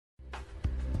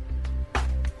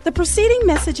The preceding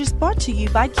message is brought to you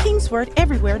by Kingsword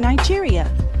Everywhere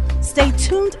Nigeria. Stay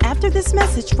tuned after this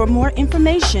message for more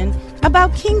information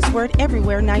about Kingsword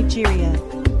Everywhere Nigeria.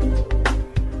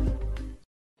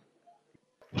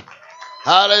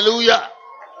 Hallelujah.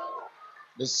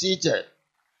 Be seated.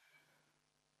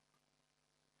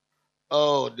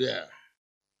 Oh dear.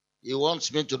 He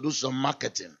wants me to do some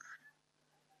marketing.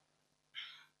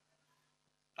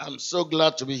 I'm so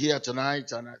glad to be here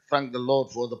tonight, and I thank the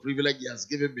Lord for the privilege He has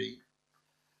given me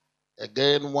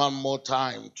again one more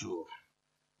time to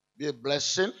be a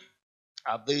blessing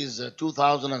at this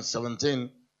 2017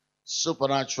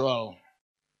 Supernatural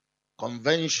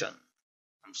Convention.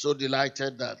 I'm so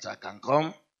delighted that I can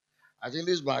come. I think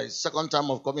this is my second time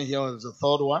of coming here. It's the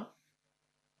third one.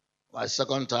 My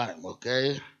second time,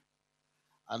 okay?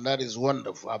 And that is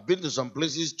wonderful. I've been to some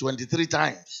places 23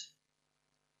 times.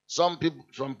 Some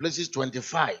places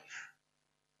 25.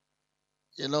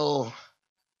 You know,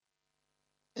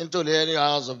 into the early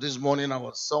hours of this morning, I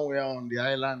was somewhere on the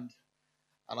island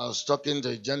and I was talking to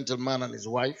a gentleman and his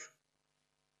wife.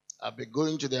 I've been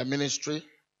going to their ministry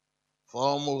for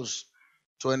almost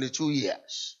 22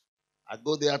 years. I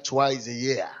go there twice a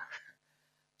year.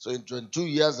 So in 22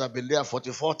 years, I've been there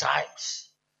 44 times.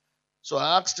 So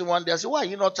I asked him one day, I said, why are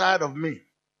you not tired of me? He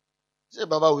said,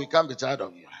 Baba, we can't be tired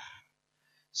of you.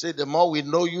 Say, the more we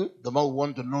know you, the more we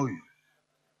want to know you.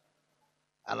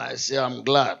 And I say, I'm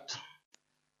glad.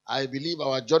 I believe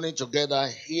our journey together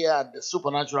here at the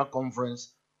Supernatural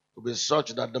Conference will be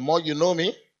such that the more you know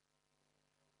me,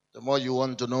 the more you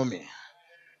want to know me.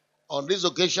 On this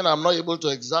occasion, I'm not able to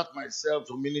exert myself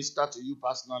to minister to you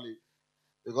personally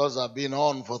because I've been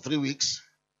on for 3 weeks.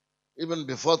 Even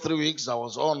before 3 weeks, I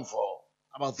was on for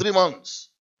about 3 months,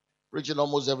 preaching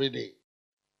almost every day.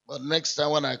 But next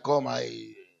time when I come,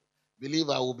 I believe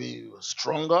I will be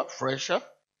stronger, fresher,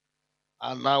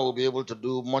 and I will be able to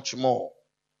do much more.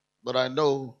 But I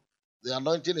know the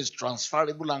anointing is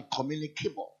transferable and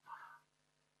communicable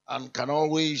and can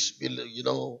always be,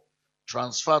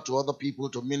 transferred to other people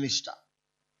to minister.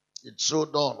 It's so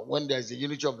done when there is a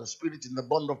unity of the Spirit in the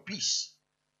bond of peace.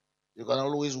 You can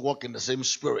always walk in the same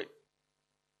spirit.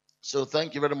 So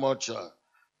thank you very much,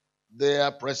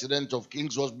 the president of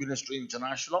Kingsword Ministry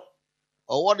International.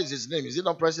 Or what is his name? Is he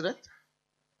not president?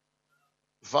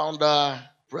 Founder,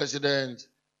 president.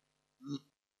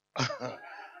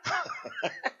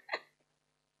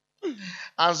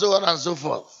 And so on and so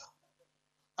forth.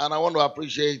 And I want to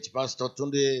appreciate Pastor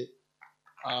Tunde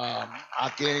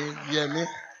Akinyemi.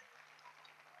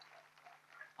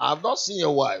 I've not seen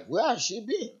your wife. Where has she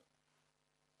been?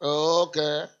 Oh,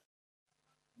 okay.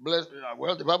 Bless.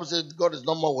 Well, the Bible says God is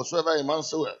not more whatsoever a man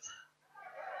soweth.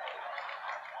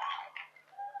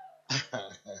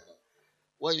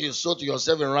 When you sow to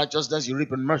yourself in righteousness, you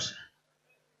reap in mercy.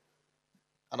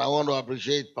 And I want to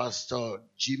appreciate Pastor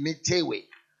Jimmy Tewe.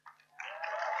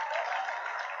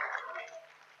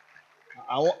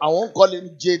 I won't call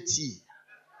him JT.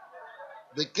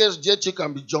 The case JT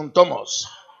can be John Thomas.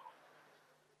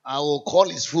 I will call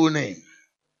his full name.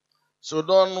 So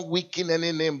don't weaken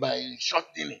any name by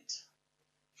shortening it.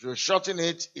 If you shorten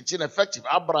it, it's ineffective.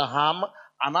 Abraham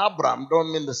and Abram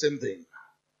don't mean the same thing.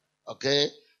 Okay?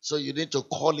 So you need to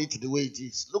call it the way it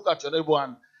is. Look at your neighbor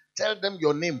and tell them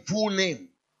your name, full name.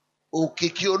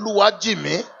 Okikioluwa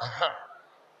Jimmy.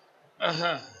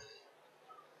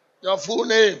 Your full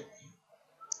name.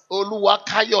 Oluwa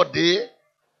Kayode.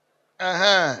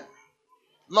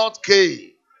 Not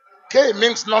K. K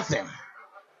means nothing.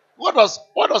 What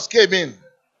does K mean?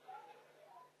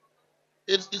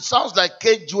 It sounds like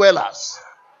cake dwellers.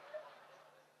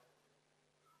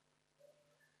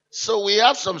 So we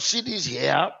have some CDs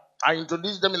here. I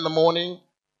introduced them in the morning.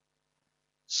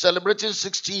 Celebrating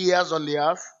 60 years on the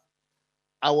earth.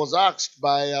 I was asked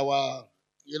by our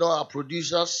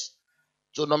producers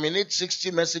to nominate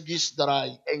 60 messages that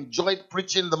I enjoyed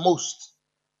preaching the most.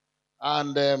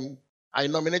 And I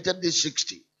nominated these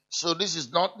 60. So this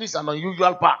is an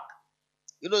unusual pack.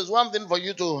 It's one thing for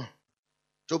you to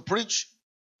preach.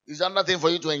 It's another thing for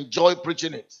you to enjoy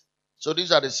preaching it. So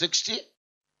these are the 60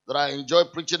 that I enjoy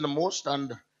preaching the most.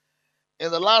 And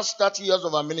in the last 30 years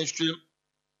of our ministry,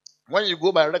 when you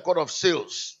go by record of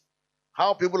sales,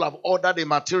 how people have ordered a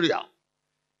material,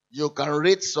 you can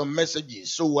rate some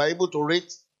messages. So we're able to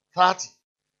rate 30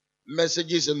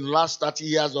 messages in the last 30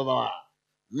 years of our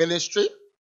ministry.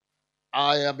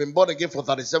 I have been born again for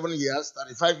 37 years,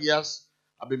 35 years.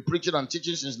 I've been preaching and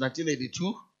teaching since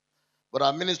 1982. But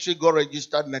our ministry got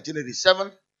registered in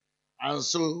 1987. And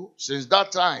so since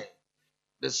that time,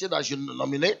 they said I should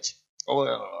nominate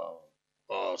or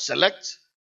select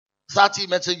 30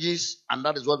 messages, and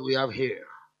that is what we have here.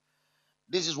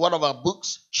 This is one of our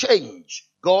books, Change,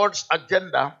 God's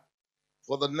Agenda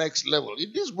for the Next Level.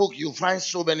 In this book, you find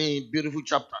so many beautiful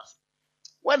chapters.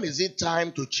 When is it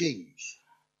time to change?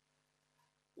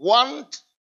 One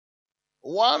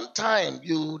time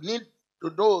you need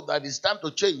to know that it's time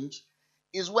to change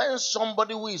is when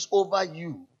somebody who is over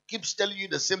you keeps telling you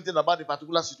the same thing about a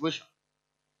particular situation.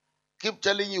 Keep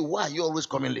telling you, why are you always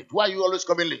coming late? Why are you always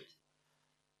coming late?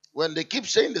 When they keep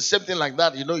saying the same thing like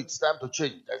that, you know it's time to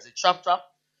change. There's a chapter.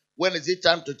 When is it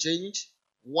time to change?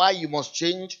 Why you must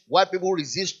change? Why people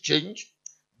resist change?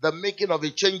 The making of a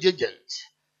change agent.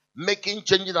 Making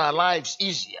change in our lives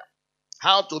easier.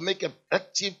 How to make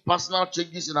effective personal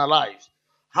changes in our lives.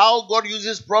 How God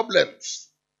uses problems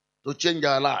to change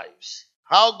our lives.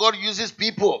 How God uses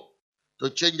people to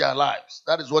change our lives.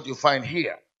 That is what you find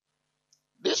here.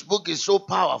 This book is so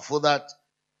powerful that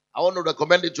I want to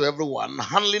recommend it to everyone.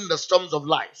 Handling the storms of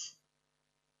life.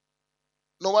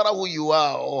 No matter who you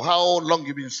are or how long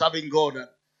you've been serving God and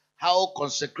how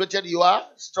consecrated you are,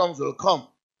 storms will come.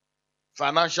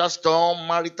 Financial storm,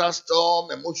 marital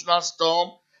storm, emotional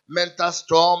storm, mental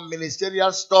storm,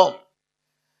 ministerial storm.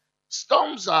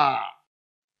 Storms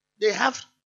they have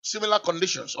similar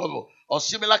conditions or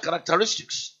similar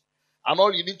characteristics. And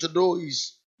all you need to do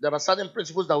is there are certain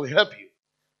principles that will help you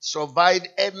survive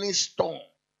any storm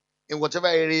in whatever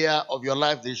area of your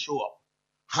life they show up.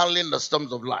 Handling the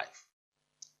storms of life.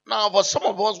 Now, for some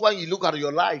of us, when you look at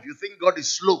your life, you think God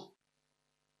is slow.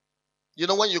 You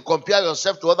know, when you compare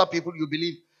yourself to other people, you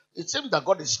believe, it seems that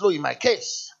God is slow in my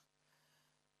case.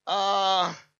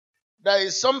 There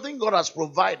is something God has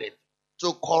provided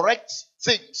to correct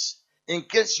things in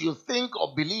case you think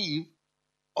or believe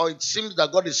or it seems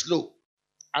that God is slow.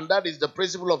 And that is the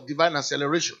principle of divine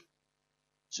acceleration.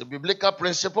 It's a biblical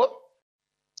principle.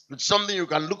 It's something you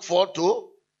can look forward to.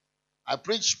 I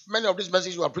preach many of these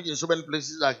messages were preached in so many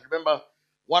places. I remember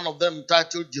one of them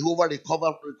titled Jehovah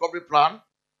Recovery Plan.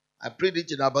 I preached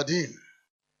it in Aberdeen.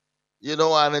 You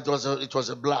know, and it was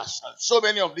a blast. And so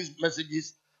many of these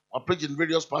messages are preached in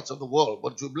various parts of the world.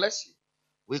 But to bless you,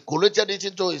 we collated it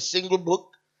into a single book,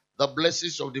 The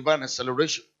Blessings of Divine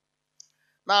Acceleration.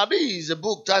 Now, this is a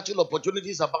book titled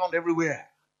Opportunities Abound Everywhere.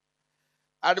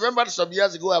 I remember some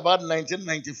years ago, about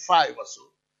 1995 or so,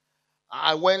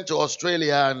 I went to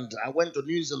Australia and I went to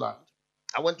New Zealand.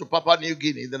 I went to Papua New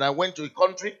Guinea. Then I went to a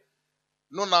country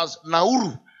known as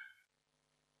Nauru.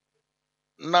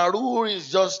 Nauru is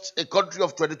just a country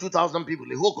of 22,000 people,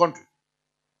 a whole country.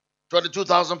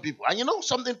 22,000 people. And you know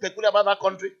something peculiar about that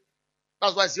country?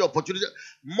 That's why I see opportunity.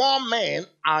 More men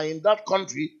are in that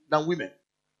country than women.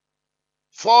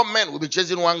 4 men will be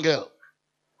chasing 1 girl.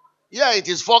 Yeah, it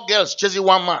is 4 girls chasing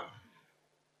 1 man.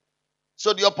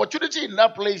 So the opportunity in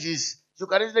that place is you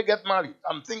can easily get married.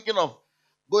 I'm thinking of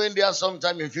going there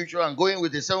sometime in future and going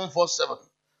with a 747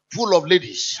 full of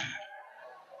ladies.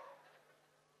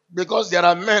 Because there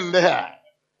are men there.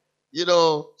 You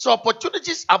know, so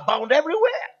opportunities abound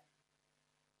everywhere.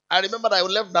 I remember I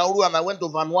left Nauru and I went to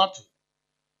Vanuatu.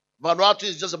 Vanuatu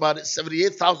is just about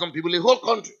 78,000 people, the whole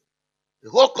country.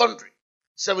 The whole country.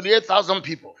 78,000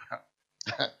 people.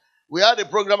 We had a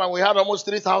program and we had almost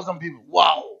 3,000 people.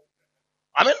 Wow.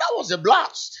 I mean, that was a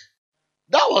blast.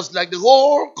 That was like the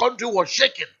whole country was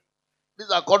shaking. These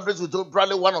are countries with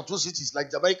probably 1 or 2 cities like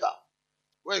Jamaica.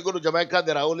 When you go to Jamaica,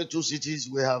 there are only 2 cities.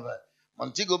 We have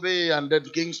Montego Bay and then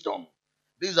Kingston.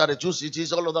 These are the 2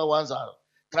 cities. All other ones are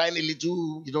tiny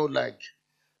little, you know, like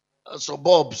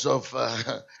suburbs of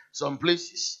some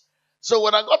places. So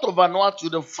when I got to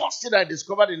Vanuatu, the first thing I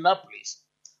discovered in that place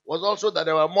was also that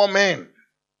there were more men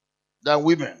than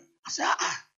women. I said,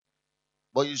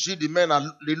 but you see, the men,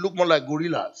 they look more like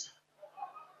gorillas.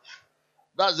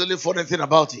 That's the only funny thing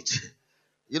about it.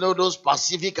 You know, those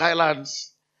Pacific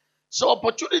Islands. So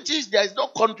opportunities, there is no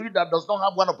country that does not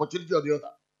have one opportunity or the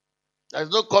other. There is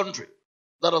no country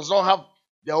that does not have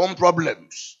their own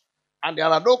problems. And there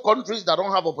are no countries that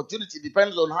don't have opportunity. It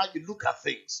depends on how you look at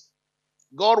things.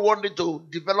 God wanted to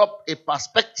develop a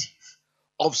perspective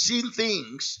of seeing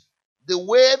things the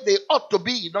way they ought to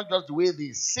be, not just the way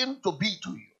they seem to be to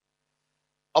you.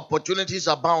 Opportunities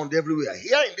abound everywhere.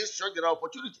 Here in this church, there are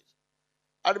opportunities.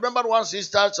 I remember one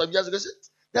sister some years ago said,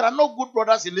 there are no good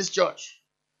brothers in this church.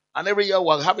 And every year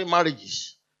we're having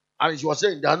marriages. And she was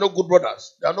saying, there are no good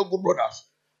brothers. There are no good brothers.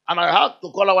 And I had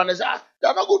to call her one and say, there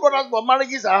are no good brothers, but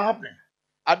marriages are happening.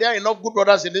 Are there enough good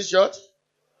brothers in this church?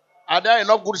 Are there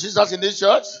enough good sisters in this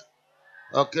church?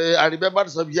 Okay, I remember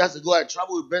some years ago I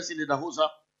traveled with Benson in the Husa.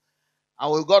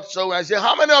 And we got somewhere. I said,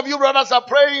 how many of you brothers are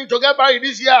praying to get married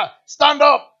this year? Stand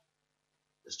up.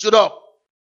 They stood up.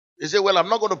 They said, well, I'm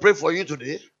not going to pray for you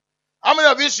today. How many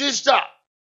of you sisters?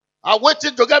 are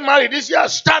waiting to get married this year.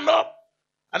 Stand up.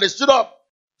 And they stood up.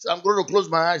 So I'm going to close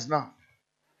my eyes now.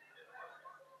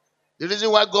 The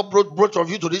reason why God brought both of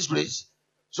you to this place,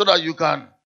 so that you can,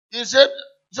 he said,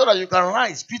 so that you can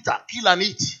rise, Peter, kill and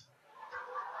eat.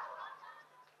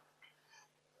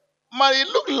 Man,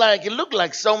 it looked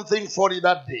like something funny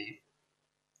that day,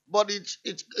 but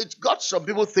it got some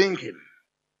people thinking.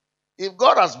 If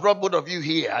God has brought both of you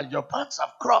here and your paths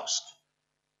have crossed,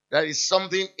 there is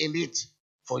something in it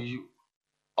for you.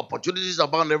 Opportunities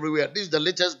abound everywhere. This is the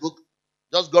latest book,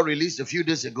 just got released a few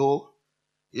days ago.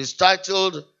 It's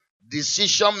titled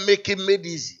Decision Making Made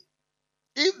Easy.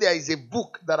 If there is a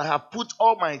book that I have put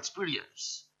all my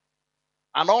experience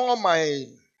and all my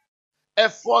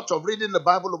effort of reading the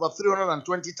Bible over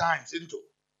 320 times into,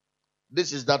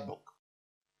 this is that book.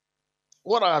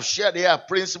 What I have shared here are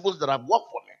principles that have worked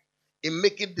for me in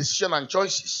making decisions and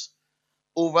choices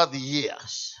over the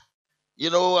years.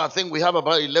 You know, I think we have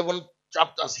about 11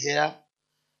 chapters here.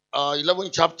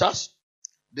 11 chapters.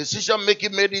 Decision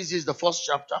making made easy is the first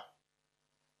chapter.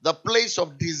 The place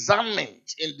of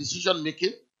discernment in decision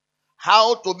making.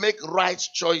 How to make right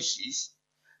choices.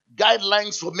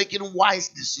 Guidelines for making wise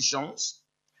decisions.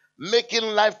 Making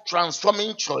life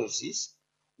transforming choices.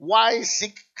 Why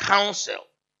seek counsel?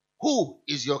 Who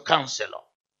is your counselor?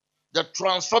 The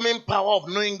transforming power of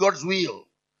knowing God's will.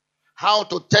 How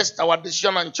to test our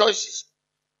decision and choices.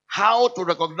 How to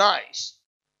recognize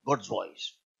God's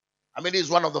voice. I mean, it's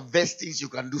one of the best things you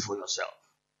can do for yourself.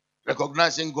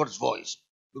 Recognizing God's voice.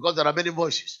 Because there are many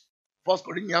voices. 1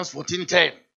 Corinthians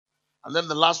 14:10. And then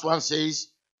the last one says,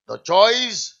 the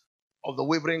choice of the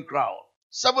wavering crowd.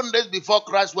 7 days before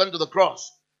Christ went to the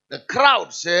cross, the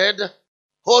crowd said,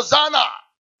 Hosanna!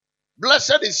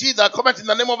 Blessed is he that cometh in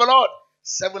the name of the Lord.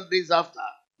 7 days after,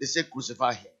 they said,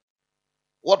 crucify him.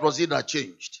 What was it that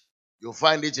changed? You'll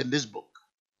find it in this book.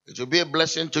 It will be a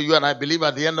blessing to you, and I believe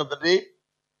at the end of the day,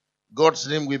 God's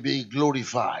name will be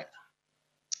glorified.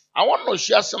 I want to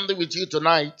share something with you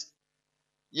tonight.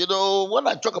 You know, when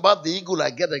I talk about the eagle,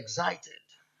 I get excited.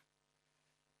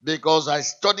 Because I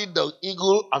studied the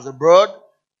eagle as a bird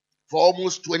for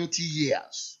almost 20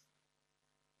 years.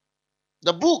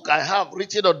 The book I have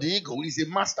written on the eagle is a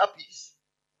masterpiece.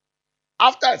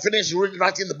 After I finished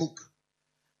writing the book,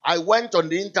 I went on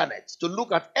the internet to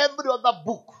look at every other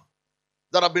book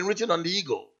that have been written on the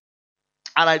eagle.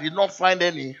 And I did not find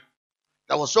any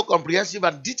that was so comprehensive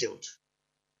and detailed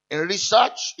in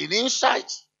research, in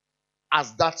insight,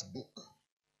 as that book.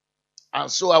 And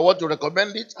so I want to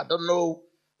recommend it. I don't know,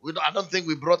 I don't think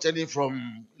we brought any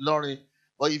from Lorry.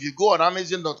 But if you go on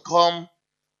Amazon.com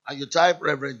and you type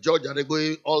Reverend George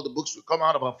Adegboye, all the books will come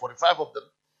out, about 45 of them.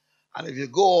 And if you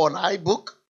go on iBook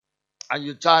and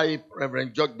you type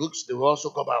Reverend George books, they will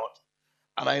also come out.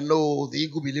 And I know the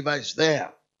Eagle Believer is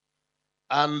there.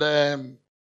 And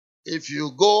if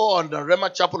you go on the Rema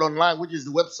Chapel Online, which is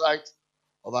the website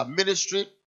of our ministry,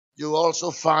 you will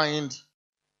also find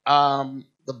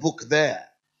the book there.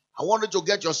 I want you to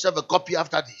get yourself a copy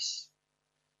after this.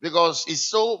 Because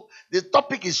the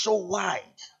topic is so wide.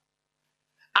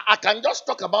 I can just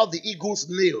talk about the eagle's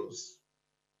nails.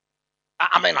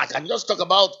 I can just talk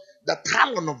about the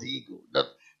talon of the eagle,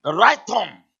 the right thumb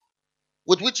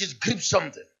with which it grips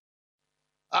something.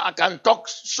 I can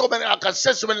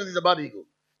say so many things about the eagle.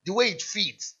 The way it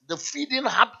feeds, the feeding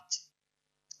habit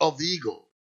of the eagle.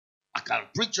 I can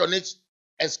preach on it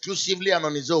exclusively and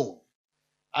on its own.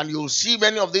 And you'll see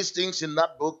many of these things in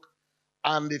that book.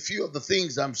 And a few of the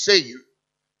things I'm saying,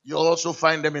 you'll also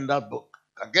find them in that book.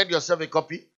 Get yourself a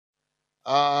copy.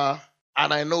 And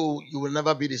I know you will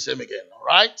never be the same again. All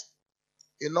right?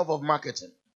 Enough of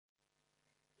marketing.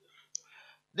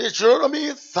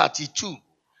 Deuteronomy 32.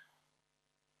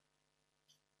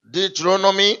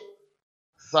 Deuteronomy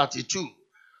 32.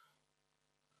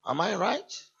 Am I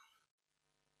right?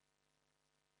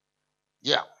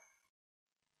 Yeah.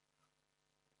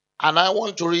 And I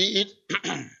want to read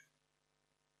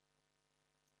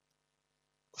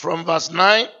from verse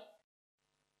 9.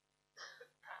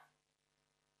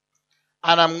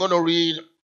 And I'm going to read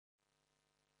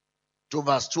to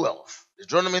verse 12.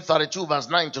 Deuteronomy 32, verse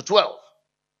 9 to 12.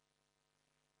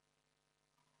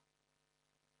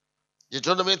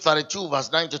 Deuteronomy 32,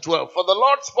 verse 9 to 12. For the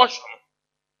Lord's portion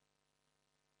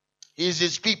is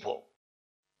his people.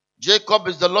 Jacob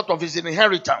is the lot of his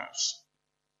inheritance.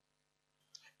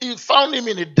 He found him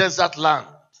in a desert land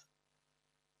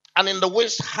and in the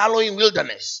waste hallowing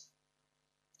wilderness.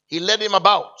 He led him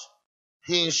about.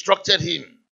 He instructed him.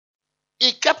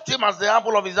 He kept him as the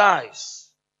apple of his eyes.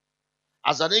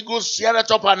 As an eagle sheareth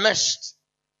up her nest,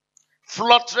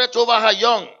 fluttereth over her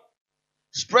young,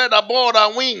 spread abroad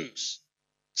her wings,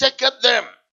 taketh them,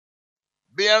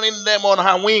 bearing them on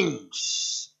her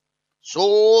wings.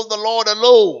 So the Lord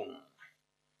alone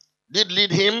did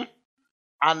lead him,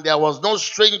 and there was no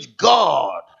strange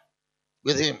God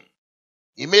with him.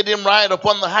 He made him ride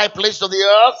upon the high place of the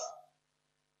earth,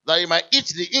 that he might eat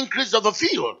the increase of the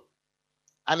field.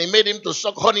 And he made him to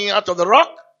suck honey out of the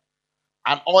rock,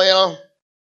 and oil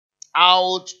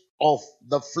out of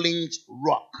the flint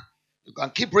rock. You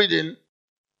can keep reading,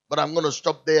 but I'm going to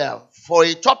stop there. For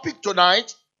a topic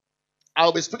tonight,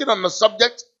 I'll be speaking on the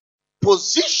subject,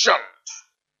 positioned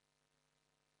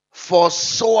for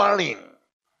soaring.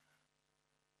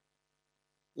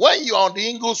 When you are on the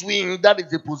eagle's wing, that is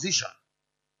the position.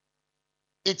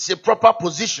 It's a proper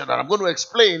position, and I'm going to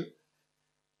explain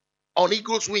on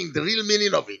eagle's wing the real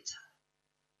meaning of it.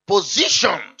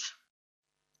 Positioned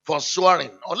for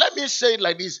soaring. Or let me say it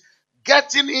like this,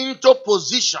 getting into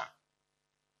position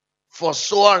for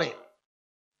soaring.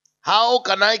 How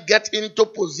can I get into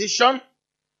position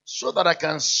so that I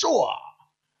can soar?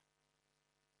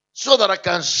 So that I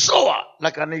can soar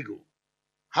like an eagle.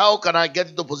 How can I get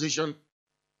into position?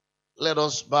 Let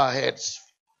us bow our heads.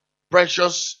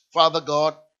 Precious Father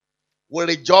God, we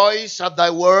rejoice at thy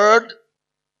word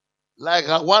like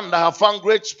one that have found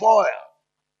great spoil.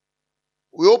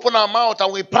 We open our mouth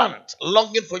and we pant,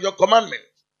 longing for your commandment.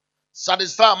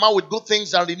 Satisfy our mouth with good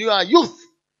things and renew our youth.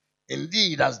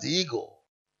 Indeed, as the eagle.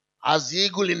 As the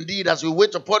eagle, indeed, as we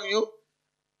wait upon you,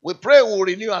 we pray we will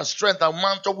renew our strength and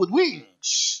mount up with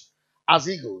wings as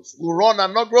eagles. We run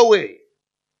and not grow weary.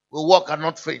 We walk and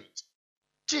not faint.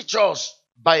 Teach us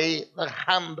by the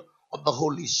hand of the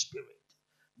Holy Spirit.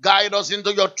 Guide us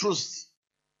into your truth.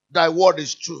 Thy word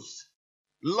is truth.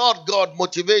 Lord God,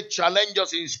 motivate, challenge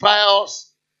us, inspire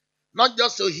us, not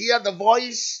just to hear the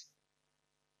voice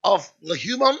of the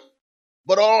human,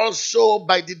 but also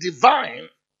by the divine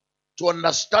to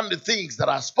understand the things that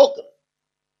are spoken.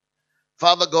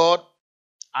 Father God,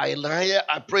 I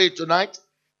pray tonight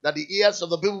that the ears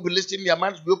of the people will be listening, their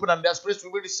minds will be open, and their spirits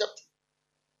will be receptive.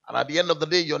 And at the end of the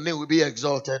day, your name will be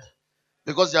exalted,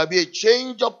 because there will be a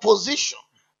change of position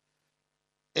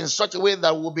in such a way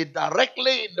that we'll be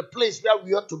directly in the place where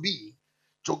we ought to be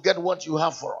to get what you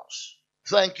have for us.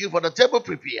 Thank you for the table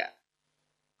prepared.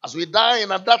 As we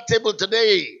dine at that table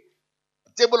today,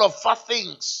 a table of fat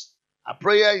things, our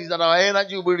prayer is that our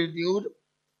energy will be renewed,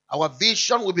 our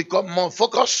vision will become more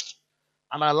focused,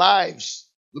 and our lives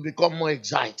will become more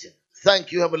exciting.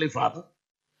 Thank you, Heavenly Father.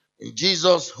 In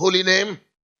Jesus' holy name,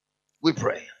 we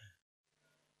pray.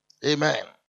 Amen.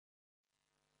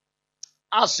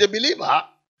 As a believer,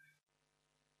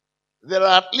 there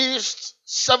are at least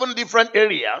 7 different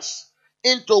areas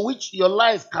into which your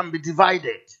life can be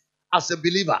divided as a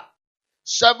believer.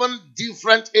 7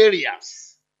 different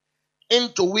areas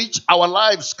into which our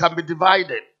lives can be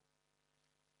divided.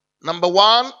 Number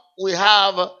 1, we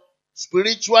have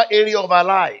spiritual area of our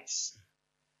lives.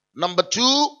 Number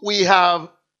 2, we have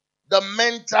the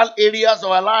mental areas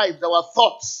of our lives,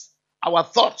 our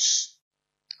thoughts.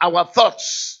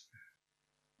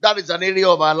 That is an area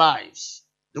of our lives.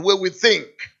 The way we think.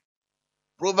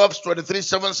 Proverbs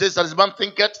 23:7 says, as man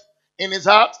thinketh in his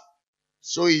heart,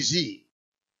 so is he.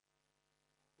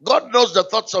 God knows the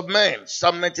thoughts of men.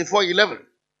 Psalm 94:11,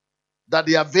 that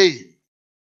they are vain.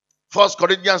 1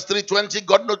 Corinthians 3:20,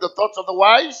 God knows the thoughts of the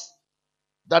wise,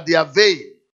 that they are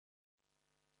vain.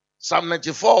 Psalm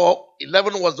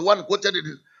 94:11 was the one quoted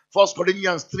in 1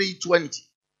 Corinthians 3:20.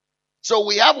 So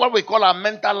we have what we call our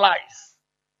mental life.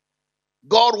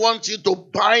 God wants you to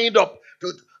bind up,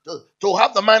 to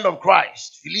have the mind of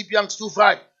Christ. Philippians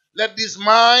 2:5. Let this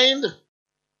mind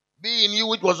be in you,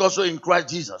 which was also in Christ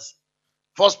Jesus.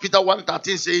 1 Peter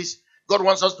 1:13 says, God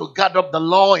wants us to guard up the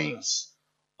loins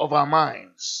of our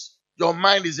minds. Your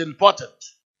mind is important.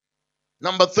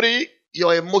 Number 3,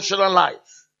 your emotional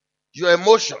life. Your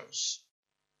emotions.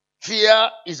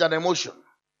 Fear is an emotion.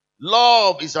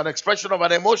 Love is an expression of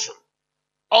an emotion.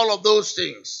 All of those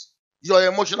things. Your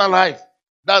emotional life.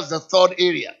 That's the 3rd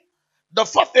area. The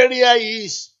 4th area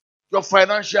is your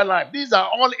financial life. These are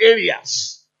all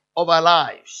areas of our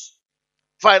lives.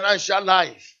 Financial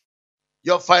life.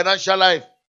 Your financial life.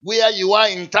 Where you are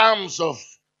in terms of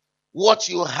what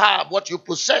you have, what you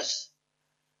possess.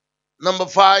 Number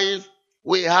 5,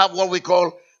 we have what we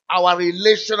call our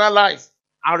relational life.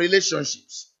 Our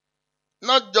relationships.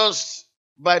 Not just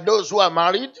by those who are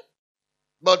married,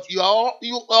 but you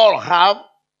all have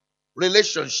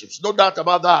relationships. No doubt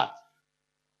about that.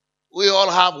 We all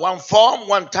have one form,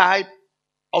 one type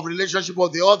of relationship or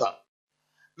the other.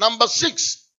 Number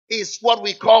 6 is what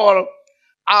we call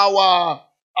our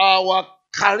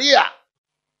career.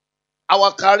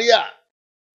 Our career,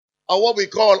 or what we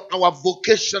call our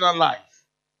vocational life.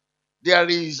 There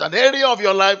is an area of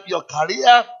your life, your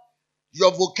career,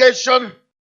 your vocation,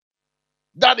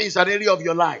 that is an area of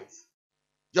your life.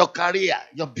 Your career,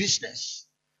 your business,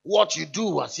 what you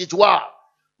do as it were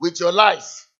with your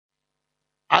life.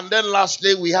 And then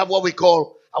lastly, we have what we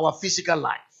call our physical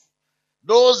life.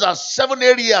 Those are 7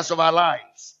 areas of our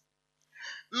lives.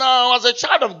 Now, as a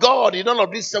child of God, in all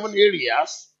of these 7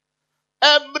 areas,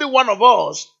 every one of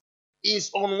us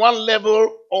is on one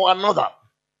level or another.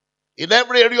 In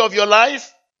every area of your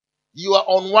life, you are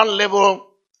on one level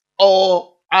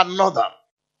or another.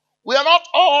 We are not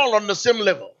all on the same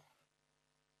level.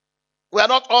 We are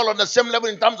not all on the same level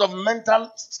in terms of mental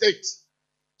state.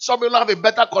 Some people have a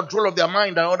better control of their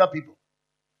mind than other people.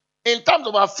 In terms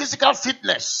of our physical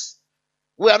fitness,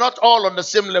 we are not all on the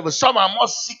same level. Some are more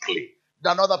sickly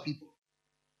than other people.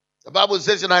 The Bible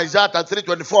says in Isaiah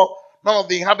 3:24, none of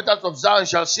the inhabitants of Zion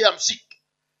shall say I'm sick.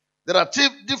 There are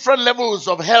 2 different levels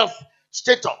of health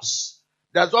status.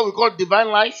 That's what we call divine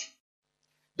life.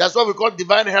 That's what we call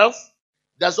divine health.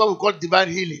 That's what we call divine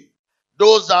healing.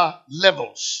 Those are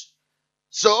levels.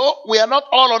 So we are not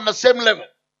all on the same level.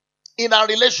 In our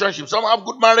relationships, some have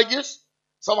good marriages,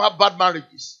 some have bad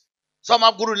marriages. Some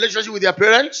have good relationship with their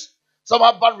parents, some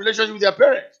have bad relationship with their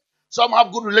parents. Some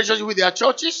have good relationship with their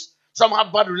churches, some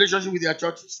have bad relationship with their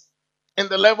churches. In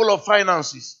the level of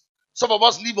finances, some of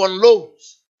us live on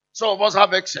loans, some of us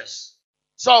have excess,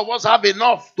 some of us have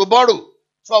enough to borrow,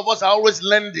 some of us are always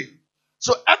lending.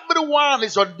 So everyone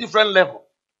is on different level.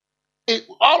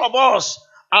 All of us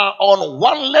are on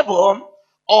one level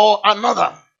or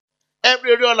another.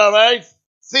 Every area of our life,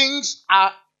 things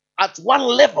are at one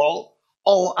level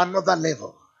or another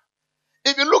level.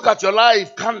 If you look at your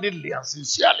life candidly and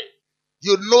sincerely,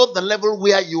 you know the level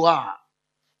where you are.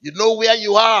 You know where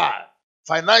you are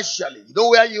financially. You know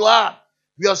where you are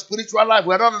with your spiritual life.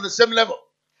 We are not on the same level.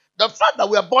 The fact that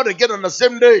we are born again on the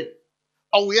same day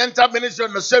or we enter ministry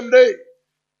on the same day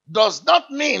does not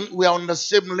mean we are on the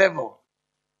same level.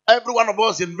 Every one of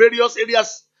us in various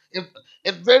areas,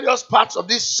 in various parts of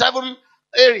these 7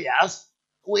 areas,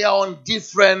 we are on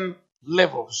different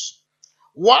levels.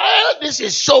 While this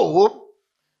is so,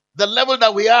 the level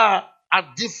that we are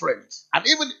different. And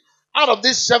even out of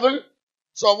these 7,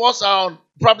 some of us are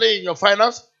probably in your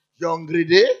finance, you're on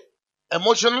grade A,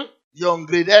 emotional, you're on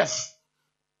grade F,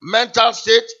 mental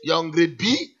state, you're on grade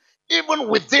B. Even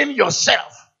within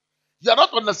yourself, you're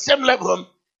not on the same level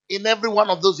in every one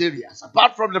of those areas.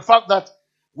 Apart from the fact that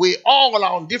we all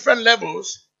are on different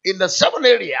levels in the 7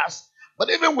 areas, but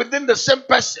even within the same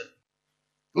person,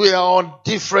 we are on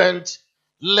different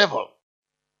level.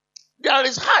 There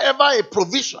is, however, a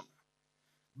provision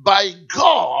by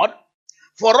God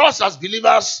for us as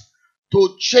believers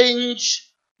to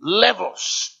change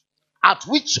levels at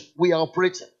which we are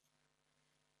operating.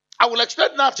 I will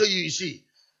explain that to you. You see,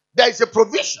 there is a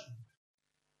provision.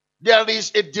 There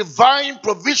is a divine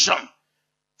provision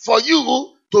for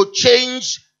you to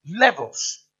change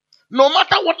levels. No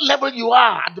matter what level you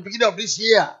are at the beginning of this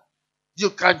year,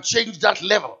 you can change that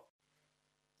level.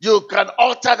 You can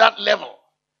alter that level.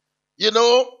 You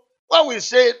know, when we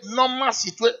say normal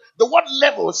situation, the word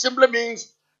level simply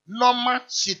means normal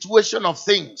situation of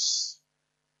things.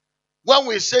 When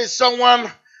we say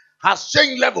someone has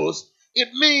changed levels, it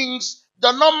means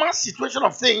the normal situation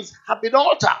of things have been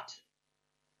altered.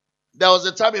 There was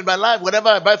a time in my life, whenever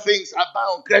I buy things, I buy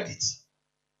on credit.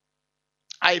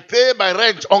 I pay my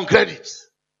rent on credit.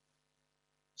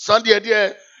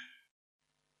 Sunday,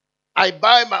 I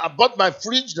bought my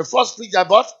fridge, the first fridge I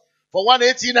bought, for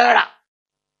 180 naira.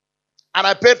 And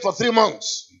I paid for 3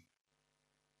 months.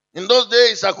 In those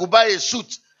days, I could buy a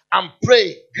suit and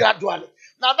pray gradually.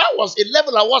 Now, that was a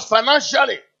level I was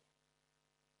financially.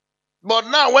 But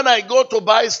now, when I go to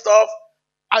buy stuff,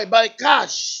 I buy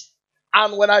cash.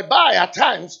 And when I buy, at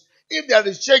times, if there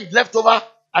is change left over,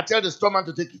 I tell the storeman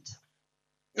to take it.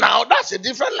 Now, that's a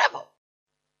different level.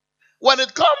 When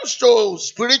it comes to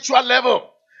spiritual level,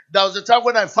 there was a time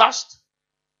when I fast.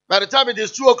 By the time it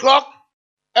is 2 o'clock,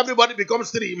 everybody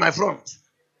becomes 3 in my front.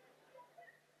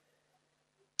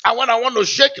 And when I want to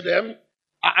shake them,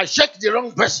 I shake the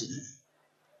wrong person.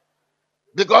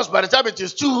 Because by the time it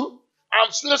is 2,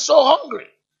 I'm still so hungry.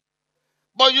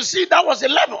 But you see, that was a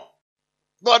level.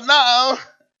 But now,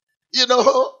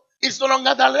 it's no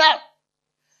longer that.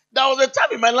 There was a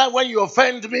time in my life when you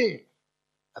offend me.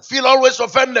 I feel always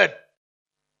offended.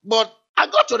 But I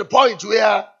got to the point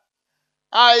where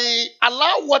I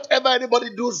allow whatever anybody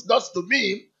does to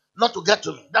me not to get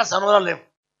to me. That's another level.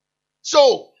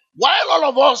 So, while all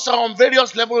of us are on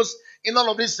various levels in all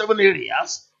of these 7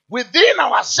 areas, within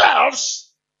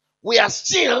ourselves, we are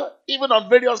still even on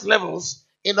various levels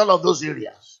in all of those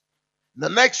areas. In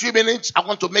the next few minutes, I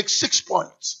want to make 6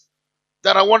 points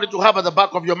that I want you to have at the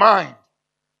back of your mind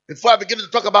before I begin to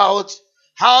talk about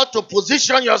how to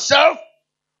position yourself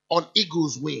on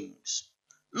eagle's wings.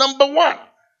 Number one,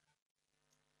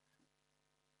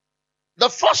 the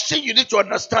first thing you need to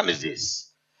understand is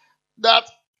this, that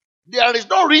there is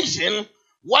no reason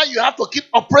why you have to keep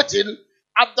operating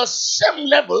at the same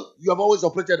level you have always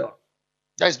operated on.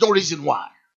 There is no reason why.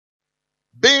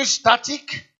 Being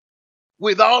static,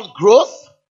 without growth,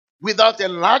 without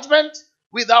enlargement,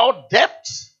 without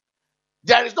depth,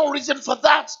 there is no reason for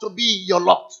that to be your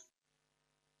lot.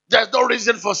 There is no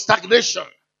reason for stagnation.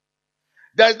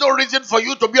 There is no reason for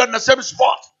you to be on the same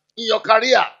spot in your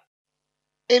career,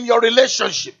 in your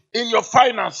relationship, in your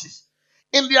finances,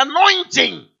 in the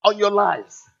anointing on your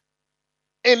life,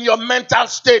 in your mental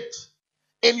state,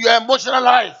 in your emotional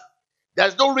life.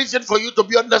 There's no reason for you to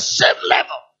be on the same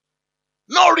level.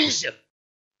 No reason.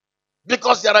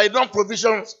 Because there are enough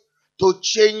provisions to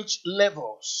change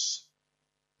levels.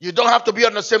 You don't have to be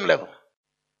on the same level.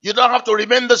 You don't have to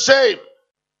remain the same.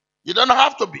 You don't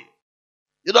have to be.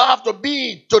 You don't have to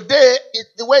be today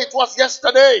the way it was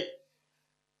yesterday.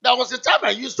 There was a time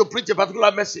I used to preach a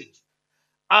particular message.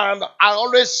 And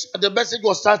the message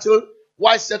was titled,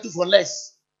 Why Settle for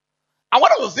Less? And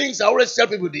one of the things I always tell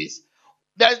people is,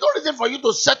 there is no reason for you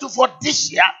to settle for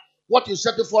this year what you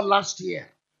settled for last year.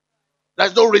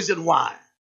 There's no reason why.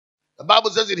 The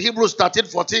Bible says in Hebrews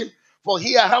 13:14, for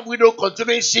here have we no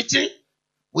continuing city,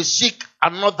 we seek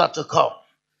another to come.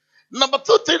 Number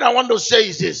two thing I want to say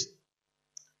is this.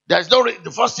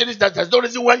 The first thing is that there's no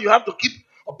reason why you have to keep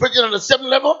operating on the same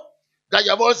level that you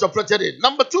have always operated in.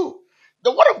 Number two,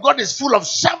 the Word of God is full of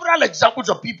several examples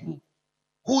of people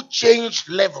who changed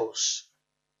levels.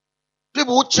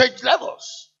 People who changed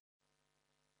levels.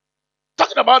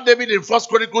 Talking about David in 1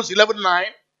 Chronicles 11:9,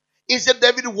 he said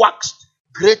David waxed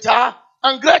greater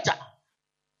and greater,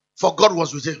 for God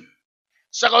was with him.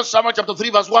 2 Samuel chapter 3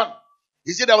 verse 1,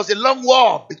 he said there was a long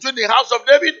war between the house of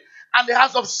David and the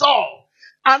house of Saul.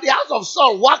 And the house of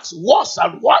Saul waxed worse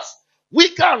and worse,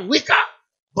 weaker and weaker,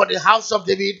 but the house of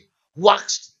David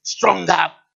waxed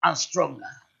stronger and stronger.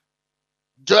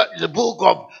 The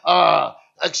book of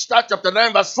Esther chapter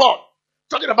 9 verse 4,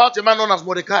 talking about a man known as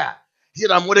Mordecai. He said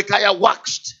that Mordecai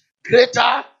waxed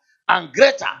greater and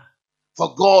greater,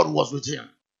 for God was with him.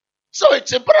 So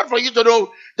it's important for you to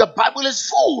know the Bible is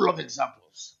full of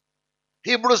examples.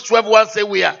 Hebrews 12:1 says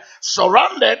we are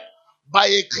surrounded by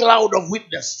a cloud of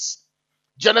witnesses.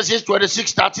 Genesis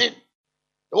 26:13.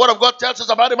 The Word of God tells us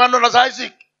about a man known as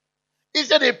Isaac. He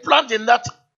said he planted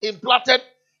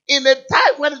in a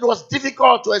time when it was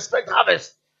difficult to expect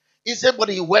harvest. He said, but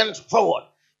he went forward.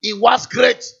 He was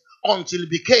great until he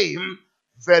became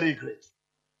very great.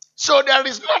 So there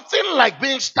is nothing like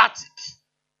being static.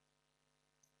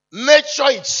 Nature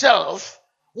itself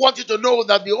wants you to know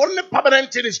that the only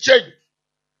permanent thing is change.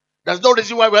 There's no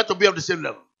reason why we have to be on the same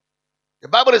level. The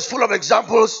Bible is full of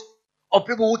examples of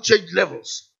people who changed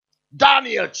levels.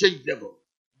 Daniel changed level.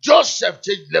 Joseph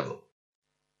changed level.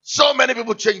 So many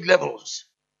people changed levels.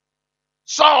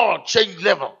 Saul changed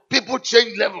level. People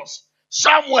changed levels.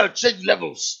 Samuel changed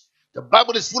levels. The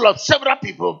Bible is full of several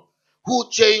people who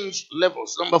change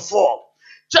levels. Number 4,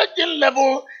 changing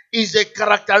level is a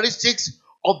characteristic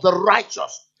of the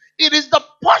righteous. It is the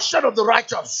portion of the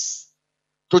righteous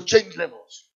to change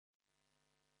levels.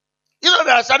 You know,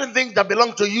 there are certain things that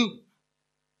belong to you.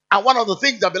 And one of the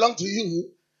things that belong to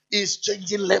you is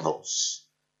changing levels.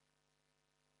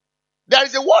 There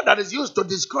is a word that is used to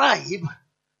describe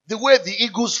the way the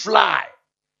eagles fly.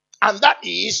 And that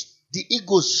is the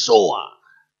eagle soar.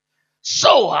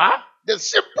 Soar, the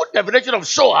simple definition of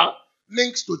soar,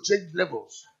 means to change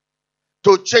levels.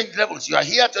 To change levels. You are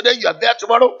here today, you are there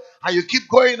tomorrow, and you keep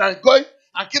going and going,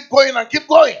 and keep going and keep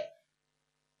going.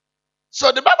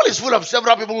 So the Bible is full of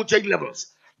several people who change levels.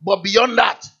 But beyond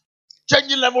that,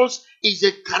 changing levels is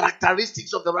a characteristic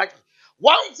of the righteous.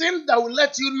 One thing that will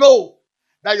let you know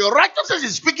that your righteousness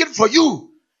is speaking for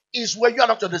you is when you are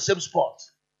not on the same spot.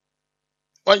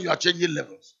 When you are changing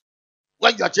levels.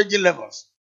 When you are changing levels.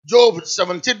 Job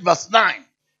 17 verse 9.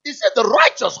 He said the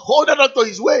righteous holdeth on to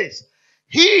his ways.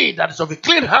 He that is of a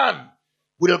clean hand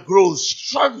will grow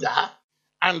stronger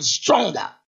and stronger.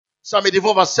 Psalm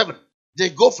 84 verse 7. They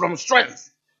go from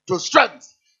strength to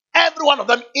strength. Every one of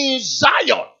them in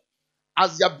Zion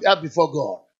as they are before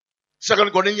God.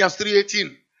 2 Corinthians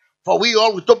 3:18. For we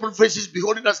all with open faces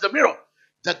beholding as the mirror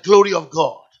the glory of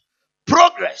God.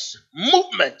 Progress,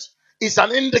 movement is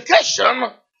an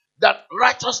indication that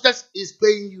righteousness is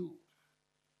paying you.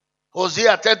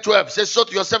 Hosea 10:12 says, sow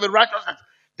to yourself in righteousness,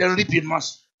 then reap in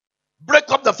mercy. Break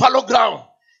up the fallow ground.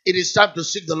 It is time to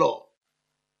seek the Lord.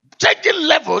 changing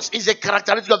levels is a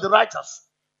characteristic of the righteous.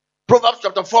 Proverbs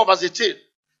chapter 4 verse 18.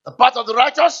 The path of the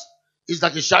righteous is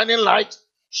like a shining light,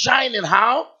 shining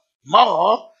how?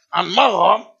 More and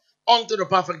more unto the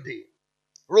perfect day.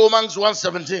 Romans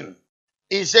 1:17.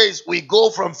 It says we go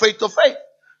from faith to faith.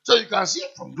 So you can see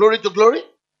from glory to glory,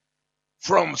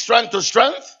 from strength to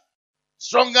strength,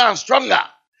 stronger and stronger.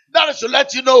 That is to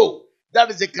let you know that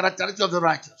is the characteristic of the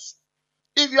righteous.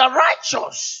 If you are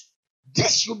righteous,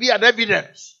 this should be an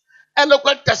evidence,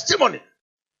 eloquent testimony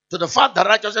to the fact that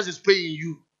righteousness is paying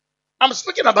you. I'm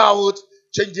speaking about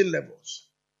changing levels.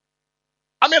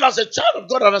 I mean, as a child of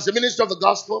God and as a minister of the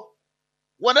gospel,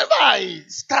 whenever I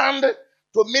stand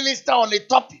to minister on a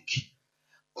topic,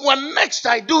 when next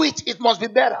I do it, it must be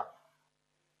better.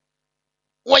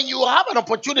 When you have an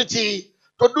opportunity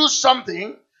to do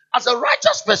something, as a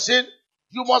righteous person,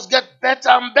 you must get better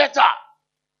and better.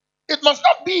 It must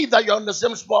not be that you're on the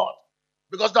same spot,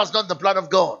 because that's not the plan of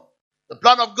God. The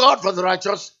plan of God for the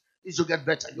righteous is to get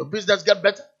better. Your business get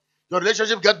better. Your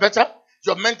relationship get better.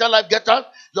 Your mental life get better.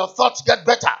 Your thoughts get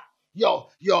better. Your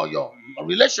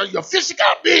relation, your physical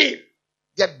being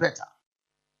get better.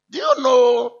 Do you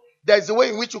know there's a way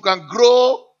in which you can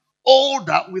grow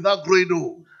older without growing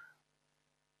old?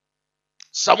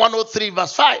 Psalm 103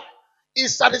 verse 5. He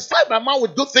satisfied my mind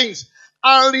with good things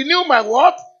and renew my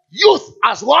what? Youth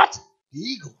as what? The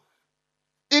eagle.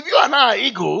 If you and I are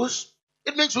eagles,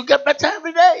 it means we get better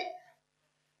every day.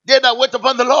 They that wait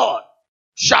upon the Lord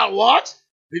shall what?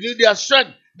 Renew their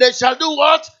strength. They shall do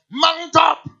what? Mount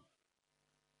up.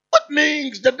 What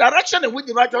means the direction in which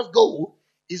the righteous go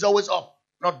is always up,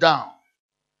 not down.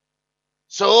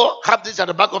 So have this at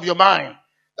the back of your mind.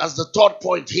 That's the third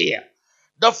point here.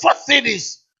 The fourth thing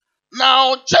is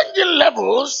now changing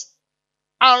levels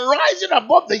and rising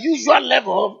above the usual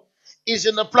level is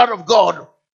in the plan of God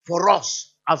for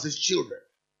us as His children.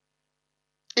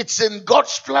 It's in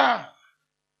God's plan.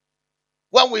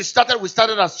 When we started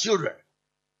as children.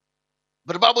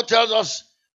 But the Bible tells us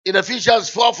in Ephesians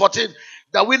 4:14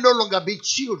 that we no longer be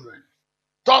children,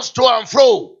 tossed to and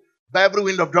fro by every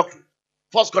wind of doctrine.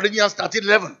 1 Corinthians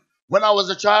 13:11. When I was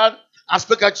a child, I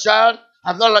spoke like a child,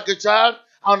 I thought like a child,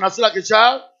 I understood like a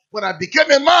child. When I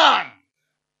became a man,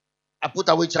 I put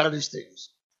away childish things.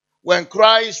 When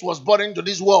Christ was born into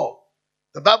this world,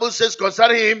 the Bible says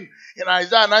concerning him in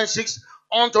Isaiah 9:6,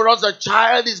 unto us a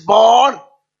child is born.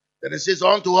 Then it says,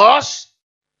 unto us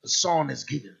the son is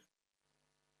given.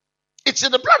 It's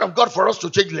in the plan of God for us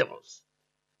to change levels.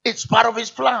 It's part of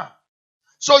His plan.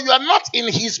 So you are not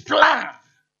in His plan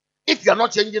if you are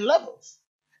not changing levels.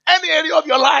 Any area of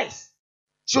your life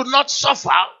should not suffer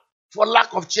for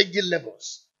lack of changing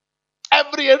levels.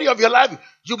 Every area of your life,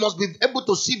 you must be able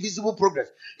to see visible progress.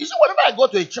 You see, whenever I go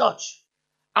to a church,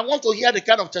 I want to hear the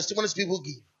kind of testimonies people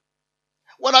give.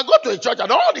 When I go to a church,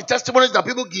 and all the testimonies that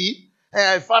people give,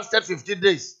 I fasted 15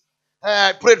 days,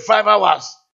 I prayed 5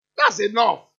 hours. That's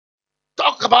enough.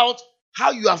 Talk about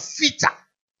how you are fitter,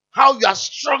 how you are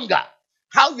stronger,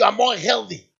 how you are more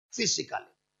healthy physically.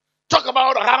 Talk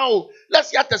about how,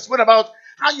 let's hear testimony about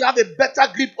how you have a better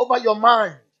grip over your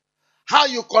mind, how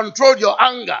you control your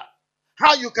anger,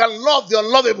 how you can love the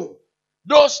unlovable.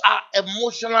 Those are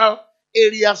emotional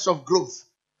areas of growth.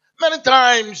 Many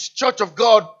times, Church of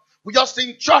God, we just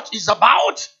think church is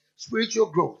about spiritual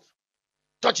growth.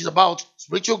 Church is about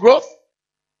spiritual growth,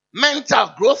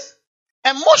 mental growth,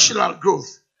 emotional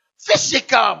growth,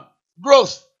 physical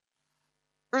growth,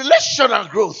 relational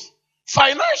growth,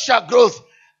 financial growth,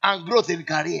 and growth in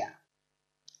career.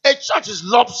 A church is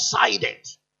lopsided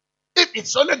if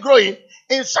it's only growing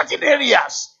in certain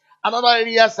areas and other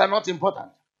areas are not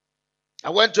important. I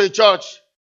went to a church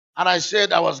and I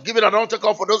said I was giving an altar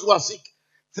call for those who are sick.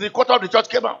 3/4 of the church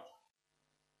came out.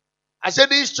 I said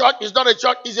this church is not a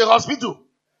church, it's a hospital.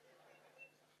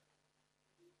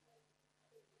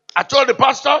 I told the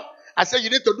pastor, I said, you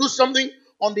need to do something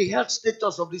on the health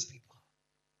status of these people.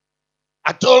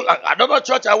 I told another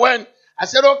church I went, I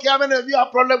said, okay, how many of you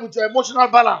have problem with your emotional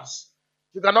balance?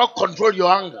 You cannot control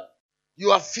your anger.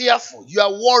 You are fearful. You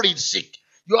are worried sick.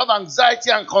 You have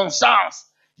anxiety and concerns.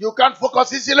 You can't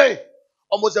focus easily.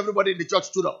 Almost everybody in the church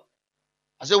stood up.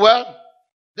 I said, well,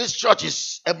 this church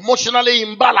is emotionally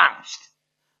imbalanced.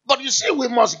 But you see, we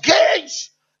must gauge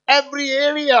every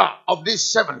area of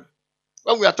these 7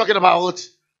 when we are talking about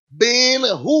being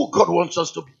who God wants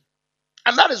us to be.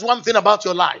 And that is one thing about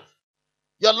your life.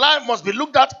 Your life must be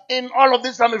looked at in all of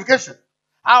this ramification.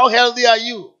 How healthy are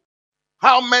you?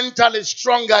 How mentally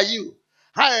strong are you?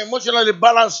 How emotionally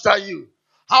balanced are you?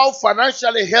 How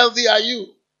financially healthy are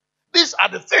you? These are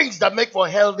the things that make for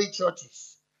healthy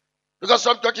churches. Because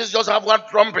some churches just have one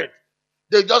trumpet.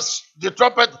 the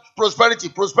trumpet, prosperity,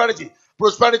 prosperity,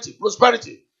 prosperity,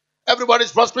 prosperity.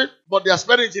 Everybody's prospering, but they are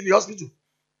spending it in the hospital.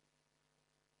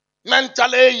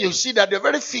 Mentally, you see that they're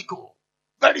very fickle,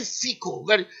 very fickle,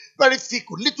 very, very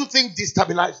fickle. Little things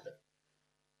destabilize them.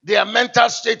 Their mental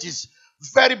state is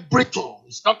very brittle.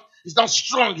 It's not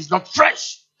strong. It's not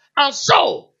fresh. And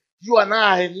so, you and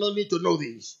I no need to know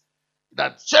this.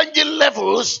 That changing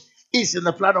levels is in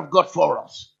the plan of God for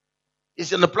us.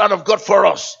 It's in the plan of God for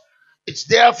us. It's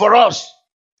there for us.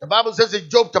 The Bible says in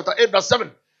Job chapter 8 verse 7,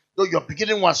 though your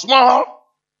beginning was small,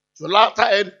 your latter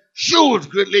end should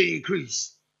greatly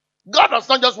increase. God does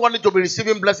not just want you to be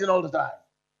receiving blessing all the time.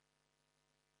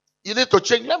 You need to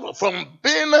change level from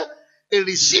being a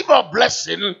receiver of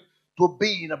blessing to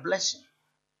being a blessing.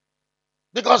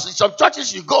 Because in some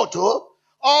churches you go to,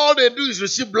 all they do is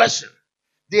receive blessing.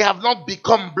 They have not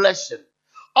become blessing.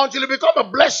 Until you become a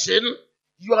blessing,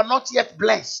 you are not yet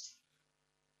blessed.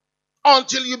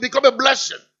 Until you become a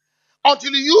blessing.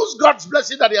 Until you use God's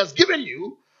blessing that He has given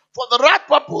you for the right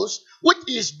purpose, which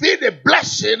is being a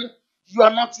blessing, you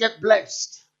are not yet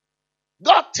blessed.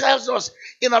 God tells us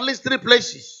in at least 3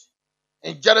 places.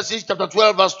 In Genesis chapter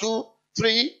 12 verse 2,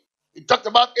 3, He talked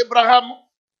about Abraham.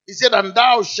 He said, and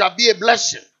thou shalt be a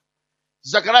blessing.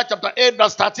 Zechariah chapter 8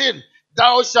 verse 13,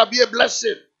 thou shalt be a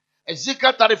blessing.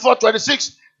 Ezekiel 34,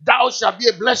 26, thou shalt be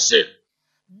a blessing.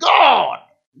 God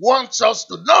wants us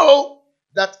to know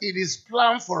that in His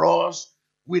plan for us,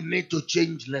 we need to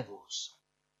change levels.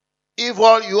 If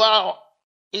all you are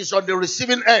is on the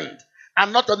receiving end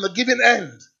and not on the giving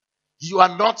end, you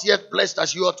are not yet blessed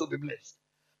as you ought to be blessed.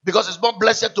 Because it's more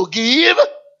blessed to give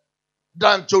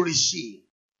than to receive.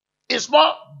 It's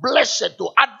more blessed to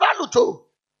add value to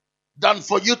than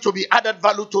for you to be added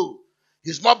value to.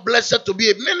 It's more blessed to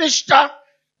be a minister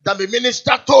than be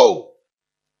ministered to.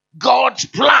 God's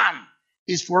plan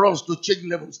is for us to change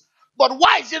levels. But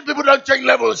why is it people don't change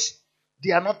levels?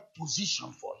 They are not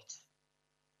positioned for it.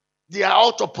 They are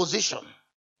out of position.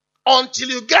 Until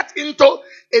you get into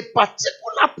a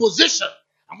particular position,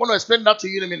 I'm going to explain that to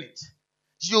you in a minute.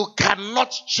 You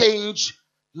cannot change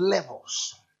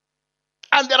levels.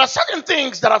 And there are certain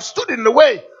things that have stood in the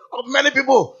way of many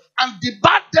people and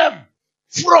debarred them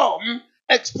from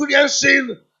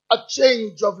experiencing a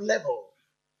change of level.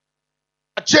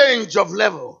 A change of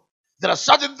level. There are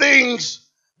certain things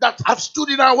that have stood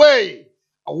in our way.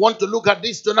 I want to look at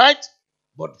this tonight,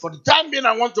 but for the time being,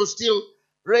 I want to still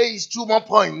raise 2 more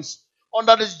points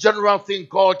under this general thing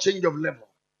called change of level.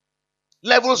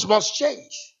 Levels must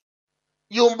change.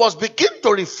 You must begin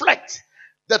to reflect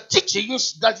the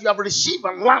teachings that you have received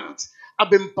and learned have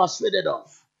been persuaded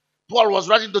of. Paul was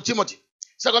writing to Timothy.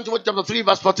 2 Timothy chapter 3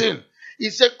 verse 14. He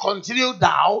said, continue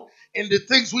thou in the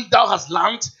things which thou hast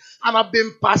learned and have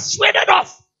been persuaded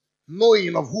of,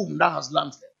 knowing of whom thou hast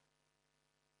learned them.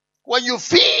 When you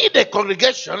feed a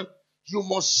congregation, you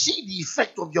must see the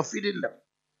effect of your feeding them.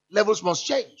 Levels must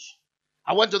change.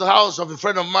 I went to the house of a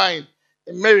friend of mine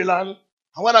in Maryland,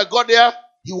 and when I got there,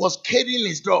 he was caning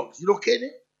his dogs. You know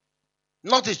caning?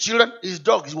 Not his children, his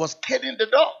dogs. He was caning the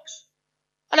dogs.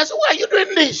 And I said, why are you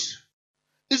doing this?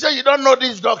 He said, you don't know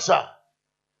these dogs, sir.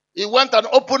 He went and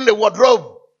opened the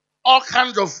wardrobe. All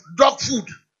kinds of dog food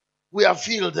we have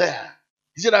filled there.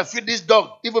 He said, I feed this dog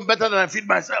even better than I feed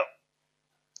myself.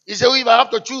 He said, well, if I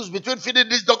have to choose between feeding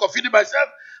this dog or feeding myself,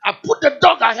 I put the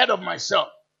dog ahead of myself.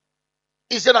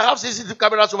 He said, I have CCTV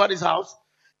cameras over this house.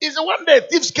 He said, one day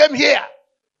thieves came here.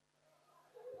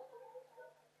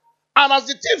 And as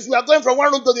the thieves were going from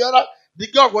one room to the other, the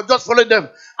dog was just following them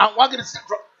and wagging its tail.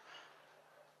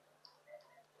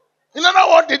 You know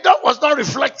what? The dog was not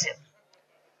reflecting.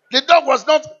 The dog was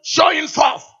not showing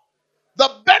forth the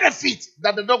benefit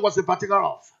that the dog was a particular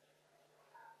of.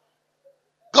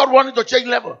 God wanted to change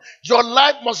level. Your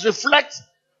life must reflect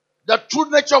the true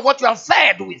nature of what you are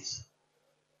fed with.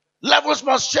 Levels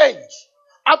must change.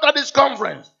 After this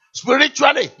conference,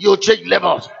 spiritually, you change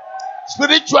levels.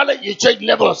 Spiritually, you change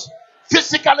levels.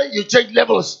 Physically, you change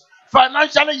levels.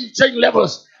 Financially, you change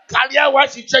levels.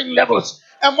 Career-wise, you change levels.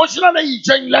 Emotionally, you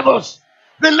change levels.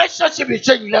 Relationship, you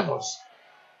change levels.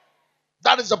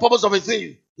 That is the purpose of a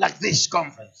thing like this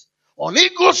conference. On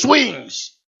eagle's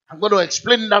wings, I'm going to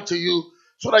explain that to you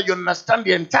so that you understand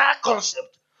the entire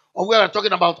concept of what I'm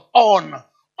talking about. On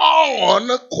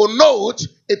connotes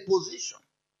a position.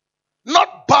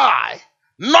 Not by,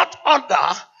 not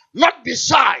under, not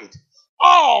beside.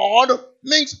 On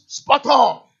means spot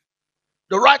on.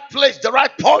 The right place, the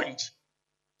right point.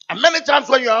 And many times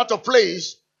when you're out of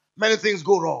place, many things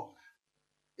go wrong.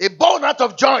 A bone out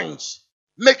of joints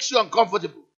makes you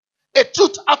uncomfortable. A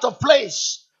tooth out of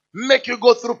place makes you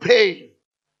go through pain.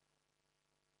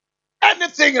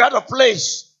 Anything out of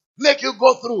place make you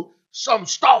go through some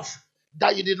stuff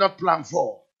that you did not plan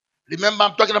for. Remember,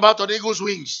 I'm talking about on eagle's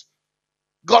wings.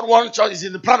 God wants us, is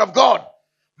in the plan of God.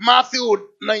 Matthew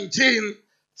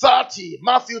 19:30,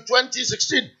 Matthew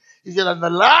 20:16. He said, and the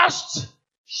last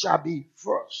shall be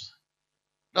first.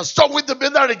 The stop with the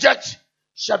bill that reject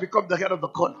shall become the head of the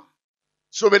corner.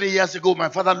 So many years ago, my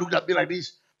father looked at me like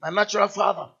this, my natural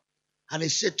father, and he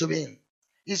said to me,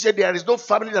 he said, there is no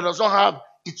family that does not have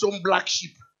its own black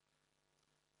sheep.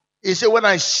 He said, when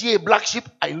I see a black sheep,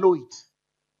 I know it.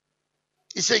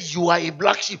 He said, you are a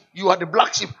black sheep. You are the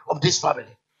black sheep of this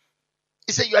family.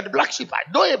 He said, you are the black sheep. I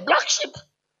know a black sheep.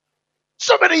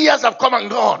 So many years have come and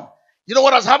gone. You know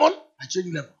what has happened? I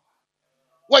changed level.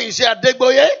 When you say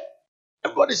Adegboye,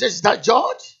 everybody says, is that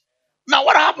George? Now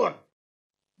what happened?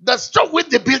 The stuff with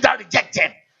the builder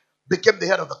rejected became the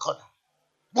head of the corner.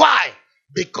 Why?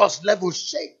 Because levels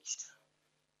changed.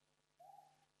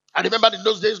 I remember in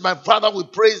those days, my father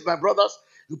would praise my brothers,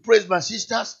 he would praise my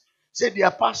sisters, say they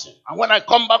are passing. And when I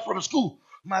come back from school,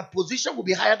 my position will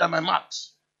be higher than my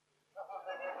marks.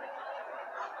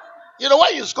 You know,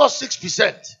 when you score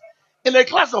 6% in a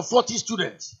class of 40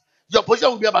 students, your position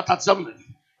will be about 37.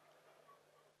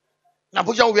 My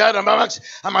position will be higher than my marks.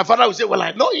 And my father will say, well,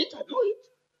 I know it.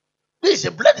 This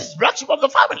is black sheep of the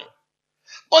family.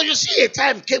 But you see, a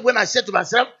time came when I said to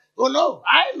myself, oh no,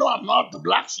 I know I'm not the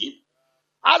black sheep.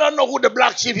 I don't know who the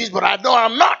black sheep is, but I know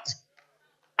I'm not.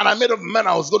 And I made up my mind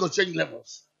I was going to change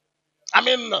levels. I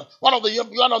mean, one of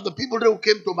the people who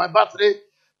came to my birthday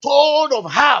told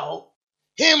of how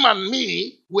him and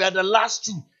me were the last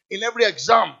two in every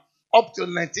exam up till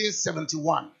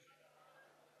 1971.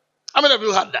 How many of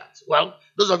you had that? Well,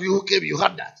 those of you who came, you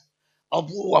had that. Or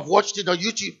who have watched it on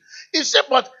YouTube. He said,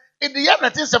 but in the year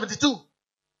 1972,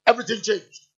 everything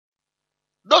changed.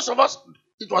 Those of us,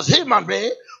 it was him and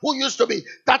me who used to be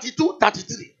 32,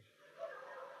 33.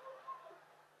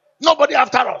 Nobody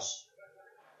after us.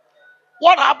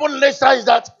 What happened later is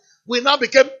that we now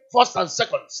became first and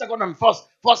second, second and first,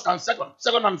 first and second,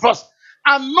 second and first.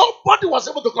 And nobody was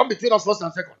able to come between us first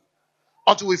and second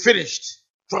until we finished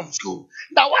from school.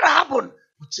 Now what happened?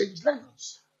 We changed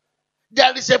levels.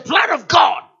 There is a plan of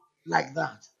God like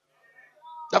that.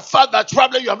 The fact that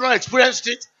probably you have not experienced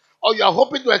it or you are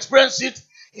hoping to experience it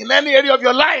in any area of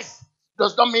your life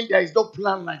does not mean there is no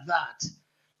plan like that.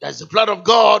 There is a plan of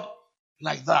God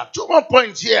like that. 2 more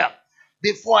points here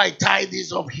before I tie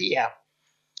this up here.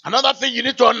 Another thing you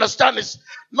need to understand is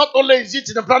not only is it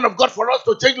in the plan of God for us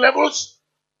to change levels,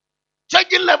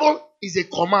 changing level is a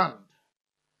command.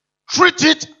 Treat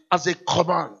it as a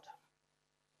command.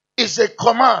 It's a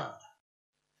command.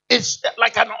 It's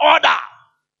like an order.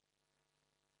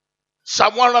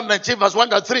 Psalm 119 verse 1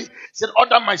 to 3 said,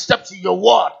 order my steps in your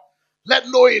word. Let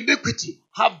no iniquity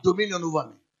have dominion over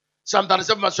me. Psalm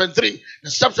 37 verse 23,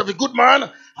 the steps of a good man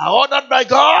are ordered by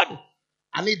God,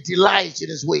 and he delights in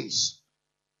his ways.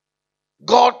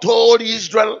 God told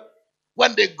Israel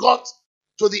when they got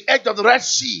to the edge of the Red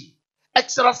Sea,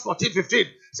 Exodus 14:15, he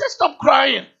said, stop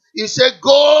crying. He said,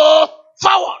 go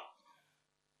forward.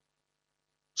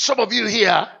 Some of you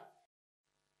here,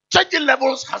 changing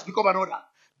levels has become an order.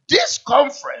 This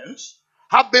conference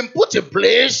have been put in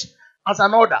place as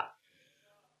an order.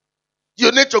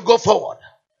 You need to go forward.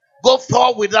 Go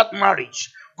forward with that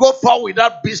marriage. Go forward with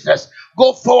that business.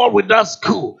 Go forward with that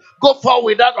school. Go forward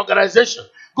with that organization.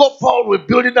 Go forward with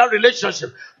building that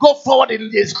relationship. Go forward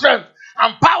in the strength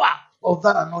and power of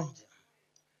that anointing.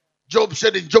 Job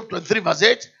said in Job 23 verse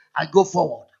 8, I go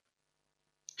forward.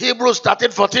 Hebrews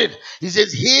 13:14, he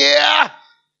says, here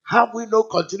have we no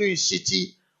continuing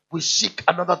city, we seek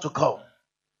another to come.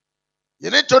 You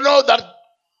need to know that,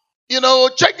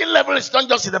 changing level is not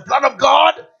just in the plan of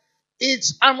God,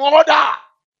 it's an order.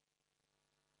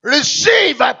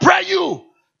 Receive, I pray you,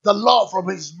 the law from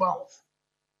his mouth.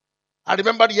 I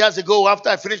remember years ago after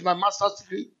I finished my master's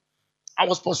degree, I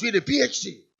was pursuing a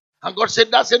PhD. And God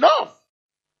said, that's enough.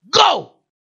 Go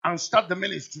and start the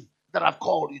ministry that I've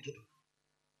called you to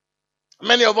do.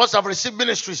 Many of us have received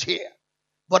ministries here.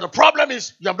 But the problem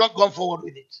is you have not gone forward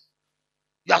with it.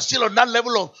 You are still on that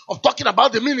level of talking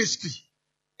about the ministry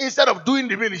instead of doing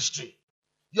the ministry.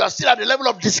 You are still at the level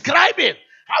of describing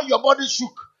how your body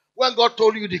shook when God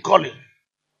told you the calling.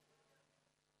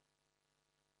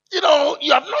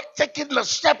 You have not taken the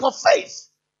step of faith.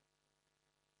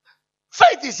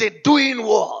 Faith is a doing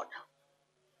word.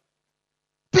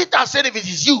 Peter said, if it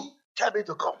is you, tell me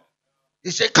to come.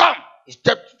 He said, come. He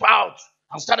stepped out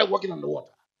and started walking on the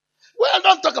water. Well,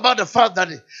 don't talk about the fact that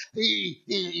he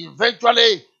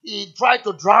eventually tried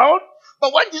to drown.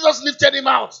 But when Jesus lifted him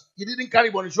out, he didn't carry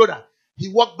him on his shoulder. He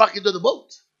walked back into the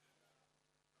boat.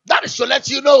 That is to let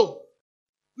you know,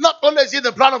 not only is it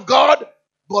the plan of God,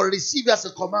 but receive it as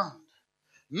a command.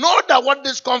 Know that what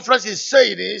this conference is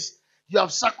saying is, you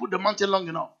have circled the mountain long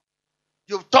enough.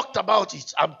 You've talked about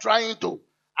it. I'm trying to.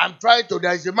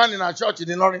 There is a man in our church in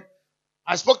Ilorin.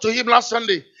 I spoke to him last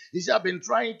Sunday. He said, I've been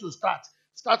trying to start.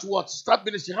 Start what? Start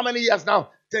ministry. How many years now?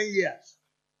 10 years.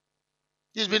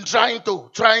 He's been trying to.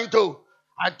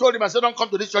 I told him, I said, don't come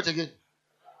to this church again.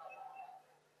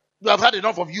 We have had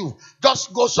enough of you.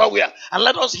 Just go somewhere and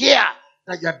let us hear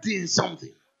that you're doing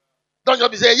something. Don't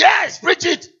just be saying, yes, preach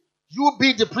it. You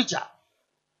be the preacher.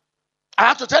 I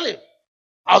have to tell him.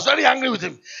 I was very angry with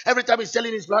him. Every time he's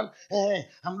telling his plan,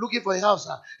 I'm looking for a house.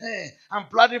 I'm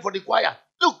planning for the choir.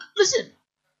 Look, listen.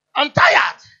 I'm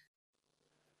tired.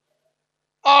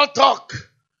 All talk,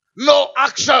 no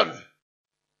action.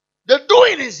 The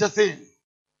doing is the thing.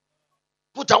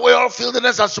 Put away all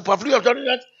filthiness and superfluity of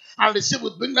judgment, and receive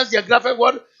with meekness the engrafted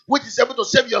word, which is able to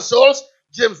save your souls.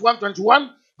 James 1:21,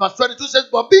 verse 22 says,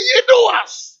 but be ye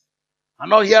doers, and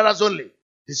not hearers only,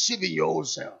 deceiving your own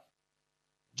self.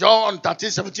 John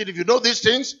 13:17, if you know these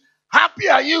things, happy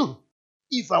are you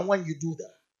if and when you do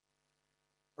them.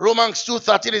 Romans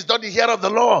 2:13 is not the hearer of the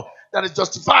law that is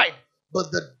justified, but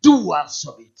the doers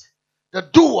of it. The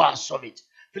doers of it.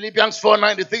 Philippians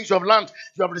 4:9, the things you have learned,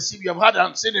 you have received, you have heard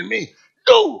and seen in me.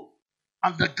 Do,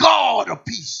 and the God of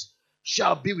peace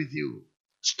shall be with you.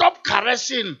 Stop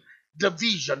caressing the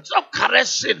vision. Stop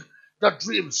caressing the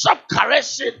dream. Stop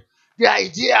caressing the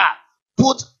idea.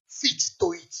 Put feet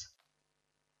to it.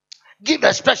 Give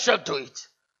expression to it.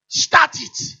 Start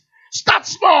it. Start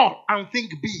small and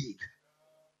think big.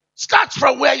 Start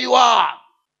from where you are.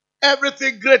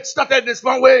 Everything great started this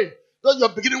one way. Though you're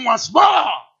beginning one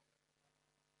small.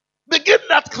 Begin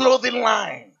that clothing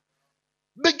line.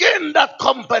 Begin that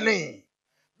company.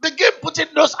 Begin putting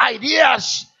those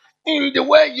ideas in the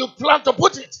way you plan to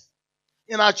put it.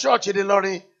 In our church in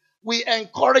Ilorin, we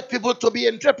encourage people to be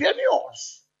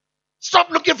entrepreneurs. Stop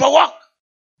looking for work.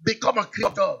 Become a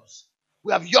creator.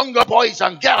 We have younger boys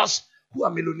and girls who are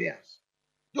millionaires.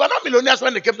 You are not millionaires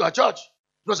when they came to our church.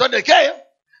 It was when they came,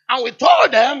 and we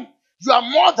told them, you are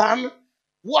more than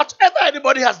whatever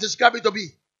anybody has described it to be.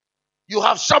 You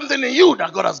have something in you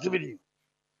that God has given you.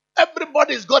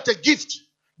 Everybody's got a gift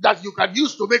that you can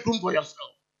use to make room for yourself.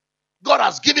 God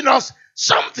has given us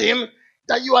something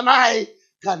that you and I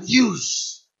can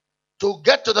use to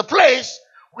get to the place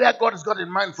where God has got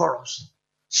in mind for us.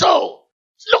 So,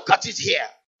 look at it here.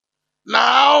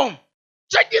 Now,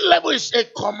 checking level is a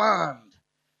command.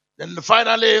 Then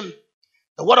finally,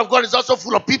 the word of God is also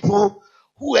full of people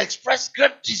who express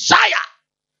great desire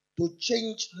to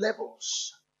change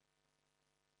levels.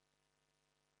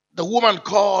 The woman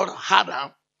called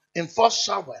Hannah in 1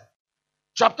 Samuel,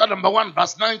 chapter number 1,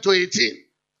 verse 9 to 18,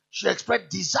 she expressed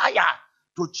desire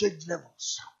to change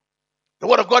levels. The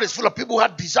word of God is full of people who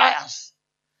had desires.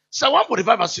 Psalm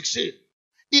 145, verse 16,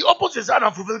 he opens his hand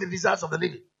and fulfills the desires of the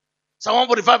living. Psalm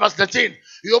 145, verse 13,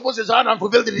 he opens his hand and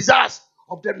fulfills the desires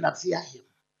of them that fear him.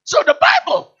 So the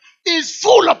Bible is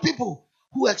full of people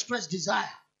who express desire.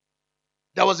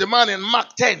 There was a man in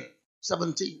Mark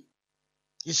 10:17.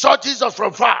 He saw Jesus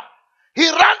from far. He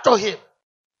ran to him.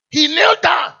 He knelt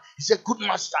down. He said, good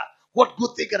master, what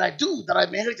good thing can I do that I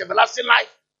may inherit everlasting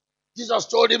life? Jesus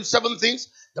told him 7 things.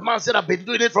 The man said, I've been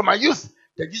doing it from my youth.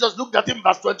 Then Jesus looked at him,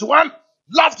 verse 21,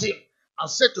 loved him, and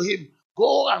said to him,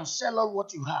 go and sell all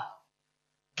what you have.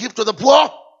 Give to the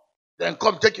poor, then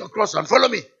come take your cross and follow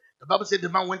me. The Bible said the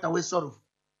man went away sorrowful.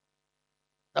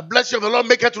 The blessing of the Lord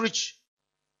maketh rich.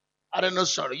 I don't know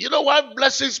sorrow. You know why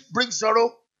blessings bring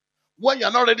sorrow? When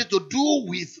you're not ready to do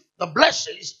with the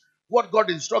blessings what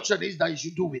God's instruction is that you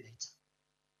should do with it.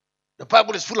 The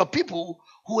Bible is full of people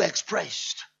who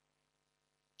expressed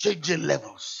changing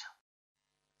levels.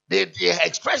 They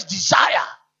expressed desire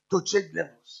to change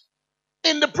levels.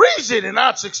 In the prison in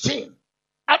Acts 16,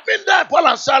 I've been there, Paul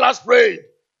and Silas prayed,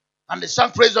 and they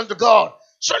sang praise unto God.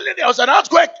 Suddenly there was an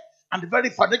earthquake, and the very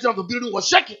foundation of the building was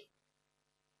shaking.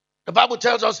 The Bible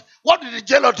tells us, what did the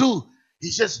jailer do?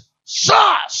 He says,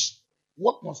 sirs,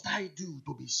 what must I do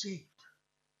to be saved?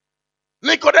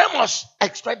 Nicodemus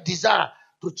expressed desire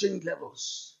to change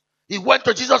levels. He went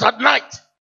to Jesus at night.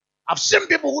 I've seen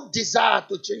people who desire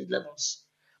to change levels.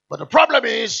 But the problem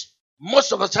is,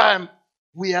 most of the time,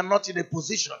 we are not in a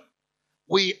position.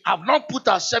 We have not put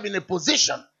ourselves in a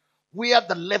position where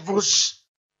the levels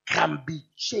can be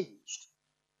changed.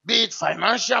 Be it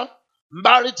financial,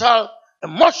 marital,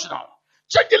 emotional.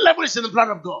 Changing levels is in the plan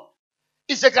of God.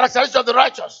 It's a characteristic of the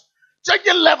righteous.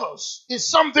 Changing levels is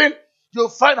something you'll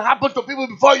find happen to people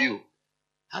before you.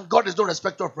 And God is no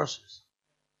respecter of persons.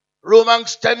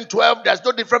 Romans 10:12. There's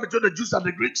no difference between the Jews and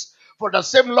the Greeks. For the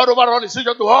same Lord over all is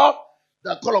sufficient to all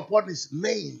that call upon his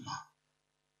name.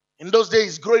 In those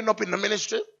days, growing up in the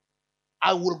ministry,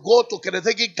 I would go to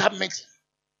Kenetegi camp meeting.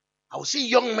 I would see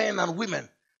young men and women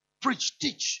preach,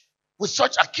 teach with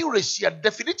such accuracy and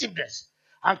definitiveness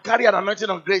and carry an anointing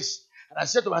of grace. And I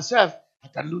said to myself, I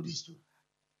can do this too.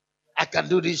 I can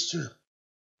do this too.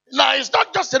 Now, it's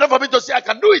not just enough for me to say I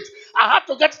can do it. I have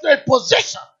to get to a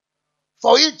position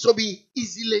for it to be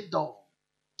easily done.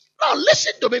 Now,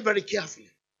 listen to me very carefully.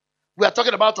 We are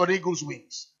talking about an eagle's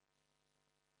wings.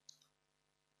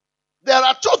 There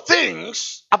are two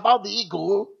things about the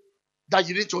eagle that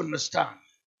you need to understand.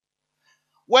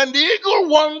 When the eagle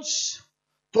wants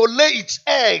to lay its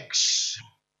eggs,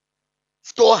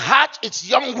 to hatch its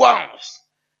young ones,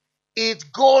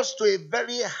 it goes to a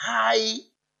very high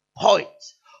point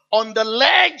on the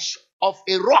ledge of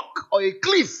a rock or a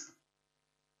cliff,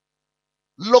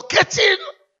 locating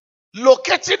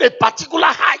a particular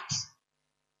height,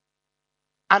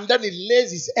 and then it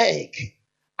lays its egg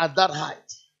at that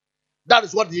height. That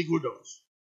is what the eagle does.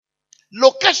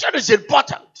 Location is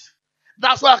important.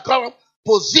 That's why I call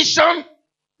positioned,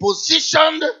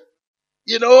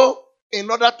 in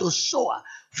order to soar.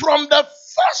 From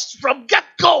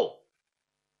get-go,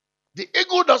 the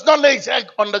eagle does not lay its egg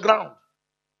on the ground.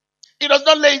 It does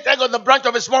not lay its egg on the branch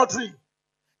of a small tree.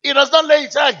 It does not lay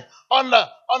its egg on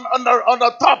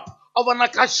the top of an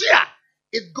acacia.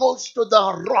 It goes to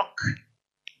the rock,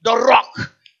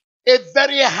 a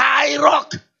very high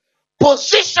rock,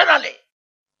 positionally,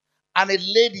 and it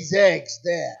laid its eggs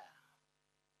there.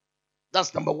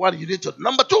 That's number one. You need to.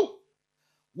 Number two,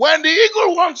 when the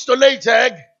eagle wants to lay its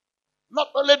egg, not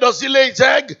only does he lay its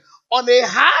egg on a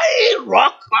high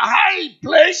rock, a high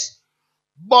place,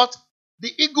 but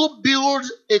the eagle builds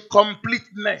a complete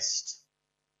nest.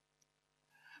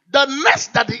 The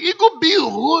nest that the eagle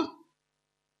builds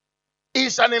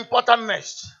is an important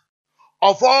nest.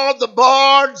 Of all the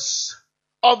birds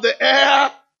of the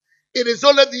air, it is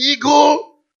only the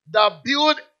eagle that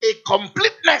builds a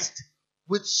complete nest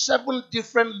with 7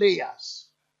 different layers.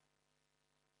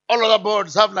 All other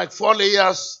birds have like 4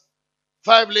 layers,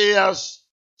 5 layers,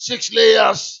 6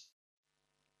 layers.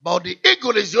 But the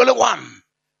eagle is the only one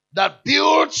that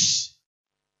builds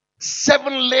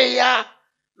 7-layer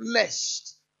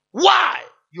nest. Why?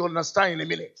 You understand in a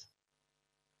minute.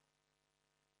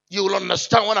 You will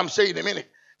understand what I'm saying in a minute.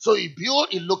 So he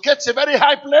locates a very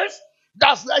high place.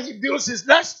 That's where he builds his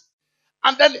nest.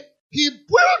 And then he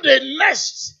builds a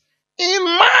nest in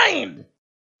mind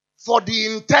for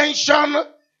the intention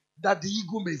that the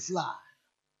eagle may fly.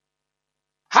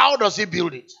 How does he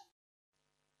build it?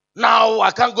 Now,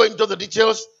 I can't go into the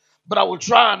details, but I will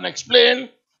try and explain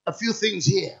a few things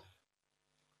here.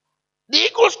 The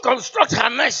eagles construct her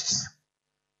nest.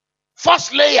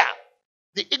 First layer,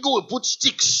 the eagle will put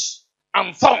sticks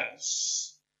and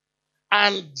thorns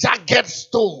and jagged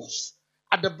stones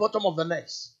at the bottom of the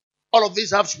nest. All of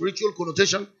these have spiritual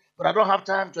connotation, but I don't have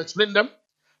time to explain them.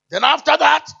 Then after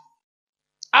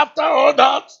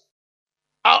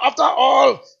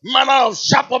all manner of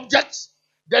sharp objects,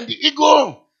 then the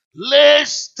eagle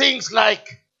lays things like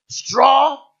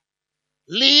straw,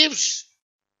 leaves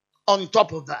on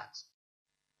top of that.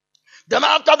 Then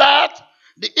after that,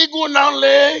 the eagle now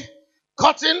lay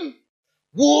cotton,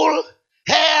 wool,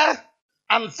 hair,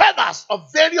 and feathers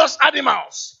of various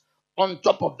animals on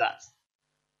top of that.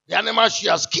 The animals she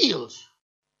has killed.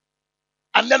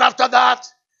 And then after that,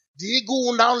 the eagle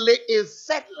will now lay a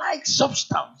fat-like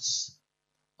substance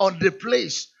on the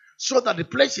place so that the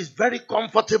place is very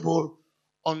comfortable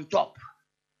on top.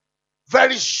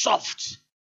 Very soft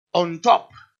on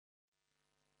top.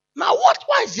 Now,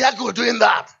 why is the eagle doing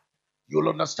that? You'll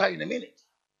understand in a minute.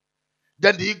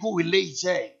 Then the eagle will lay its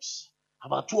eggs,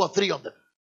 about 2 or 3 of them.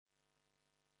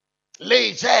 Lay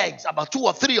its eggs, about 2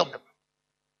 or 3 of them.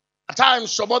 At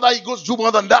times, some other eagles do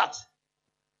more than that.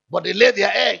 But they lay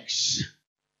their eggs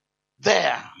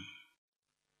there.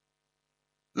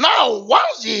 Now,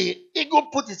 once the eagle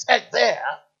puts its egg there,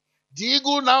 the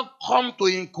eagle now comes to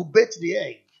incubate the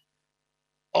egg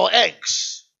or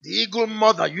eggs. The eagle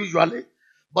mother usually,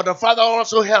 but the father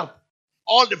also helps.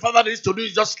 All the father needs to do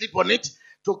is just sleep on it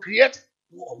to create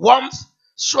warmth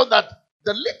so that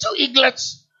the little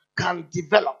eaglets can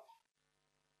develop.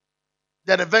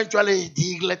 Then eventually the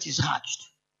eaglet is hatched.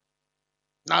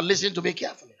 Now listen to me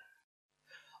carefully.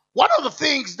 One of the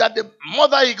things that the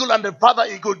mother eagle and the father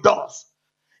eagle does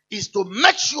is to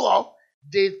make sure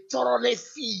they thoroughly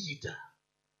feed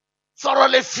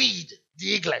the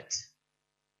eaglet.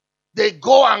 They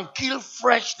go and kill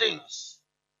fresh things.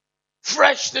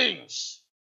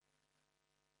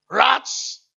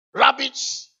 Rats,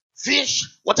 rabbits, fish,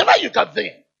 whatever you can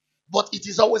think. But it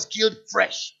is always killed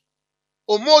fresh.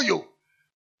 Omoyo,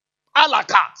 a la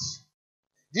carte.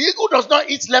 The eagle does not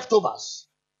eat leftovers.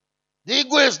 The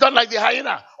eagle is not like the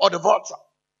hyena or the vulture.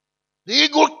 The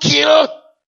eagle kills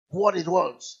what it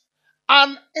wants.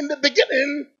 And in the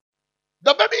beginning,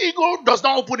 the baby eagle does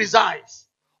not open his eyes.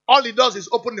 All he does is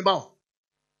open the mouth.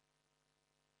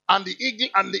 And the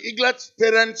eaglet's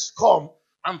parents come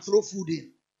and throw food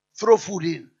in. Throw food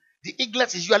in. The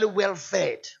eaglet is usually well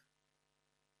fed.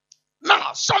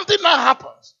 Now, something now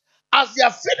happens. As they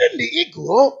are feeding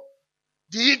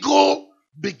the eagle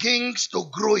begins to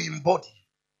grow in body.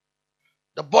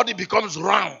 The body becomes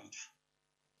round,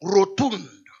 rotund,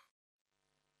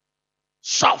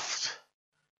 soft.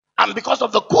 And because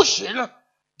of the cushion,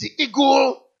 the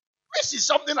eagle, this is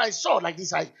something I saw like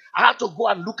this. I had to go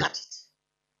and look at it.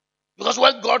 Because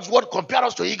when God's word compared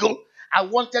us to eagle, I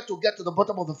wanted to get to the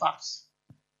bottom of the facts.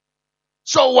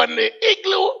 So when the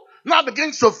eagle now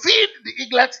begins to feed the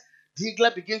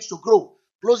eaglet begins to grow.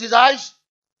 Close his eyes,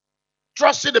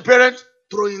 trusting the parent,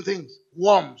 throwing things,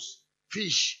 worms,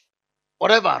 fish,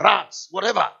 whatever, rats,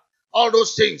 whatever, all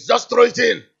those things, just throw it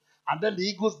in. And then the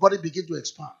eagle's body begins to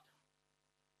expand.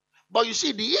 But you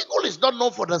see, the eagle is not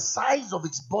known for the size of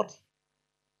its body.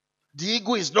 The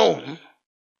eagle is known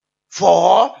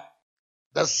for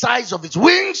the size of its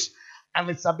wings and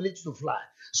its ability to fly.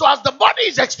 So as the body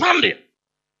is expanding,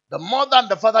 the mother and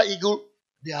the father eagle,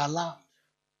 they are alarmed.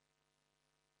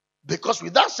 Because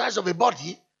with that size of a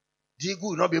body, the eagle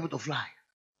will not be able to fly.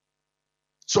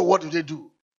 So what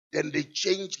do? Then they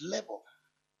change level.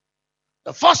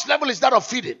 The first level is that of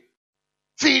feeding.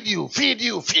 Feed you, feed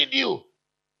you, feed you.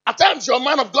 At times your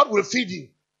man of God will feed you.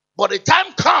 But the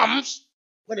time comes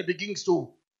when he begins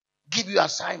to give you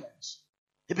assignments.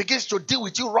 He begins to deal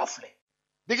with you roughly.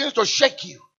 Begins to shake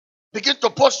you. Begins to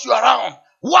push you around.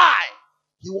 Why?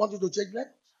 He wants you to change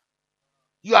levels.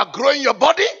 You are growing your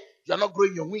body. You are not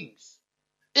growing your wings.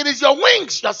 It is your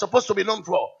wings you are supposed to be known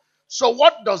for. So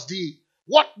what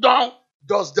now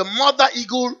does the mother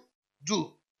eagle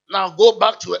do? Now go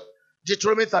back to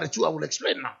Deuteronomy 32. I will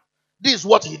explain now. This is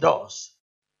what he does.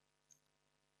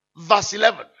 Verse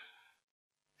 11.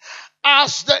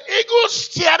 As the eagle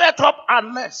stirred up a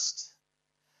nest.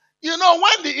 You know,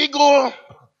 when the eagle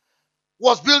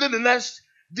was building the nest,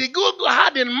 the eagle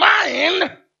had in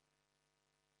mind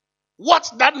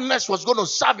what that nest was going to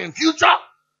serve in future,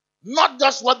 not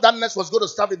just what that nest was going to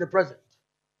serve in the present.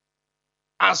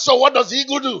 And so what does the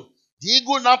eagle do? The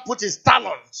eagle now puts his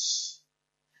talons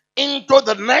into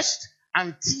the nest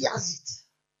and tears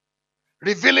it,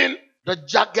 revealing the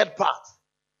jagged part,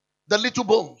 the little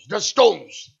bones, the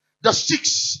stones, the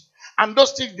sticks, and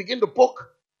those sticks begin to poke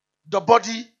the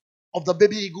body of the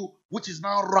baby eagle, which is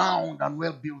now round and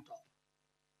well built up.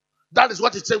 That is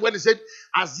what it said when it said,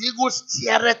 as the eagle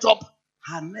stirred up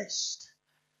her nest.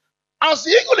 As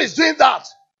the eagle is doing that,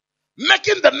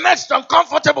 making the nest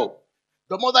uncomfortable,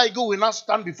 the mother eagle will now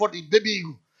stand before the baby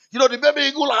eagle. You know, the baby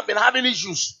eagle have been having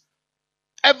issues.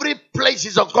 Every place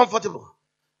is uncomfortable.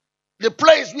 The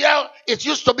place where it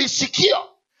used to be secure,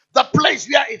 the place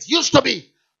where it used to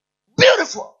be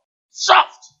beautiful,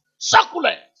 soft,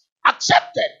 succulent,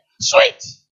 accepted, sweet,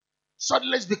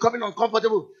 suddenly it's becoming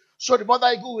uncomfortable. So the mother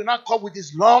eagle will now come with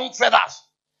his long feathers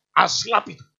and slap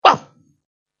it, bam,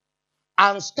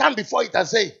 and stand before it and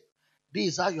say,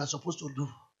 this is how you are supposed to do.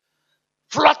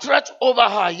 Fluttered over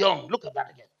her young. Look at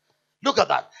that again. Look at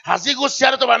that. As eagle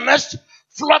stirred up her nest,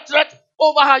 fluttered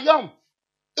over her young.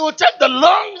 It will take the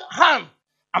long hand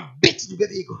and beat the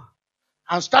baby eagle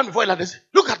and stand before it like this.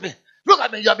 Look at me. Look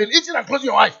at me. You have been eating and closing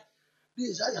your eyes. This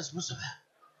is how you are supposed to be.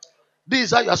 This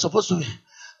is how you are supposed to be.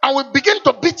 And we begin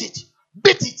to beat it.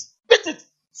 Beat it. Beat it.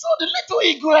 So the little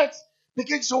eaglet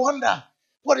begins to wonder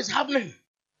what is happening.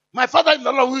 My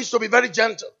father-in-law, who used to be very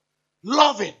gentle,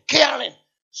 loving, caring,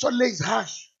 suddenly is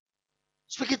harsh.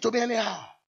 Speaking to me anyhow.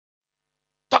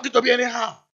 Talking to me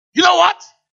anyhow. You know what?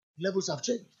 Levels have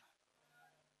changed.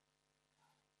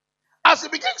 As he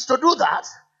begins to do that,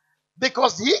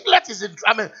 because the eaglet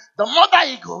the mother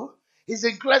eagle is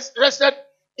interested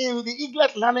in the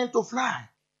eaglet learning to fly.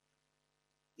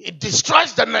 It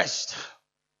destroys the nest,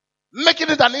 making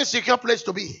it an insecure place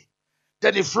to be.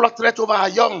 Then it fluttered over her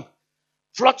young.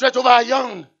 Fluttered over her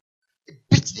young. It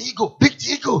beat the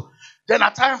eagle. Then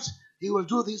at times, he will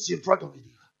do this in front of it.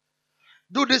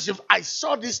 Do this. If I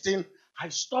saw this thing, I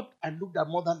stopped and looked at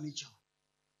Mother Nature.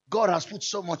 God has put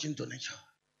so much into nature.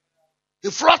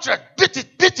 He fluttered, beat it,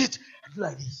 and do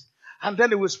like this. And then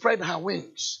he will spread her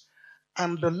wings.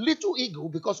 And the little eagle,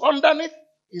 because underneath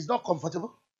is not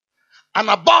comfortable, and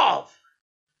above,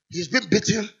 he's been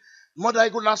beaten, Mother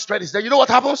eagle now spread its leg. You know what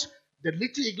happens? The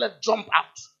little eaglet jump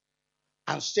out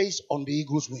and stays on the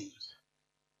eagle's wings.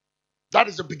 That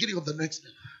is the beginning of the next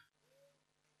level.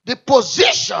 The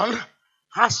position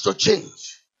has to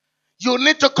change. You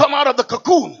need to come out of the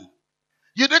cocoon.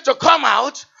 You need to come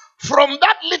out from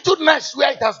that little nest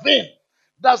where it has been.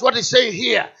 That's what he's saying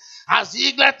here. As the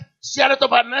eaglet shattered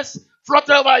over her nest,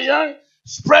 fluttered over her young,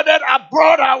 spreaded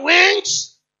abroad her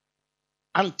wings,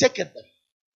 and taketh them.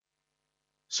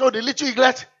 So the little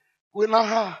eaglet will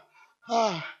now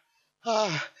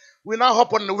will now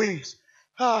hop on the wings.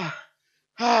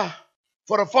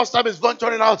 For the first time, it's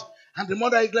venturing out, and the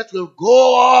mother eaglet will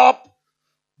go up,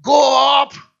 go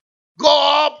up,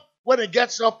 go up. When it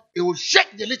gets up, it will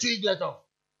shake the little eaglet off.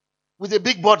 With a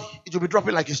big body, it will be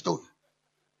dropping like a stone.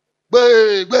 But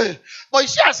you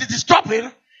see, as it is dropping,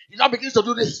 it now begins to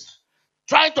do this,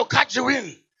 trying to catch the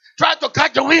wind, trying to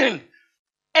catch the wind.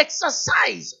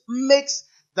 Exercise makes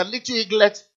the little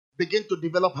eaglet begin to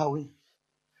develop her wings.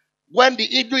 When the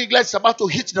little eaglet is about to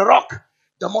hit the rock,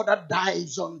 the mother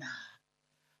dives under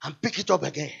and pick it up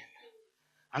again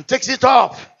and takes it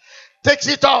up, takes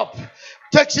it up,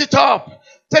 takes it up,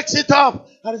 takes it up,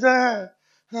 and says,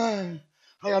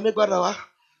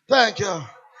 thank you.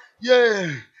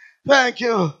 Yeah, thank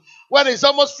you. When he's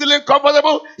almost feeling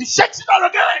comfortable, he shakes it out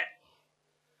again.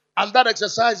 And that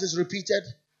exercise is repeated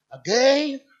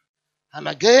again and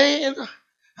again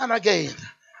and again.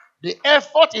 The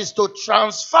effort is to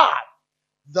transfer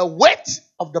the weight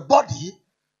of the body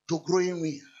to growing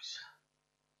wings.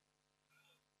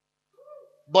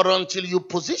 But until you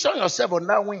position yourself on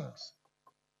that wings,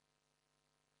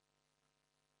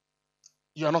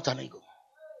 you are not an eagle.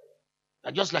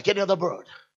 You're just like any other bird.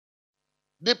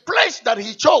 The place that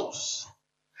he chose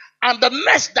and the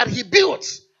nest that he built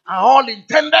are all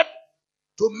intended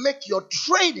to make your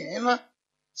training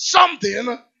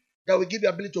something that will give you the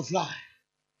ability to fly.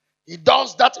 He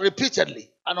does that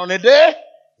repeatedly. And on a day,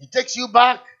 he takes you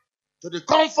back to the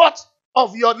comfort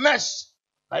of your nest.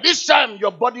 By this time,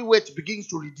 your body weight begins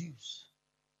to reduce.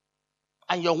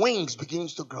 And your wings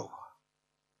begins to grow.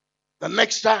 The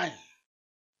next time,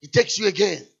 he takes you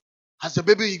again as a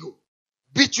baby eagle.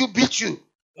 Beat you.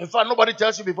 In fact, nobody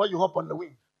tells you before you hop on the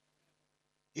wing.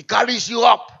 He carries you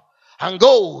up and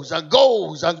goes and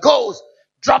goes and goes.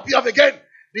 Drop you off again.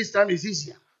 This time it's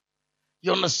easier.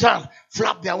 You understand?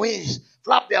 Flap their wings,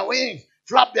 flap their wings,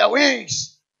 flap their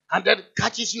wings. And then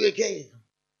catches you again.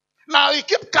 Now he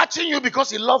keeps catching you because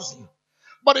he loves you.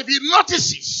 But if he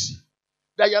notices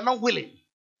that you're not willing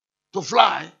to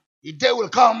fly, a day will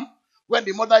come when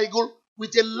the mother eagle,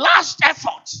 with a last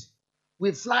effort,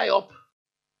 will fly up,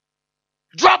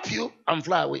 drop you, and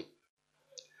fly away.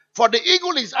 For the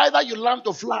eagle is either you learn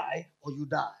to fly or you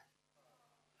die.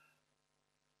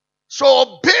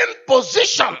 So being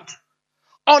positioned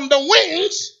on the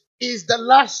wings is the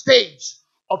last stage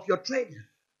of your training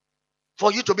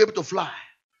for you to be able to fly.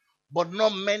 But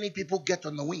not many people get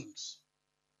on the wings.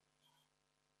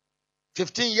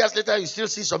 15 years later, you still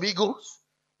see some eagles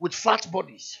with fat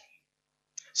bodies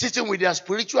sitting with their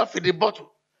spiritual feeding bottle.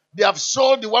 They have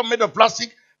sold the one made of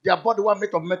plastic, they have bought the one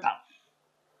made of metal.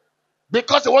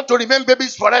 Because they want to remain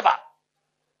babies forever.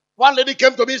 One lady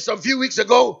came to me some few weeks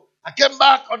ago. I came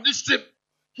back on this trip.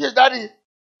 Here's daddy. You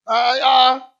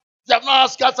have not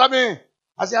asked after me.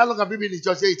 I said, how long have you been in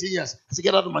church? 18 years. I said,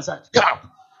 get out of my sight. Get out.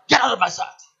 Get out of my sight.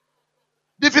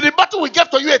 The feeding bottle we gave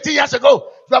to you 18 years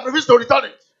ago, you have refused to return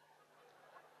it.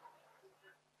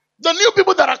 The new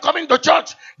people that are coming to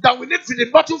church that we need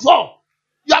feeding bottle for,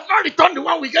 you have not returned the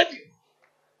one we gave you.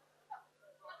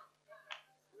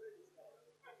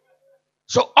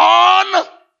 So on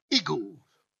eagle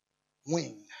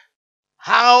wing,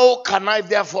 how can I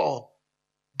therefore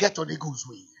get on eagle's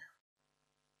wing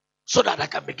so that I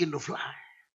can begin to fly?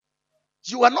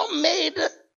 You are not made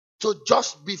to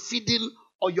just be feeding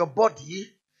on your body.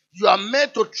 You are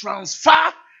made to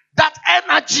transfer that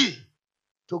energy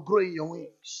to grow in your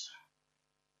wings.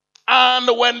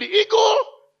 And when the eagle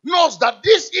knows that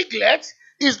this eaglet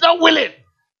is not willing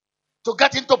to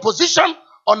get into position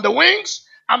on the wings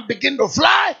and begin to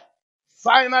fly,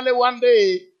 finally one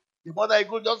day, the mother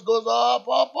eagle just goes up,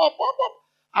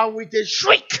 and with a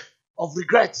shriek of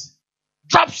regret,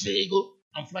 drops the eagle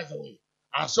and flies away.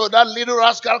 And so that little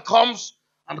rascal comes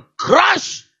and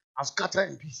crash and scatter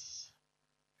in pieces.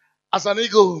 As an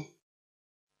eagle,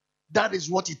 that is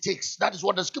what it takes. That is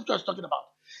what the scripture is talking about.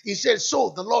 He says,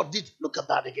 so the Lord did. Look at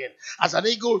that again. As an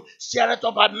eagle, shattered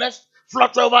up her nest,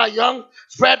 fluttered over her young,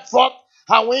 spread forth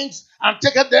her wings, and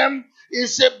taketh them. He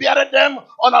said, bearded them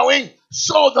on her wing.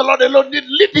 So the Lord alone did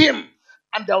lead him.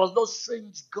 And there was no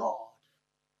strange God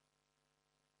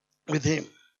with him.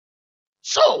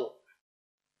 So,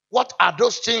 What are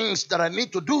those things that I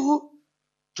need to do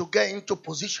to get into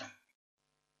position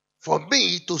for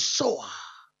me to soar?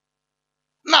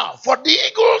 Now, for the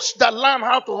eagles that learn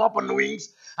how to hop on the wings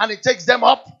and it takes them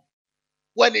up,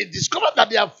 when they discover that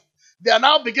they are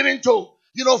now beginning to,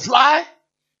 fly,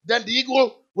 then the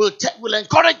eagle will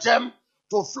encourage them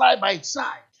to fly by its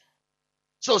side.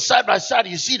 So side by side,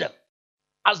 you see them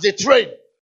as they train.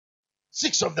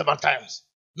 6 of them at times,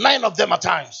 9 of them at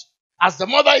times. As the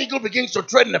mother eagle begins to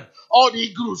train them, all the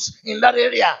eagles in that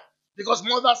area, because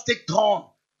mothers take turn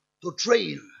to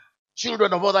train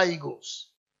children of other eagles,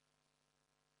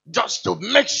 just to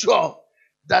make sure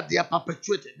that they are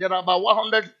perpetuated. There are about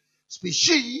 100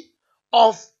 species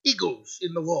of eagles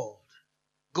in the world.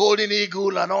 Golden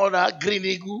eagle and all that, green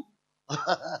eagle.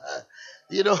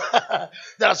 There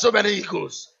are so many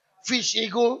eagles. Fish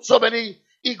eagle, so many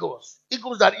eagles.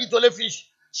 Eagles that eat only fish,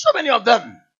 so many of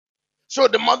them. So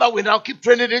the mother will now keep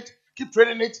training it, keep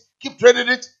training it, keep training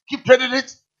it, keep training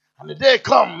it. And the day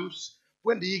comes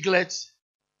when the eaglet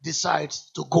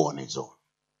decides to go on its own.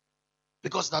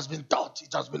 Because it has been taught,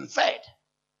 it has been fed.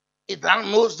 It now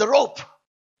knows the rope.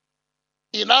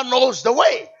 It now knows the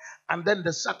way. And then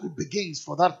the cycle begins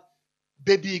for that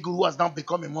baby eagle who has now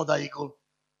become a mother eagle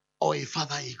or a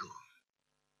father eagle.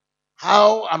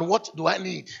 How and what do I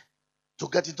need to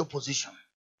get into position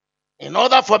in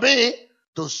order for me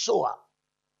to soar?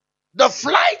 The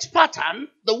flight pattern,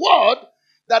 the word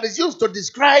that is used to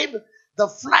describe the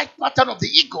flight pattern of the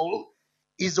eagle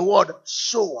is the word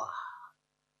soar.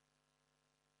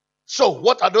 So,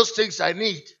 what are those things I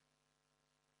need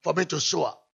for me to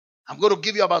soar? I'm going to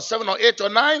give you about 7 or 8 or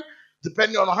 9,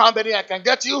 depending on how many I can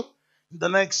get you in the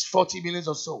next 40 minutes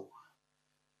or so.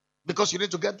 Because you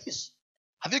need to get this.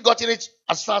 Have you gotten it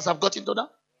as far as I've gotten to now?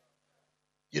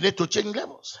 You need to change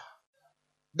levels.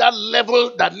 That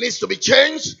level that needs to be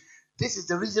changed, this is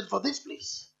the reason for this,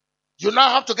 please. You now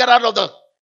have to get out of the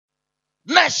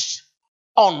nest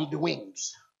on the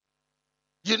wings.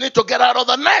 You need to get out of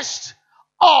the nest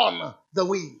on the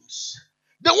wings.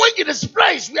 The wing is the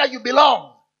place where you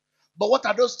belong. But what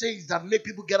are those things that make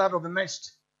people get out of the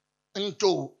nest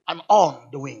into and on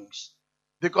the wings?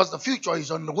 Because the future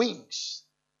is on the wings.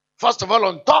 First of all,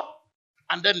 on top,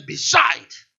 and then beside,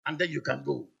 and then you can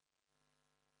go.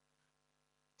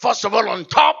 First of all, on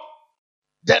top,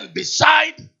 then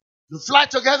beside, you fly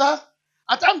together.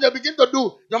 At times they begin to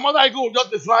do, the mother eagle will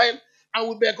just be flying, and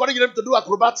we'll be encouraging them to do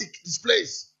acrobatic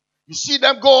displays. You see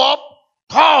them go up,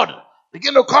 third,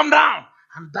 begin to come down,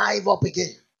 and dive up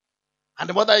again. And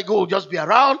the mother eagle will just be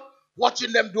around,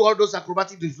 watching them do all those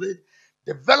acrobatic displays,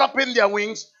 developing their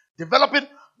wings,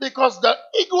 because the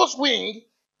eagle's wing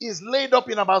is laid up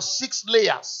in about 6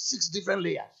 layers, 6 different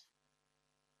layers.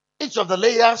 Each of the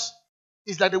layers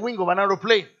is like the wing of an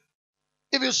aeroplane.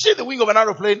 If you see the wing of an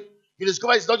aeroplane, you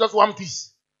discover it's not just one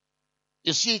piece.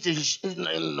 You see it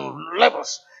in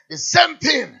levels. The same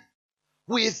thing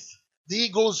with the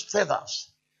eagle's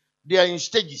feathers. They are in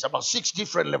stages, about 6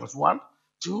 different levels. 1,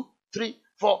 2, 3,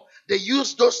 4. They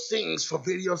use those things for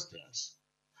various things.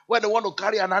 When they want to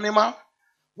carry an animal,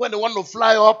 when they want to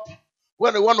fly up,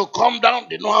 when they want to come down,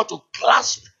 they know how to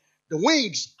clasp the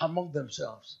wings among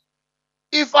themselves.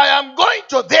 If I am going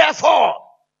to therefore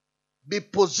be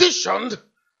positioned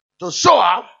to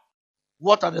soar,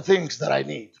 what are the things that I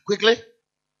need? Quickly,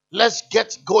 let's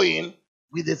get going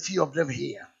with a few of them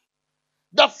here.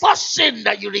 The first thing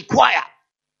that you require,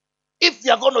 if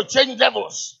you are going to change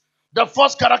levels, the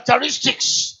first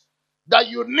characteristics that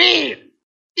you need,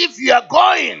 if you are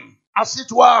going, as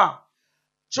it were,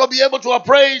 to be able to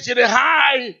operate in a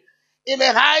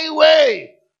high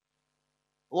way.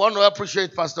 We want to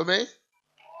appreciate Pastor May.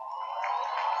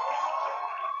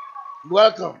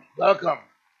 Welcome.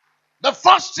 The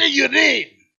first thing you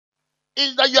need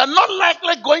is that you are not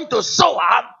likely going to soar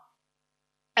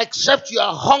except you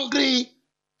are hungry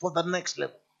for the next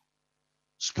level.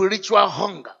 Spiritual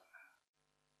hunger.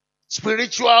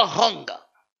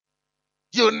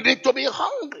 You need to be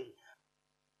hungry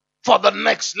for the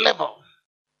next level.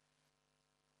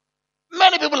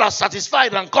 Many people are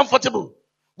satisfied and comfortable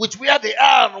with where they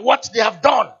are and what they have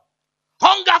done.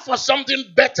 Hunger for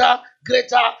something better,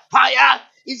 greater, higher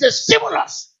is a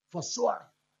stimulus for soaring.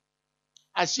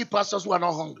 I see pastors who are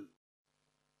not hungry.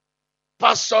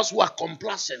 Pastors who are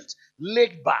complacent,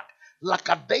 laid back,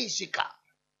 lackadaisical.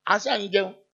 I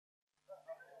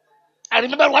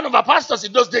remember one of our pastors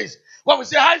in those days. When we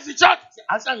say, how is the church?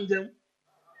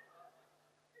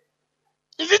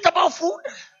 Is it about food?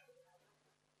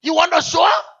 You want to soar?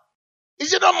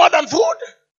 Is it not more than food?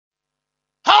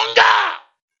 Hunger!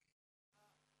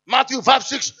 Matthew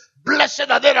 5:6. Blessed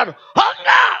are they that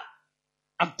hunger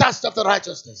and thirst after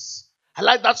righteousness, I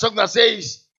like that song that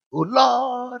says, "Oh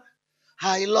Lord,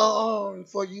 I long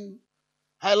for you.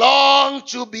 I long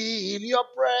to be in your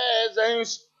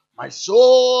presence. My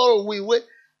soul will wait.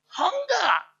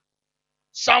 Hunger."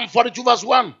 Psalm 42 verse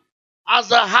 1. As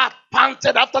the heart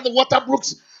panted after the water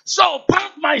brooks, so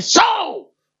pant my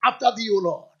soul after thee, O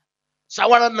Lord. Psalm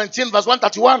 119 verse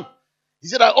 131. He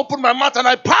said, I opened my mouth and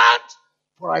I pant,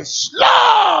 for I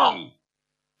long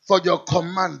for your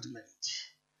commandment.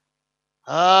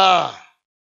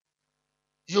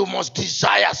 You must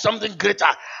desire something greater,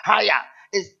 higher.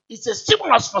 It's a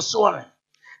stimulus for soaring.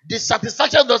 The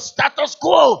satisfaction of the status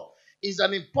quo is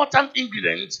an important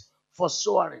ingredient for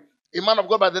soaring. A man of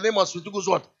God by the name of Switugu's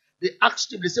what? They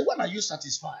asked him, they said, when are you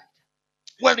satisfied?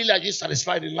 When really are you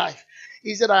satisfied in life?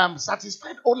 He said, I am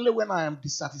satisfied only when I am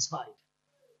dissatisfied.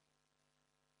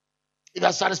 If you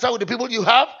are satisfied with the people you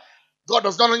have, God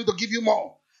does not need to give you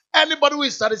more. Anybody who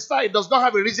is satisfied does not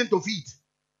have a reason to feed.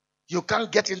 You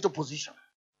can't get into position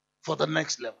for the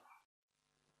next level.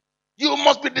 You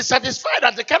must be dissatisfied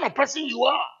as the kind of person you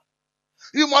are.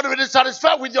 You must be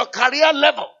dissatisfied with your career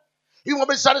level. You must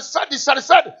be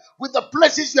dissatisfied with the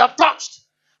places you have touched.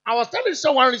 I was telling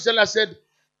someone recently, I said,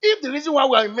 if the reason why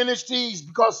we are in ministry is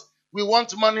because we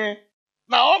want money,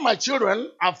 now all my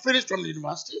children have finished from the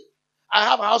university. I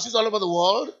have houses all over the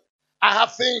world. I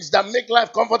have things that make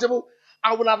life comfortable.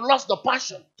 I will have lost the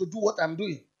passion to do what I'm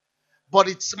doing. But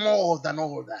it's more than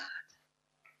all that.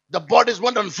 The body is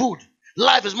more than food.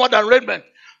 Life is more than raiment.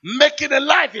 Making a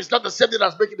life is not the same thing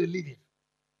as making a living.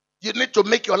 You need to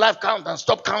make your life count and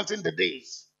stop counting the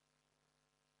days.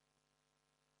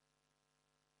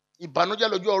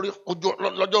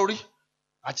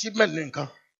 Achievement.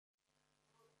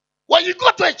 When you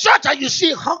go to a church and you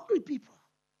see hungry people,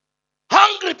 they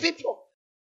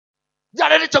are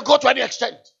ready to go to any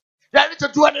extent. They are ready to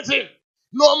do anything,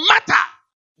 no matter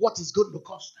what it's going to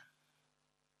cost them.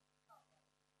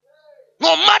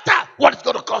 No matter what it's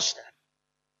going to cost them.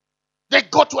 They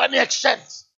go to any extent.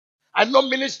 I know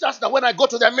ministers that when I go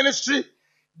to their ministry,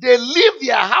 they leave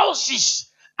their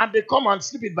houses and they come and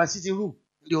sleep in my sitting room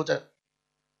in the hotel.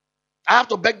 I have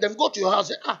to beg them, go to your house.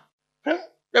 Say,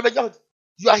 Reverend John,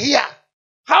 you are here.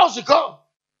 How's it going?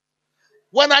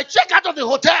 When I check out of the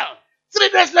hotel, 3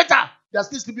 days later, they are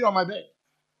still sleeping on my bed.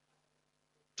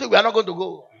 So we are not going to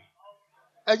go.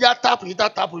 And you tap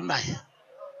with my.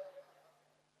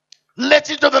 Late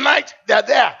into the night, they are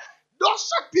there. Those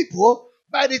such people,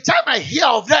 by the time I hear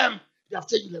of them, they have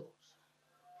changed levels.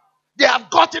 They have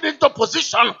gotten into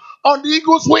position on the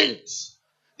eagle's wings.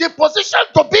 The position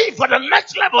to be for the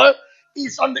next level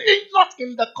is on the not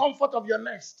in the comfort of your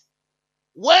nest.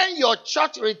 When your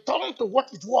church returns to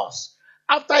what it was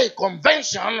after a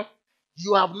convention,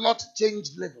 you have not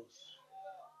changed levels.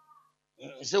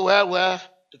 You say, well,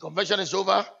 the convention is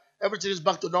over, everything is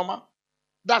back to normal.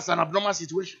 That's an abnormal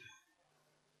situation.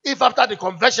 If after the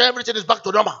convention, everything is back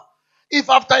to normal. If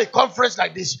after a conference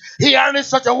like this, hearing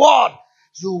such a word,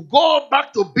 you go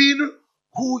back to being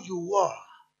who you were.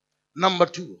 Number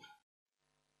 2.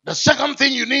 The second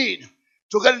thing you need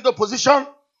to get into a position,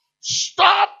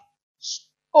 stop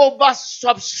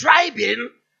over-subscribing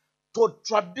to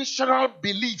traditional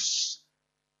beliefs.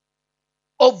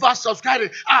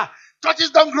 Over-subscribing. Churches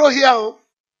don't grow here. Oh.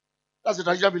 That's a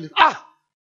traditional belief.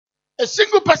 A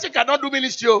single person cannot do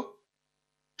ministry. Oh.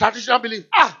 Traditional belief.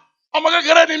 I'm going to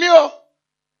get any meal.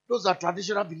 Those are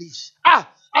traditional beliefs.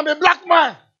 I'm a black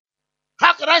man.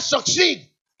 How can I succeed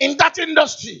in that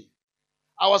industry?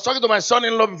 I was talking to my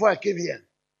son-in-law before I came here.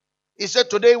 He said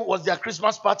today was their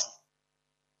Christmas party.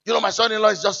 You know, my son-in-law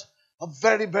is just a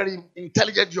very, very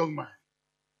intelligent young man.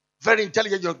 Very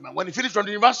intelligent young man. When he finished from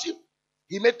the university,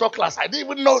 he made third class. I didn't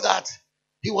even know that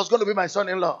he was going to be my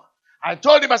son-in-law. I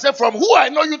told him, I said, from who I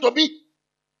know you to be,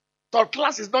 third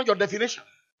class is not your definition.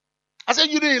 I said,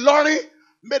 you did Lori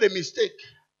made a mistake.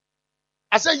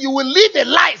 I said, you will live a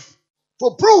life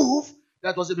to prove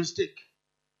that was a mistake.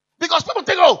 Because people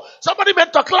think, somebody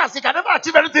made third class, he can never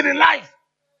achieve anything in life.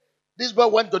 This boy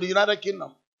went to the United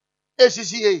Kingdom.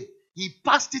 ACCA. He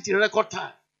passed it in record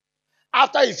time.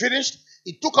 After he finished,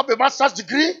 he took up a master's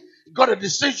degree, he got a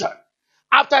distinction.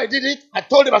 After I did it, I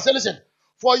told him, I said, listen,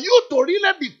 for you to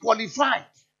really be qualified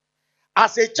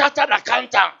as a chartered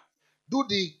accountant, do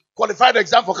the qualified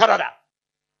exam for Canada.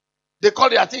 They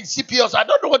call it, I think, CPS. I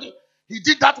don't know what he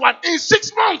did that one in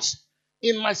 6 months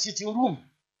in my sitting room.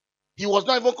 He was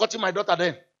not even cutting my daughter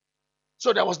then.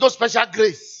 So there was no special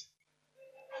grace.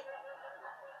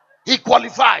 He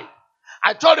qualified.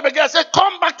 I told him again, I said,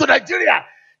 come back to Nigeria.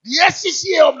 The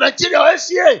SCCA of Nigeria,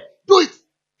 SCA, do it.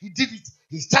 He did it.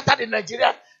 He chartered in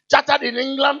Nigeria, chartered in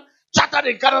England, chartered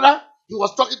in Canada. He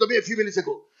was talking to me a few minutes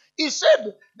ago. He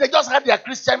said they just had their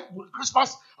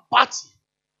Christmas party.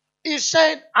 He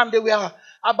said, and they were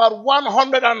about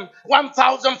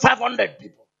 1,500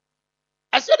 people.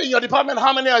 I said, in your department,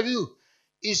 how many are you?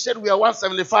 He said, we are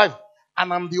 175,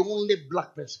 and I'm the only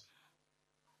black person.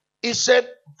 He said,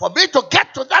 for me to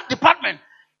get to that department,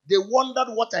 they wondered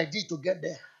what I did to get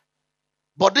there.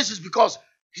 But this is because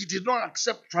he did not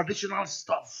accept traditional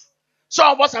stuff.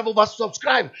 Some of us have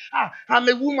oversubscribed. I'm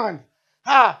a woman.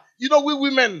 We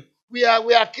women, we are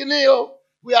kineo,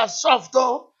 we are soft.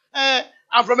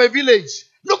 I'm from a village.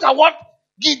 Look at what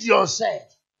Gideon said.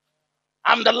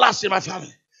 I'm the last in my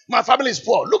family. My family is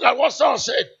poor. Look at what Saul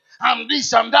said. I'm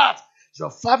this, I'm that. Your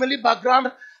family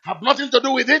background have nothing to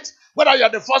do with it. Whether you are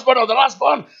the firstborn or the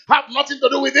lastborn, have nothing to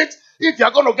do with it. If you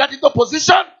are going to get into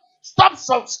position, stop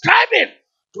subscribing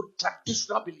to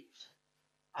traditional beliefs.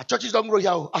 Churches don't grow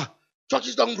here.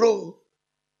 Churches don't grow.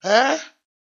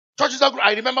 Churches don't grow.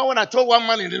 I remember when I told one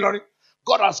man in Ilorin,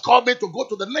 God has called me to go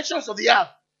to the nations of the earth.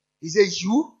 He said,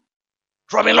 you?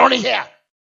 From Ilorin here?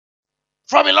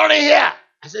 From Ilorin here?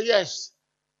 I said, yes.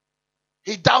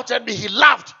 He doubted me. He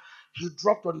laughed. He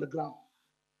dropped on the ground.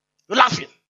 Laughing.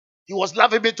 He was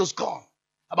laughing me to scorn.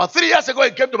 About 3 years ago,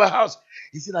 he came to my house.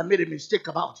 He said, I made a mistake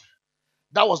about it.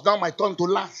 That was now my turn to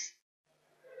laugh.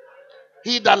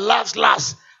 He that laughs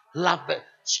last, laugh better.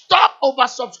 Stop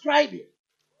oversubscribing.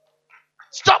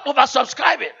 Stop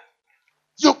oversubscribing.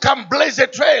 You can blaze a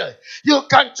trail. You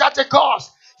can chart a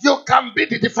course. You can be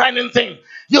the defining thing.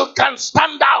 You can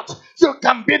stand out. You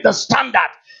can be the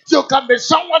standard. You can be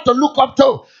someone to look up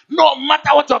to. No matter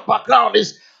what your background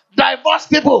is. Diverse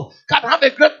people can have a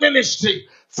great ministry.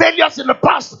 Failures in the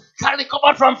past can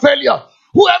recover from failure.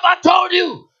 Whoever told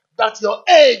you that your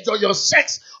age or your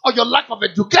sex or your lack of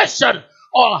education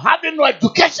or having no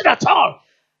education at all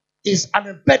is an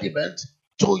impediment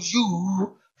to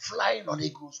you flying on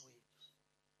eagle's wings.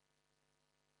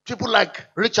 People like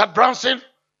Richard Branson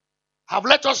have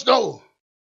let us know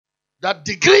that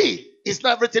degree is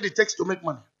not everything it takes to make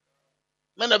money.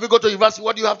 Many of you go to university,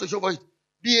 what do you have to show for it?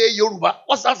 BA Yoruba.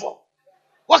 What's that for?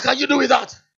 What can you do with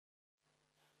that?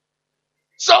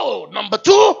 So, number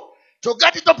 2, to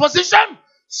get into position,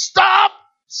 stop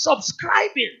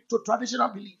subscribing to traditional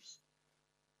beliefs.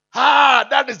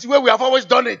 That is the way we have always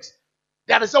done it.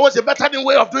 There is always a better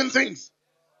way of doing things.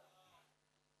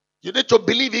 You need to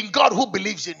believe in God who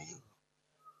believes in you.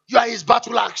 You are his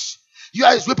battle axe. You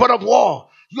are his weapon of war.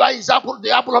 You are his apple,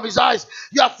 the apple of his eyes.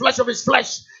 You are flesh of his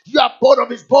flesh. You are bone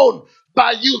of his bone.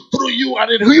 By you, through you,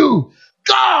 and in you.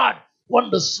 God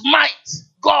wants to smite.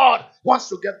 God wants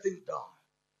to get things done.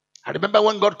 I remember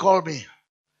when God called me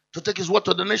to take his word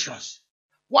to the nations.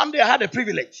 One day I had a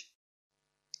privilege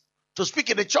to speak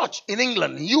in a church in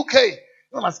England, in UK,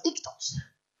 known as ICTUS.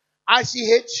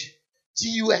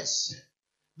 ICHTUS.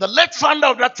 The late founder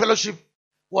of that fellowship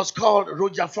was called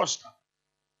Roger Foster.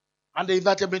 And they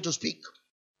invited me to speak.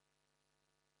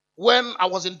 When I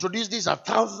was introduced, these are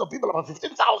thousands of people, about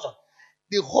 15,000.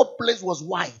 The whole place was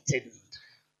whitened.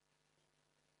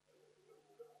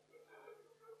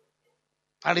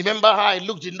 I remember how I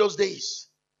looked in those days.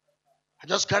 I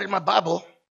just carried my Bible.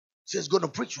 Says going to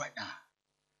preach right now.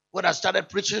 When I started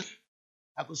preaching,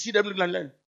 I could see them looking like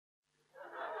that.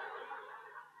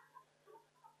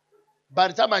 By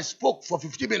the time I spoke for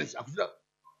 15 minutes, I could see that.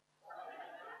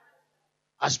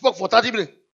 I spoke for 30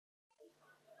 minutes.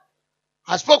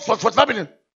 I spoke for 45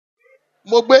 minutes.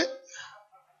 Mogbe.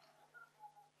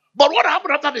 But what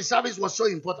happened after the service was so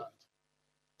important.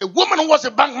 A woman who was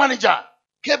a bank manager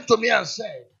came to me and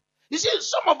said, you see,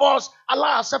 some of us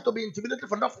allow ourselves to be intimidated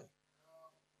for nothing.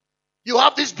 You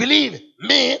have this belief.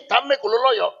 Me, Tamme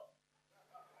Kuloloyo.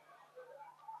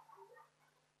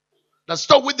 The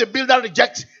store with the builder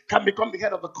rejects can become the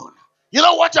head of the corner. You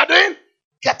know what you're doing?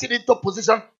 Getting into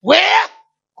position where?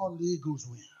 On the eagle's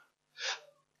wing.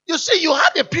 You see, you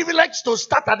have the privilege to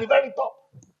start at the very top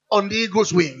on the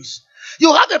eagle's wings.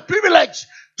 You have the privilege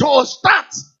to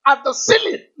start at the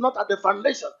ceiling, not at the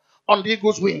foundation, on the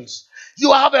eagle's wings.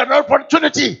 You have an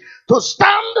opportunity to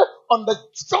stand on the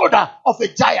shoulder of a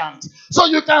giant. So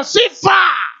you can see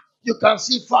far. You can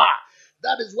see far.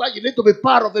 That is why you need to be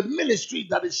part of a ministry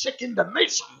that is shaking the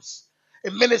nations.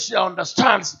 A ministry that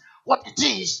understands what it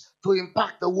is to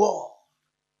impact the world.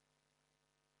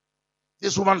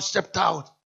 This woman stepped out.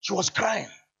 She was crying,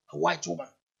 a white woman.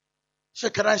 She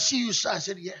said, can I see you, sir? I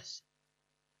said, yes.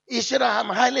 He said, I'm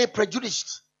highly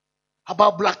prejudiced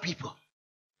about black people.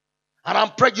 And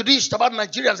I'm prejudiced about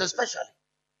Nigerians especially.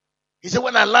 He said,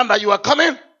 when I learned that you are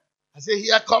coming, I said,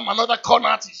 here come another con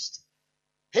artist.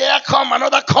 Here come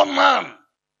another con man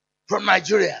from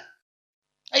Nigeria.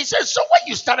 And he said, so when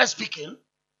you started speaking,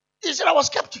 he said, I was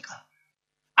skeptical.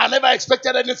 I never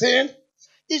expected anything.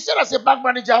 He said, as a bank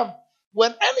manager,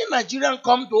 when any Nigerian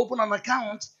come to open an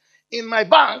account in my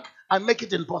bank, I make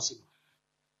it impossible.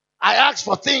 I ask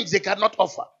for things they cannot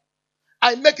offer.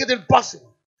 I make it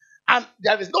impossible. And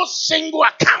there is no single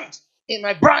account in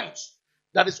my branch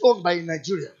that is owned by a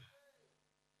Nigerian.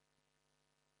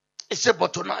 He said,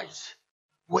 but tonight,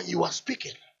 when you are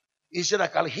speaking, he said, I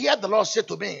can hear the Lord say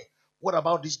to me, what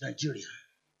about this Nigerian?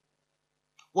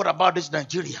 What about this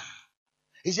Nigerian?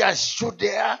 He said, I stood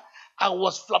there, I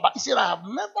was flabbergasted. He said, I have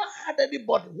never had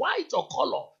anybody, white or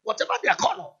color, whatever their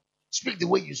color, speak the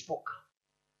way you spoke.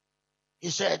 He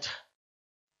said,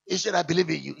 I believe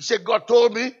in you. He said, God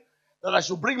told me that I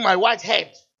should bring my white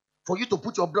head for you to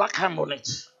put your black hand on it.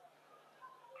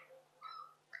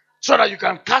 So that you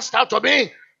can cast out of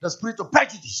me the spirit of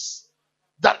prejudice.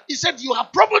 That he said, you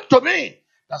have proven to me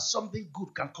that something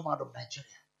good can come out of Nigeria.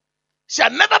 See, I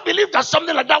never believed that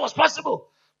something like that was possible.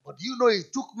 But you know,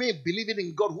 it took me believing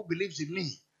in God who believes in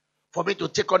me for me to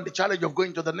take on the challenge of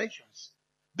going to the nations.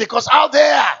 Because out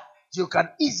there, you can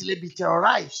easily be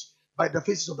terrorized by the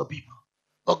faces of the people.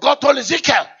 But God told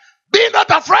Ezekiel, be not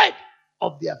afraid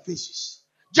of their faces.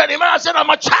 Jeremiah said, I'm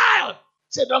a child.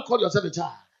 He said, don't call yourself a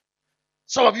child.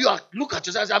 Some of you look at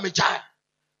yourself and say, I'm a child.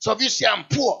 Some of you say, I'm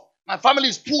poor. My family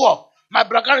is poor. My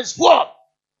background is poor.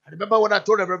 I remember when I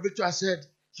told Reverend Victor, I said,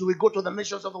 you will go to the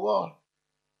nations of the world.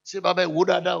 Say, Baba, would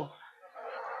I know?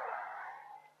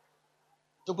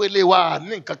 He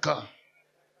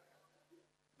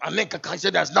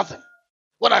said, there's nothing.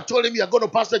 When I told him you're going to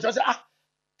pastor, I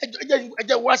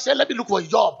said, let me look for a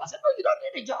job. I said, no, you don't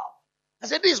need a job. I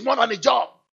said, this is more than a job.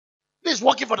 This is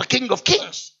working for the King of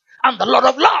Kings and the Lord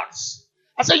of Lords.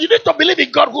 I said, you need to believe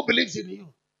in God who believes in you.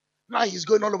 Now he's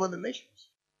going all over the nations.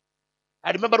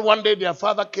 I remember one day their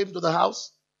father came to the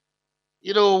house.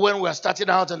 You know, when we were starting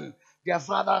out, and their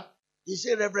father, he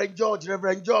said, Reverend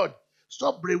George,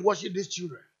 stop brainwashing these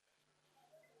children.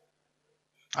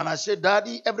 And I said,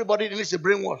 Daddy, everybody needs a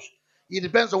brainwash. It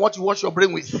depends on what you wash your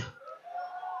brain with.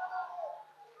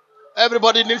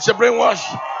 Everybody needs a brainwash.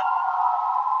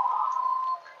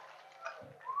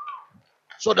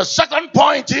 So the second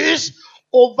point is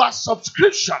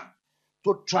oversubscription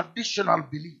to traditional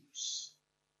beliefs.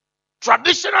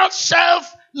 Traditional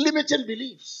self-limiting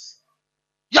beliefs.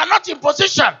 You are not in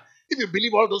position if you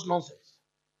believe all those nonsense.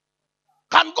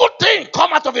 Can good thing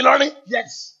come out of Ilorin?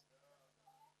 Yes.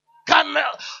 Can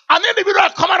an individual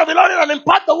come out of Ilorin and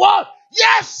impart the word?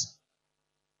 Yes.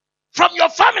 From your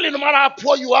family, no matter how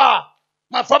poor you are.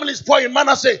 My family is poor in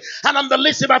Manasseh, and I'm the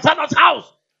least in my father's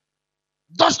house.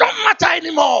 Does not matter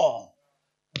anymore.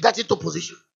 Get into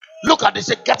position. Look at this.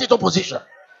 Say, get into position.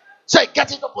 Say,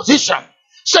 get into position.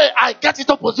 Say, I get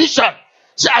into position.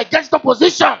 Say, I get into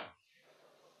position.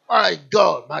 My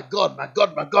God, my God, my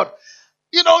God, my God.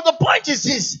 You know, the point is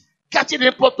this. Getting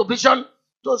into position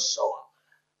to sow.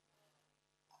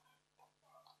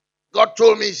 God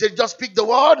told me, he said, just speak the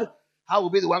word. I will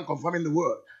be the one confirming the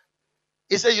word.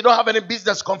 He said, you don't have any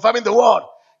business confirming the word.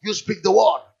 You speak the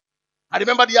word. I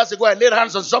remember the years ago, I laid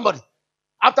hands on somebody.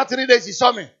 After 3 days, he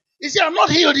saw me. He said, I'm not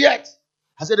healed yet.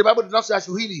 I said, the Bible did not say I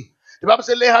should heal you. The Bible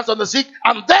said, lay hands on the sick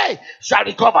and they shall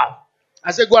recover.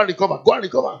 I said, go and recover. Go and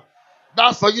recover.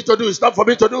 That's for you to do. It's not for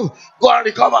me to do. Go and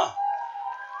recover.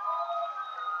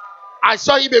 I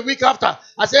saw him a week after.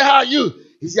 I said, how are you?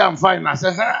 He said, I'm fine. I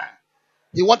said, huh.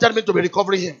 He wanted me to be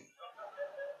recovering him.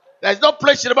 There's no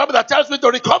place in the Bible that tells me to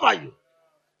recover you.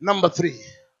 Number 3.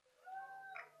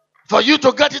 For you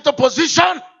to get into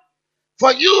position,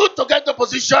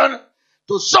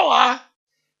 to soar,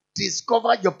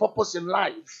 discover your purpose in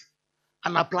life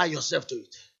and apply yourself to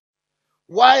it.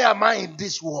 Why am I in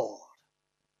this world?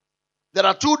 There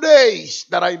are 2 days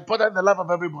that are important in the life of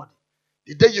everybody.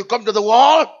 The day you come to the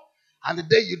world and the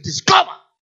day you discover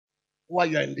why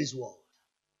you are in this world.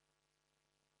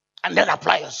 And then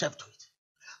apply yourself to it.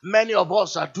 Many of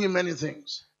us are doing many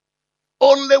things.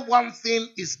 Only one thing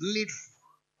is needful.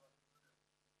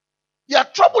 You are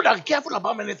troubled and careful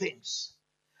about many things.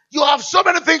 You have so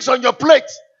many things on your plate.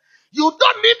 You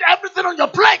don't need everything on your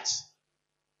plate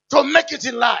to make it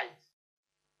in life.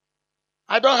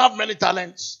 I don't have many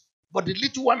talents, but the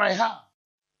little one I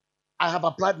have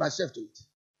applied myself to it.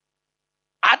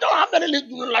 I don't have many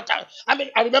little talents.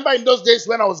 I remember in those days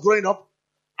when I was growing up,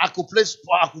 I could play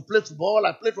football.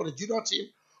 I played for the junior team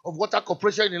of Water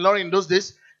Corporation in Ilorin in those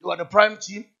days. They were the prime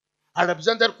team. I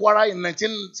represented Kwara in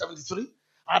 1973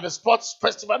 at the sports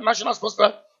festival, national sports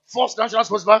festival, first national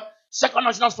sports festival, second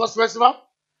national sports festival.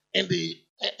 In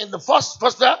the first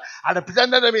festival, I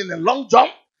represented them in the long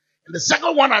jump. In the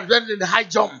second one, I represented in the high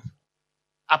jump.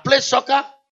 I played soccer,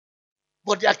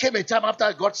 but there came a time after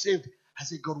I got saved. I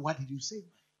said, God, why did you save me?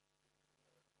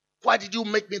 Why did you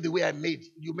make me the way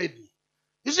you made me?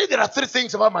 You see, there are three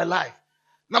things about my life.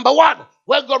 Number one,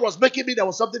 when God was making me, there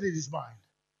was something in his mind.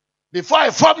 Before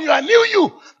I formed you, I knew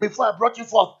you. Before I brought you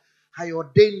forth, I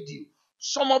ordained you.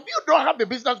 Some of you don't have the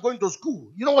business going to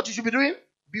school. You know what you should be doing?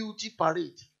 Beauty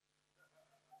parade.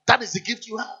 That is the gift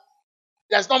you have.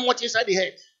 There's not much inside the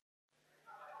head.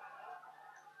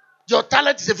 Your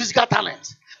talent is a physical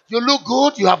talent. You look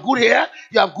good, you have good hair,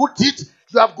 you have good teeth,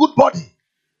 you have good body.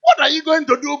 What are you going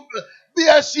to do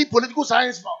BSc political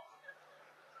science for?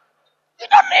 You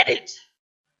don't need it.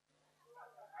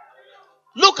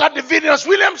 Look at the Venus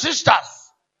Williams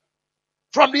sisters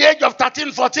from the age of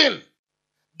 13, 14.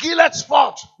 Gillette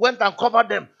Sport went and covered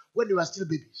them when they were still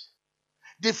babies.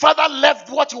 The father left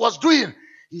what he was doing.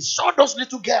 He saw those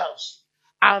little girls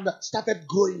and started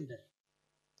growing them.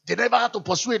 They never had to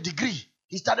pursue a degree.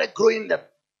 He started growing them.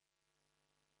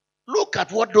 Look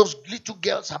at what those little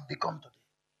girls have become today.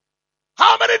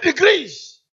 How many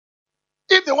degrees?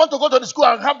 If they want to go to the school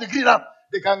and have degree now,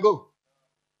 they can go.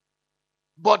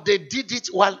 But they did it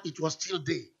while it was still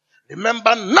day.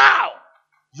 Remember now,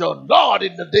 your Lord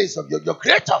in the days of your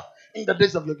Creator in the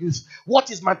days of your youth.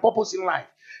 What is my purpose in life?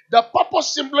 The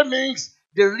purpose simply means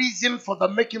the reason for the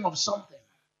making of something.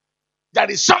 There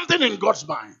is something in God's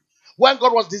mind. When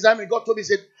God was designing, God told me, he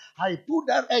said, I put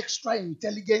that extra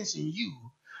intelligence in you,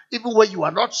 even when you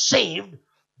are not saved,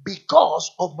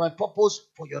 because of my purpose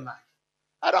for your life.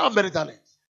 I don't have many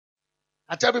talents.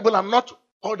 I tell people I'm not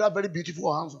all that very beautiful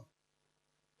or handsome.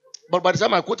 But by the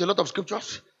time I quote a lot of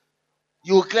scriptures,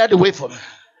 you will clear the way for me.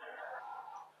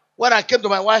 When I came to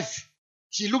my wife,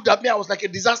 she looked at me, I was like a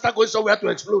disaster going somewhere to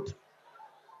explode.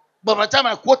 But by the time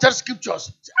I quoted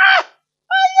scriptures, she said,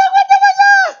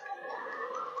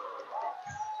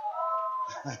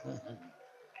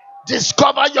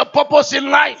 discover your purpose in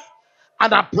life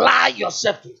and apply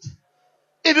yourself to it.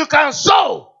 If you can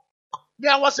sow,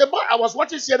 there was a boy, I was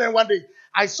watching CNN one day.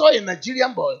 I saw a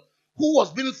Nigerian boy who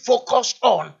was being focused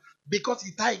on because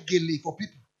he tied gele for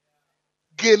people.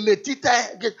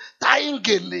 Tying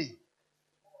gele.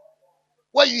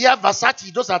 When you hear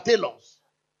Versace, those are tailors.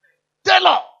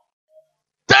 Tailor.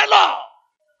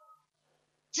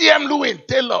 T.M. Lewin,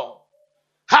 tailor.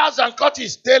 House and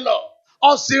Curtis, tailor.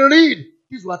 Austin Reed,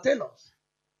 these were tailors.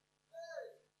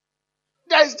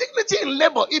 There is dignity in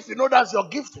labor if you know that's your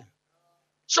gifting.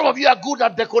 Some of you are good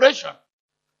at decoration.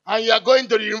 And you are going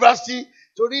to the university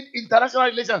to read international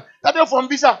relations. That is from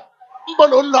visa.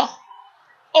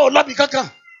 Oh, Labi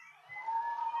Kaka.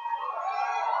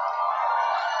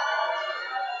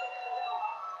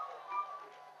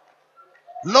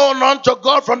 Known unto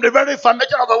God from the very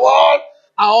foundation of the world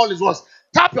are all his words.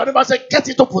 Tap your neighbor and say, get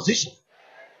into position.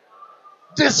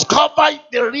 Discover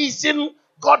the reason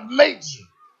God made you.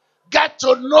 Get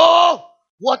to know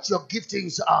what your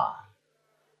giftings are.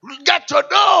 Get to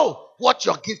know what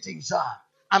your giftings are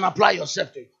and apply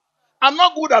yourself to it. I'm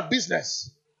not good at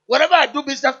business. Whenever I do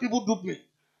business, people dupe me.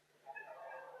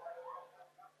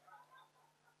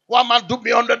 One man duped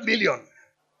me 100 million.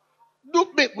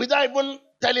 Duped me without even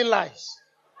telling lies.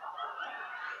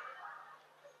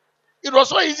 It was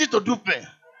so easy to dupe me.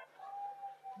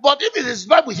 But if it is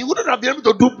Bible, he wouldn't have been able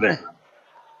to dupe me.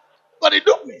 But he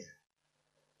duped me.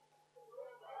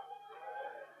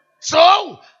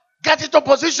 So, get into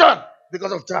position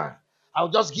because of time. I'll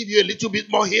just give you a little bit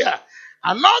more here.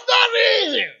 Another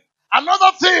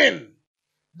thing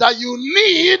that you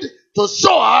need to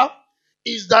soar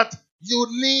is that you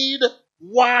need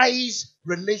wise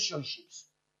relationships.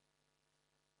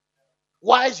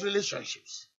 Wise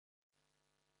relationships.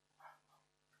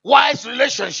 Wise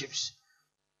relationships.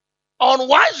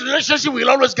 Unwise relationship will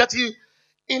always get you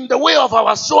in the way of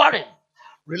our soaring.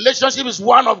 Relationship is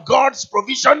one of God's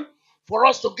provision for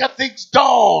us to get things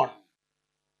done.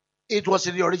 It was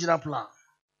in the original plan.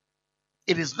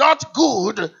 It is not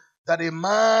good that a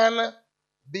man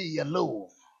be alone.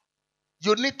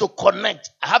 You need to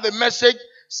connect. I have a message.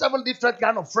 7 different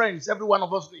kind of friends every one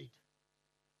of us needs.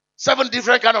 7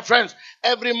 different kind of friends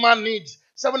every man needs.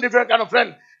 7 different kind of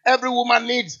friends every woman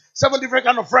needs. 7 different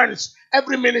kind of friends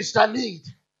every minister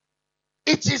needs.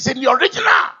 It is in the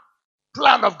original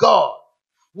plan of God.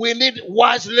 We need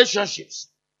wise relationships.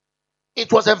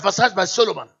 It was emphasized by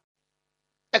Solomon.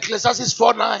 Ecclesiastes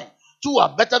 4:9. 2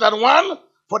 are better than 1,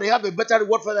 for they have a better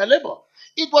reward for their labor.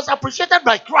 It was appreciated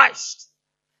by Christ.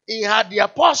 He had the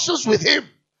apostles with him,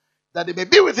 that they may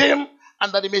be with him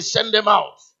and that he may send them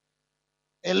out.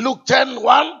 In Luke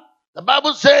 10:1, the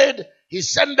Bible said he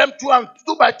sent them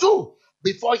 2 by 2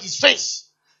 before his face.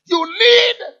 You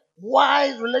need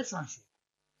wise relationship.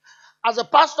 As a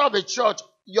pastor of a church,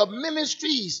 your ministry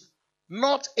is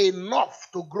not enough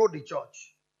to grow the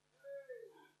church.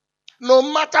 No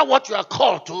matter what you are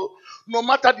called to, no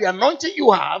matter the anointing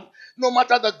you have, no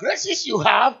matter the graces you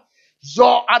have,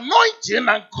 your anointing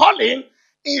and calling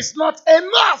is not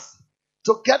enough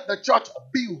to get the church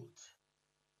built.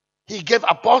 He gave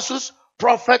apostles,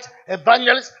 prophets,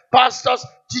 evangelists, pastors,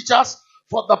 teachers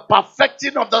for the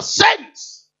perfecting of the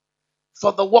saints,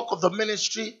 for the work of the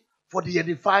ministry, for the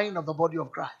edifying of the body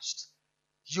of Christ.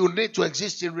 You need to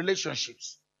exist in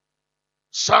relationships.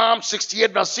 Psalm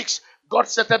 68 verse 6, God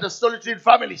settled the solitary in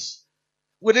families.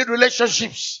 We need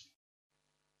relationships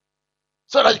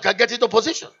so that you can get into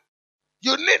position.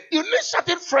 You need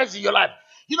certain friends in your life.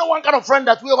 You know one kind of friend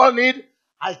that we all need?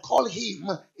 I call him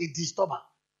a disturber.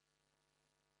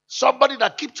 Somebody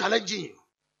that keeps challenging you.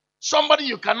 Somebody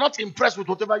you cannot impress with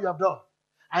whatever you have done.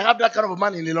 I have that kind of a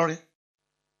man in Ilorin.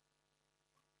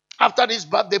 After this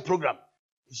birthday program,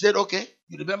 he said, okay,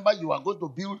 you remember you are going to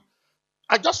build.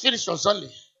 I just finished on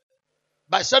Sunday.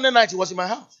 By Sunday night, he was in my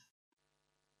house.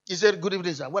 He said, good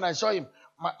evening, sir. When I saw him,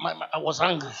 I was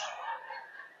angry.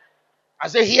 I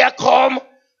said, here come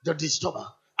the disturber.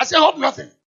 I said, hope nothing.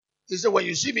 He said, when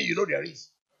you see me, you know there is.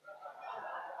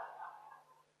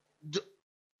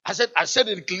 I said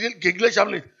in English,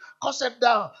 come sit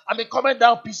down. Coming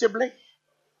down peaceably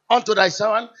unto thy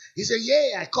son. He said,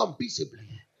 yeah, I come peaceably.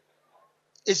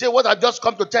 He said, what I've just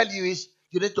come to tell you is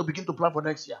you need to begin to plan for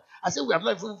next year. I said, we have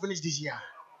not even finished this year.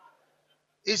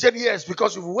 He said, yes,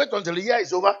 because if we wait until the year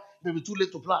is over, it may be too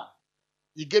late to plan.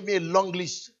 He gave me a long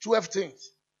list, 12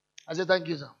 things. I said, thank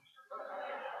you, sir.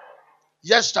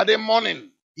 Yesterday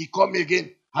morning, he called me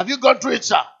again. Have you gone through it,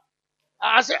 sir?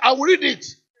 I said, I will read it.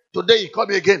 Today, he called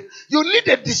me again. You need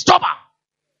a disturber.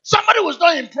 Somebody was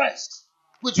not impressed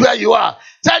with where you are.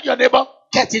 Tell your neighbor,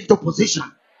 get into position.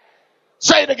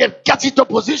 Say it again, get into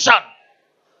position.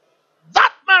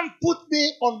 That man put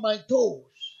me on my toes.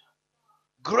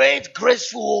 Great,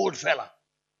 graceful old fella.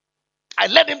 I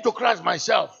led him to Christ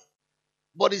myself.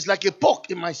 But it's like a poke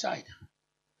in my side.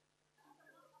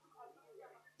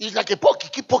 It's like a poke. He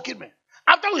keep poking me.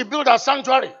 After we built our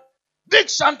sanctuary, big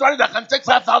sanctuary that can take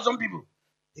 5,000 people,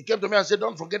 he came to me and said,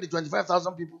 don't forget the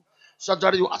 25,000 people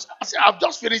sanctuary. I said, I've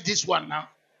just finished this one now.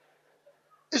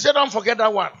 He said, don't forget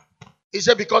that one. He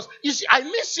said, because, you see, I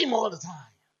miss him all the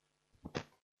time.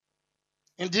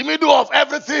 In the middle of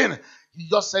everything, he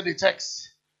just said the text.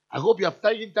 I hope you have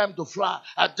taken time to fly,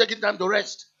 taking time to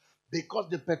rest. Because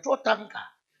the petrol tanker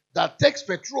that takes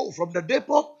petrol from the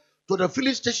depot to the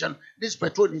filling station, this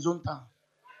petrol in his own tank.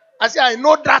 I said, I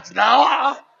know that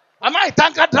now. Am I a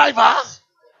tanker driver?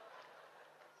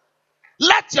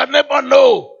 Let your neighbor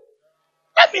know.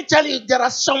 Let me tell you, there are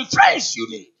some friends you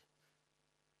need.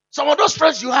 Some of those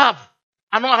friends you have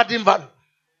are not adding value.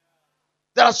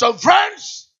 There are some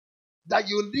friends that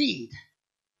you need.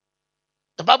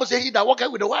 The Bible says, he that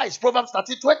walketh with the wise, Proverbs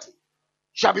 13:20,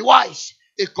 shall be wise.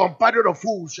 A companion of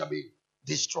fools shall be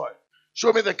destroyed.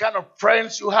 Show me the kind of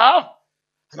friends you have,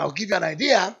 and I'll give you an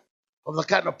idea of the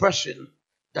kind of person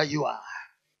that you are.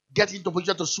 Get into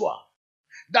position to soar.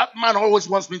 That man always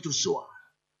wants me to soar.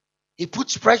 He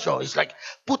puts pressure. It's like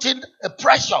putting a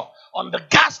pressure on the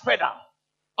gas pedal.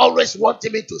 Always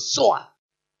wanting me to soar.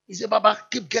 He said, Baba,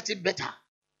 keep getting better.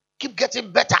 Keep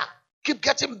getting better. Keep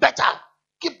getting better.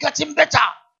 Keep getting better.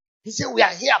 He said, we are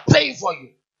here praying for you.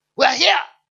 We are here.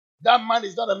 That man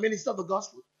is not a minister of the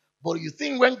gospel. But you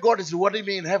think when God is rewarding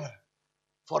me in heaven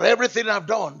for everything I've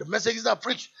done, the messages I've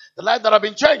preached, the life that I've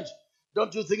been changed,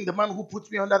 don't you think the man who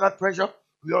puts me under that pressure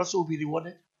will also be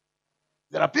rewarded?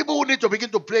 There are people who need to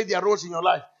begin to play their roles in your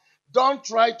life. Don't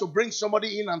try to bring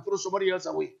somebody in and throw somebody else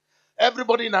away.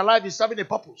 Everybody in our life is serving a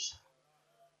purpose.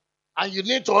 And you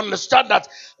need to understand that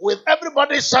with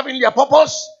everybody serving their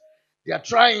purpose, they are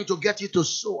trying to get you to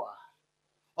soar.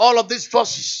 All of these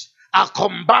forces are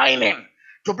combining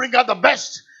to bring out the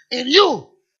best in you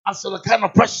as to the kind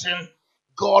of person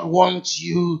God wants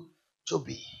you to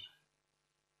be.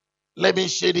 Let me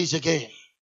say this again.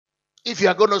 If you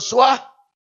are going to soar,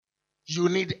 you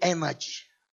need energy.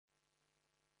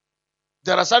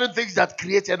 There are certain things that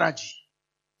create energy.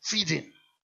 Feeding.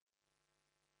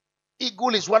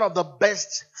 Eagle is one of the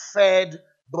best fed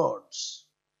birds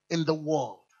in the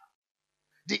world.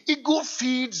 The eagle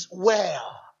feeds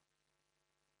well.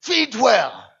 Feed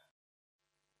well.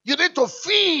 You need to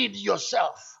feed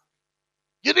yourself.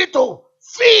 You need to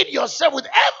feed yourself with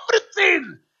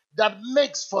everything that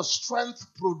makes for strength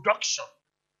production.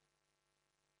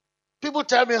 People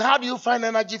tell me, how do you find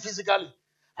energy physically?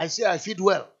 I say I feed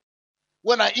well.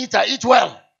 When I eat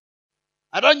well.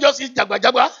 I don't just eat jagba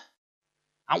jagba.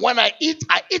 And when I eat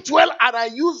well and I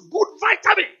use good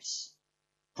vitamins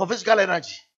for physical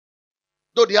energy.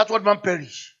 Though the outward man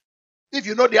perish. If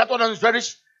you know the outward man is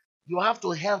perish, You have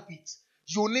to help it.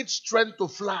 You need strength to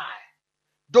fly.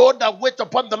 Those that wait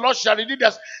upon the Lord shall renew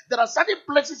their. There are certain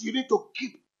places you need to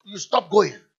keep. You stop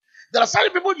going. There are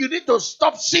certain people you need to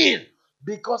stop seeing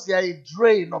because they are a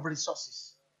drain of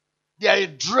resources. They are a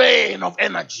drain of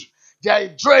energy. They are a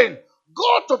drain.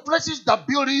 Go to places that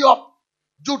build you up.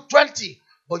 Do 20.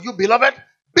 But you, beloved,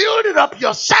 build it up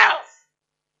yourself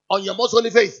on your most holy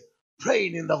faith,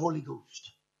 praying in the Holy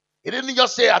Ghost. He didn't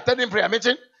just say attending prayer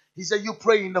meeting. He said you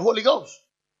pray in the Holy Ghost.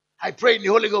 I pray in the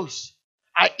Holy Ghost.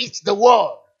 I eat the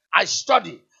word. I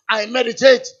study. I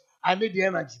meditate. I need the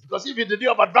energy. Because if in the day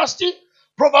of adversity,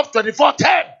 Proverbs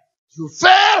 24:10, you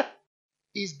fail,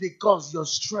 is because your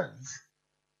strength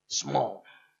is small.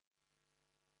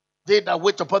 They that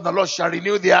wait upon the Lord shall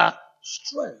renew their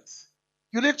strength.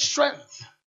 You need strength.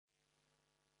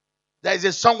 There is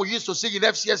a song we used to sing in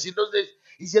FCS in those days.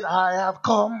 He said, I have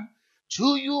come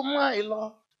to you, my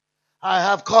Lord. I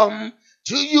have come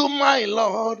to you, my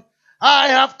Lord. I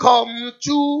have come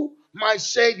to my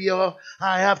Savior.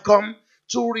 I have come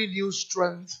to renew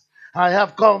strength. I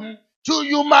have come to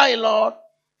you, my Lord.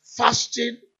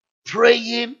 Fasting,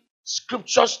 praying,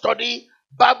 scripture study,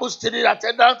 Bible study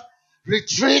attendance,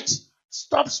 retreat.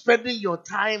 Stop spending your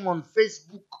time on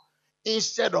Facebook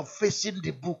instead of facing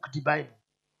the book, the Bible.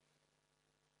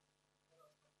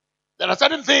 There are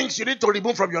certain things you need to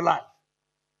remove from your life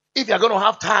if you're going to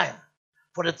have time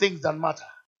for the things that matter.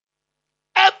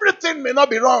 Everything may not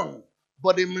be wrong,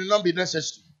 but it may not be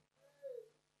necessary.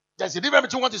 There's a difference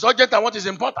between what is urgent and what is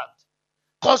important.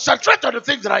 Concentrate on the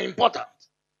things that are important.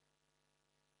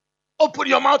 Open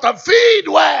your mouth and feed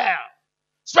well.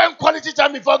 Spend quality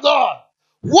time before God.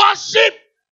 Worship.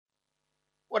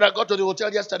 When I got to the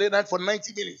hotel yesterday night for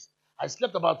 90 minutes, I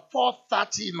slept about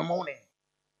 4:30 in the morning.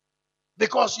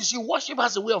 Because you see, worship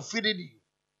has a way of feeding you.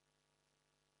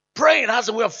 Praying has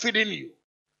a way of feeding you.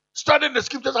 Studying the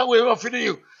scriptures has a way of feeding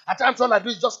you. At times all I do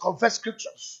is just confess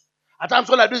scriptures. At times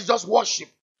all I do is just worship.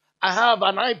 I have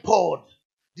an iPod,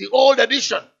 the old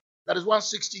edition, that is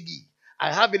 160 gig.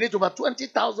 I have in it over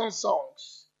 20,000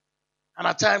 songs. And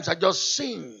at times I just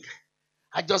sing.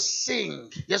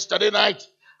 Yesterday night,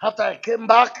 after I came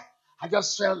back, I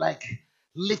just felt like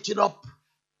lifting up,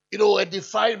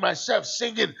 edifying myself,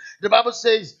 singing. The Bible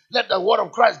says, let the word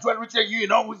of Christ dwell richly in you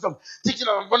in all wisdom, teaching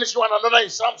and admonishing one another in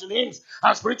psalms and hymns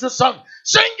and spiritual songs,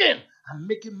 singing and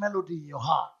making melody in your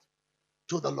heart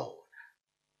to the Lord.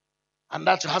 And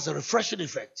that has a refreshing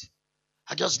effect.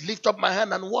 I just lift up my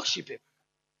hand and worship Him.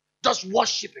 Just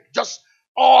worship Him. Just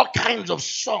all kinds of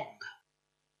song.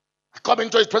 I come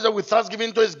into His presence with thanksgiving,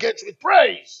 into His gates with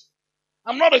praise.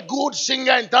 I'm not a good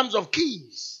singer in terms of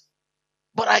keys,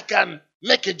 but I can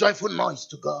make a joyful noise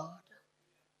to God.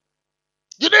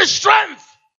 You need strength.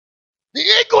 The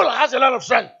eagle has a lot of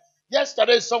strength.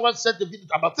 Yesterday, someone sent the video,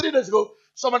 about 3 days ago,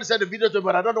 somebody sent the video to me,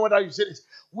 but I don't know whether you've seen it,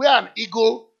 where an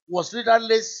eagle was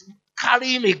literally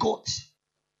carrying a goat.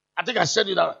 I think I said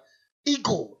it out.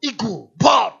 Eagle,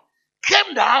 bird,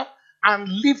 came down and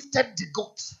lifted the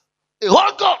goat. A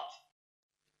whole goat.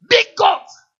 Big goat.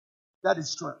 That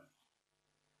is strength.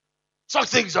 Some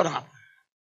things don't happen.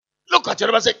 Look at your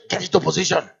neighbor and say, get into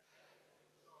position.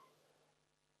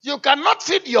 You cannot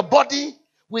feed your body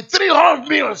with 300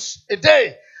 meals a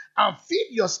day and feed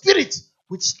your spirit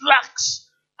with slacks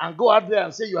and go out there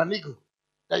and say you're an eagle,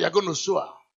 that you're going to soar.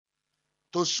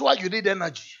 To soar, you need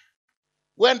energy.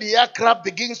 When the aircraft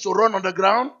begins to run on the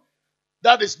ground,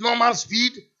 that is normal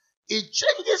speed. It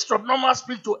changes from normal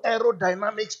speed to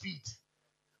aerodynamic speed,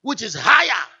 which is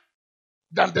higher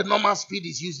than the normal speed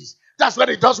it uses. That's when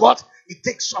it does what? It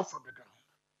takes off from the ground.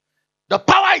 The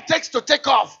power it takes to take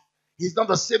off is not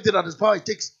the same thing as the power it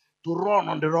takes to run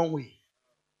on the runway.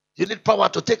 You need power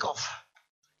to take off.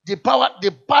 The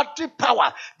battery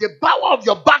power, the power of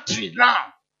your battery now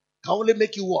can only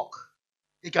make you walk.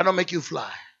 It cannot make you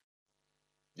fly.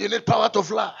 You need power to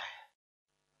fly.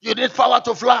 You need power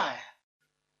to fly.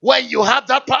 When you have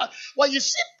that power, when you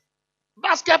see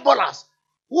basketballers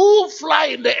who fly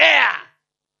in the air,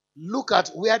 look at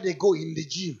where they go in the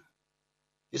gym.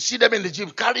 You see them in the gym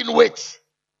carrying weight.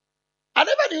 I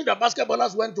never knew that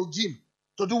basketballers went to gym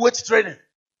to do weight training.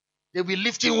 They'll be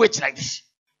lifting weights like this.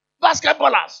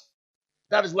 Basketballers.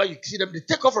 That is why you see them. They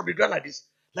take off from the ground like this.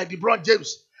 Like LeBron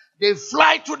James. They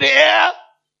fly through the air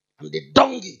and they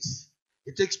dunk it.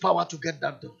 It takes power to get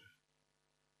that done.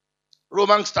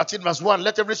 Romans 13 verse 1.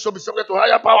 Let every soul be subject to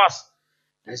higher powers.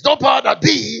 There is no power that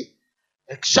be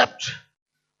except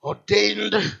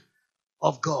ordained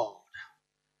of God.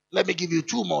 Let me give you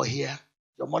 2 more here.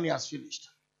 Your money has finished.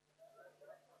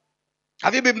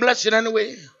 Have you been blessed in any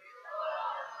way?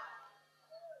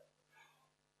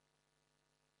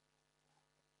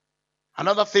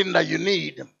 Another thing that you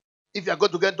need, if you are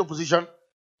going to get into position,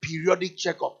 periodic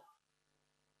checkup.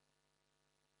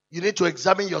 You need to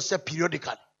examine yourself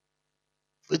periodically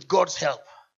with God's help.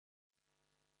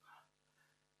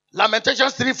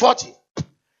 Lamentations 3:40.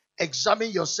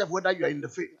 Examine yourself whether you are in the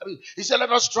faith. He said,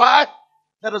 let us try.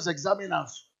 Let us examine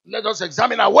us. Let us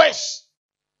examine our ways.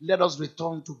 Let us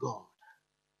return to God.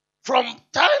 From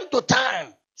time to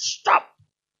time, stop,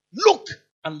 look,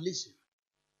 and listen.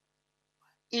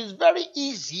 It's very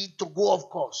easy to go off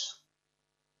course.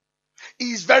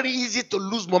 It's very easy to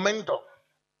lose momentum.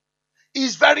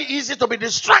 It's very easy to be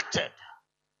distracted.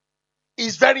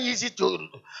 It's very easy to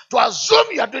assume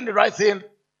you are doing the right thing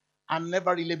and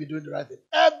never really be doing the right thing.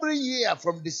 Every year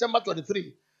from December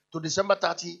 23 to December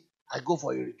 30, I go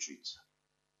for a retreat.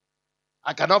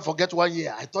 I cannot forget one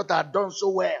year. I thought I had done so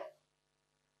well.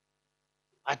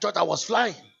 I thought I was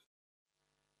flying.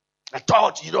 I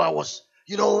thought, I was,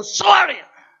 soaring.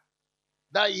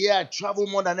 That year I traveled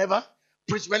more than ever,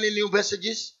 preached many new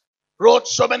messages, wrote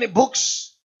so many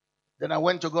books. Then I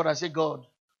went to God. I said, God,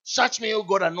 search me, O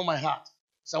God, and know my heart.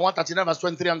 Psalm 139, verse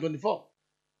 23 and 24.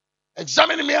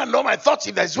 Examine me and know my thoughts.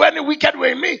 If there is any wicked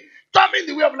way in me, turn me in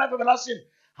the way of life everlasting.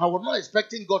 I was not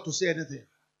expecting God to say anything.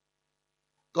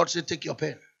 God said, take your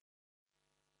pen.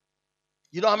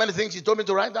 You know how many things he told me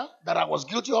to write down that I was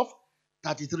guilty of?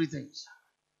 33 things.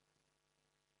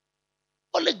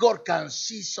 Only God can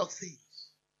see such things.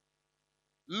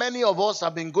 Many of us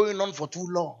have been going on for too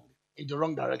long in the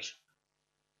wrong direction.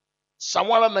 Psalm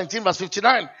 119 verse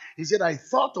 59, he said, I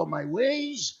thought of my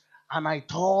ways and I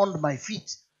turned my feet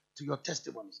to your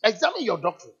testimonies. Examine your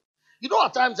doctrine. You know,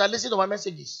 at times I listen to my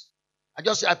messages.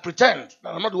 I pretend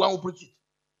that I'm not the one who preached it.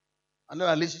 And then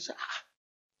I listen and say,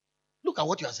 look at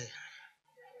what you are saying.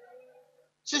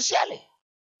 Sincerely.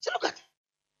 Say, look at it.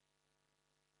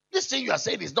 This thing you are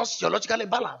saying is not theologically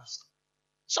balanced.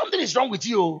 Something is wrong with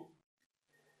you.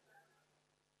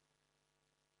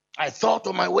 I thought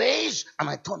of my ways and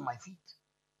I turned my feet.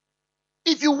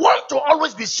 If you want to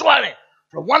always be soaring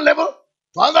from one level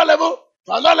to another level,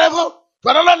 to another level, to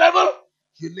another level,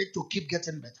 you need to keep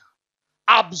getting better.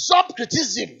 Absorb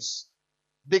criticisms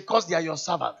because they are your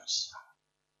servants.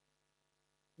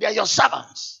 They are your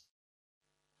servants.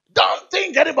 Don't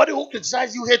think anybody who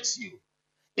criticizes you hates you.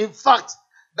 In fact,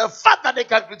 the fact that they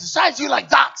can criticize you like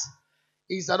that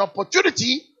is an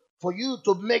opportunity for you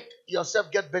to make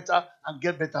yourself get better and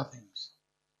get better things.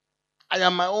 I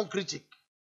am my own critic.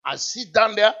 I sit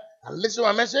down there and listen to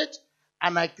my message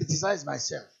and I criticize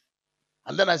myself.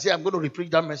 And then I say, I'm going to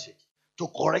repeat that message to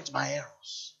correct my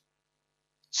errors.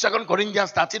 2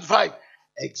 Corinthians 13:5.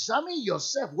 Examine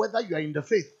yourself whether you are in the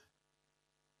faith.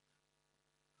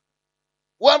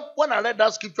 When I read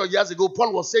that scripture years ago,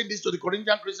 Paul was saying this to the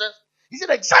Corinthian Christians. He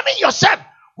said, examine yourself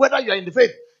whether you are in the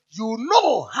faith. You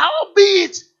know how be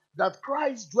it that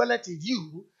Christ dwelleth in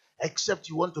you, except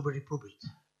you want to be reprobate.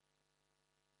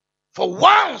 For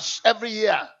once every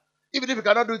year, even if you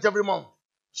cannot do it every month,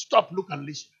 stop, look, and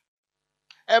listen.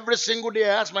 Every single day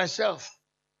I ask myself,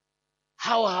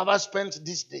 how have I spent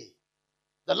this day?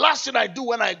 The last thing I do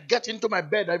when I get into my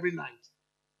bed every night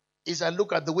is I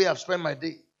look at the way I've spent my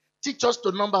day. Teach us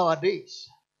to number our days,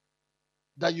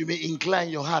 that you may incline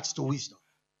your hearts to wisdom.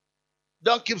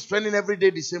 Don't keep spending every day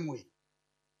the same way.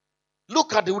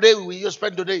 Look at the day you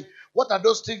spent today. What are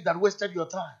those things that wasted your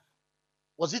time?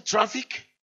 Was it traffic?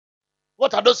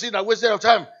 What are those things that wasted your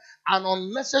time? An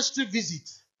unnecessary visit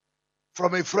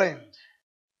from a friend.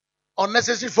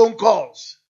 Unnecessary phone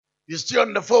calls. You're still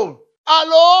on the phone.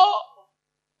 Hello?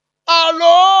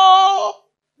 Hello?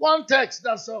 One text,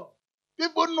 that's all.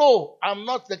 People know I'm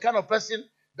not the kind of person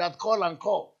that call and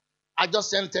call. I just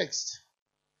send text.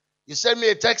 You send me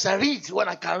a text, I read when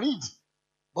I can read.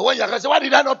 But when you're going to say, why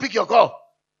did I not pick your call?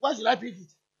 Why should I pick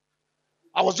it?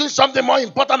 I was doing something more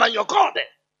important than your call then.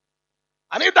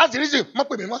 And if that's the reason,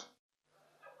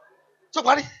 so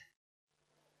buddy,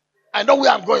 I know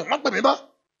where I'm going. That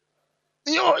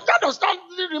does not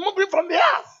remove me from the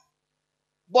earth.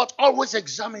 But always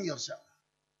examine yourself.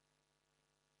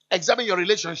 Examine your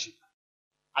relationship.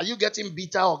 Are you getting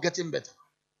bitter or getting better?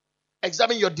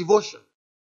 Examine your devotion,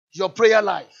 your prayer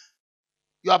life,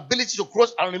 your ability to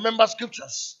quote and remember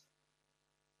scriptures.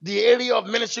 The area of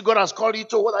ministry God has called you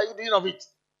to, what are you doing of it?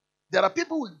 There are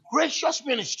people with gracious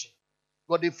ministry,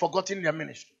 but they've forgotten their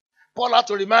ministry. Paul had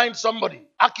to remind somebody,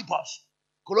 Archippus,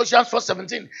 Colossians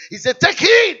 4:17. He said, take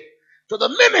heed to the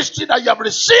ministry that you have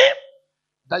received,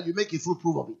 that you make a full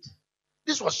proof of it.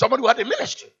 This was somebody who had a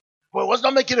ministry, but was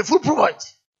not making a full proof of it.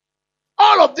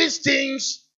 All of these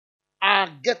things are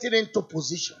getting into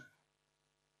position.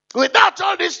 Without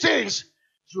all these things,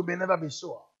 you may never be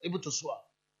able to soar.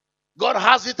 God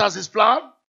has it as his plan.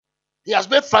 He has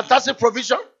made fantastic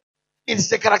provision. It is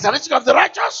the characteristic of the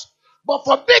righteous. But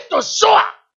for me to soar,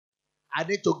 I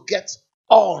need to get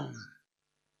on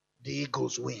the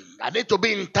eagle's wing. I need to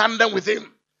be in tandem with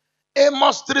him.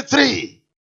 Amos 3:3.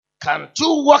 Can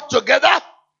two work together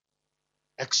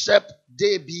except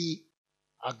they be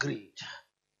agreed?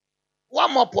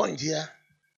 One more point here.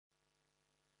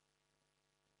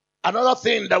 Another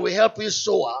thing that will help you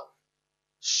soar,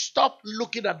 stop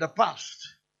looking at the past.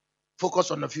 Focus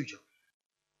on the future.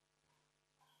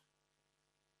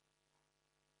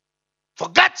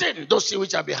 Forgetting those things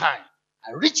which are behind.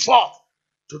 I reach forth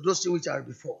to those things which are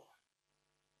before.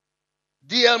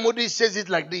 D.L. Moody says it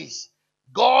like this.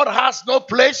 God has no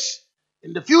place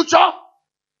in the future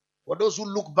for those who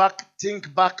look back,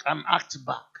 think back, and act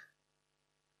back.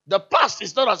 The past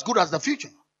is not as good as the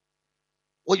future.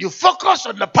 When you focus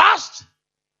on the past,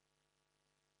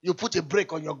 you put a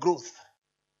brake on your growth.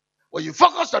 When you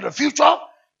focus on the future,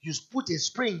 you put a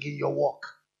spring in your walk.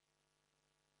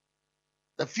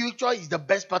 The future is the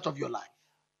best part of your life.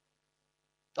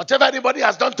 Whatever anybody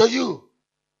has done to you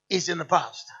is in the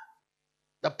past.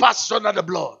 The past is under the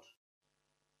blood.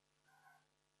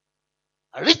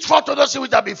 I reach forth to those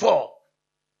which are before.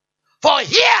 For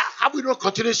here have we not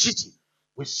continued sitting.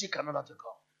 We seek another to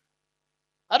come.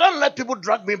 I don't let people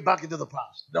drag me back into the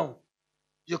past. No.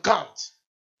 You can't.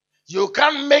 You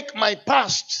can't make my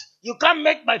past. You can't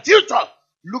make my future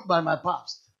look by my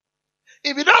past.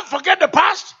 If you don't forget the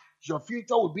past, your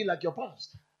future will be like your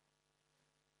past.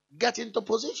 Get into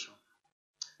position.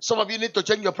 Some of you need to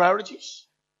change your priorities.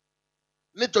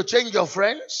 Need to change your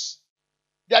friends.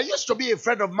 There used to be a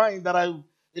friend of mine that a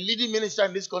leading minister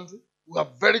in this country. We are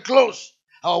very close.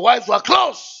 Our wives were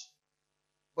close.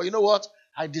 But you know what?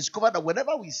 I discovered that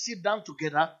whenever we sit down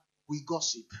together, we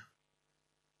gossip.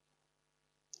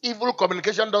 Evil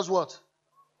communication does what?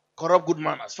 Corrupt good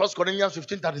manners. 1 Corinthians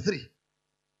 15:33.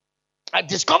 I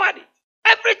discovered it.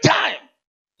 Every time.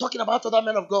 Talking about other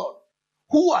men of God.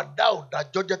 Who art thou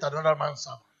that judgeth another man's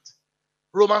servant?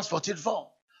 Romans 14:4.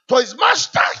 To his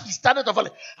master he started to follow.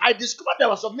 I discovered there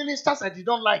were some ministers I did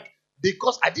not like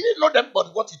because I didn't know them,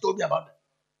 but what he told me about them.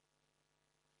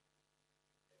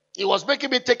 He was making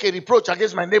me take a reproach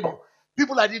against my neighbor.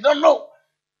 People I did not know.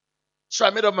 So I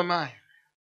made up my mind.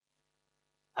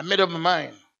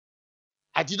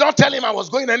 I did not tell him I was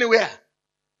going anywhere.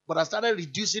 But I started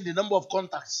reducing the number of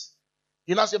contacts.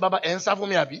 You now say, Baba, answer for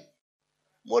me, Abi.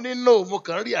 Money no, mo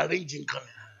can rearranging coming.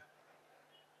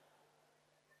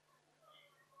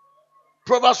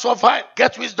 Proverbs 4:5.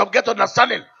 Get wisdom, get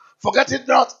understanding. Forget it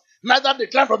not. Neither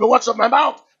decline from the words of my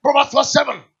mouth. Proverbs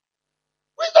 4:7.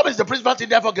 Wisdom is the principal thing,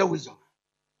 therefore get wisdom.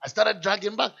 I started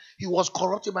dragging back. He was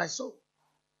corrupting my soul.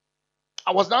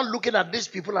 I was now looking at these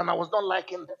people and I was not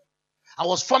liking them. I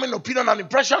was forming opinion and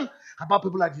impression about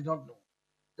people I did not know.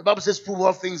 The Bible says, prove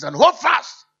all things and hold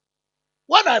fast.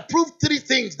 When I proved 3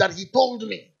 things that he told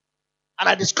me, and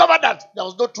I discovered that there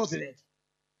was no truth in it,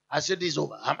 I said, this is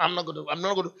over. I'm not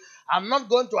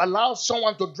going to allow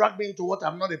someone to drag me into what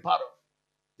I'm not a part of.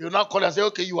 They will now call and say,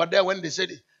 okay, you were there when they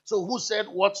said it. So who said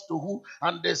what to who?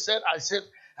 And they said,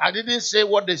 I didn't say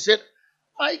what they said.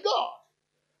 My God,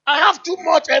 I have too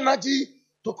much energy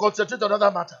to concentrate on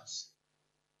other matters.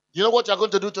 You know what you're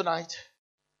going to do tonight?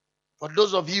 For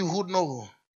those of you who know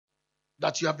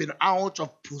that you have been out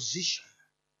of position,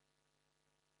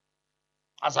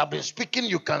 as I've been speaking,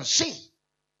 you can see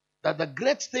that the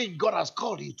great thing God has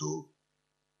called you to,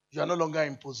 you are no longer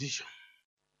in position.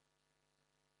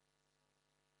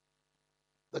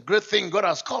 The great thing God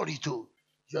has called you to,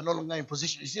 you are no longer in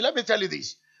position. You see, let me tell you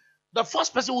this. The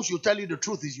first person who should tell you the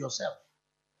truth is yourself.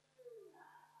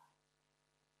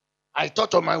 I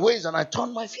thought on my ways and I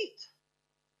turned my feet.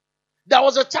 There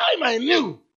was a time I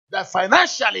knew that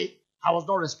financially I was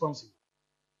not responsible.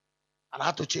 And I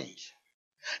had to change.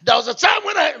 There was a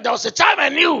time I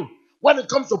knew when it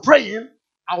comes to praying,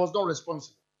 I was not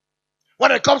responsible.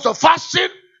 When it comes to fasting,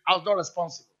 I was not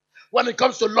responsible. When it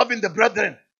comes to loving the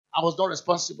brethren, I was not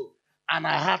responsible. And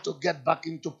I had to get back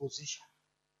into position.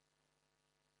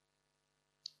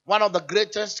 One of the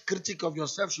greatest critics of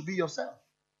yourself should be yourself.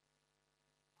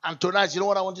 And tonight, you know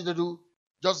what I want you to do?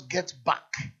 Just get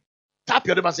back. Tap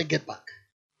your neighbor and say, get back.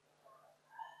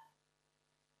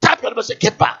 Tap your neighbor and say,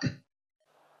 get back.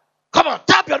 Come on,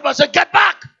 tap your neighbor and say, get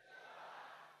back.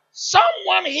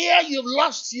 Someone here, you've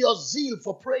lost your zeal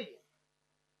for praying.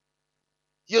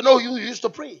 You know you used to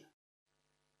pray.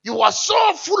 You are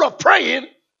so full of praying,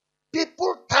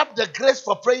 people tap the grace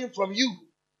for praying from you.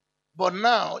 But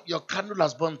now your candle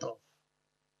has burnt off.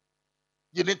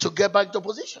 You need to get back to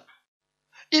position.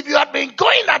 If you had been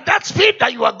going at that speed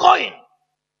that you are going,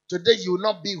 Today you will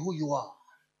not be who you are.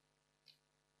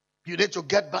 You need to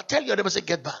get back. Tell your neighbor, say,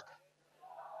 get back.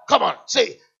 Come on,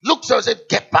 say, look, so say,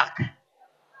 get back.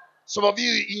 Some of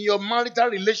you in your marital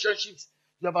relationships,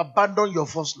 you have abandoned your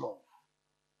first love.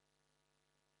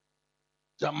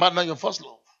 You abandoned your first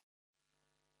love.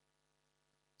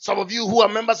 Some of you who are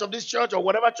members of this church or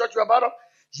whatever church you are part of,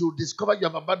 you discover you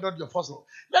have abandoned your first love.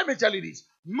 Let me tell you this.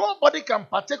 Nobody can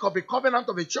partake of a covenant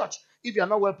of a church if you are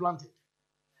not well planted.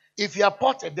 If you are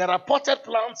potted, there are potted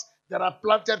plants, there are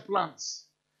planted plants.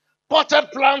 Potted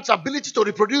plants' ability to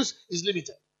reproduce is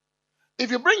limited.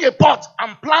 If you bring a pot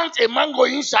and plant a mango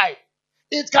inside,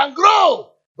 it can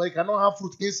grow, but it cannot have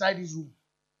fruit inside its womb.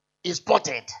 It's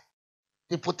potted.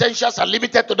 The potentials are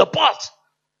limited to the pot.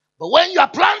 But when you are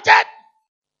planted,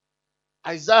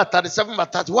 Isaiah 37 verse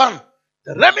 31,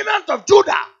 the remnant of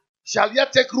Judah shall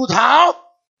yet take root how?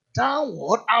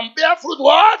 Downward, and bear fruit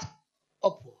what?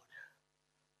 Upward.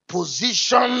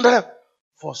 Positioned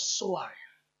for soaring.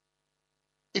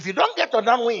 If you don't get on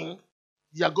that wing,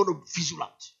 you are going to fizzle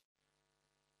out.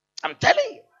 I'm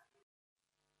telling you.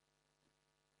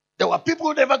 There were people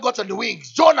who never got on the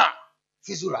wings. Jonah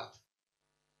fizzled out.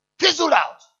 Fizzled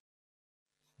out.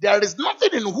 There is nothing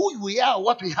in who we are,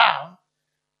 what we have,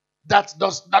 that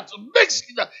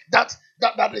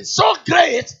is so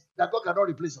great that God cannot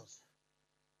replace us.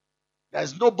 There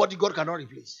is nobody God cannot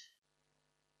replace.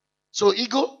 So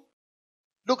ego,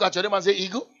 look at your name and say,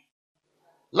 ego,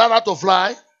 learn how to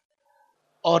fly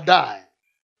or die.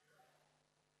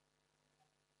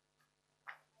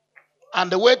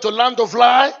 And the way to learn to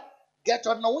fly, get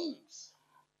on the wings.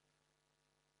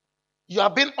 You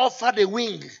have been offered a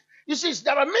wing. You see,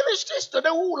 there are ministries today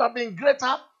who will have been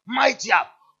greater, mightier,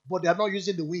 but they are not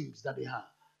using the wings that they have.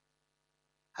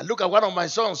 I look at one of my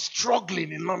sons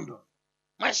struggling in London.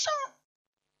 My son.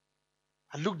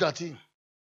 I looked at him.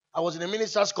 I was in a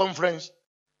minister's conference,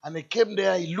 and he came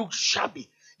there. He looked shabby.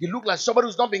 He looked like somebody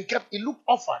who's not been kept. He looked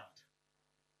orphaned.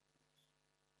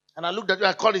 And I looked at him.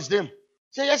 I called his name. He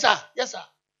said, yes, sir. Yes, sir.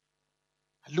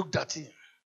 I looked at him.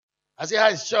 I said, how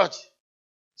is church?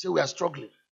 He said, we are struggling.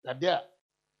 They're there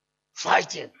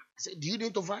fighting. I said, do you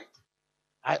need to fight?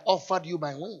 I offered you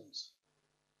my wings.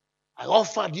 I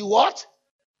offered you what?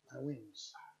 My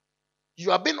wings.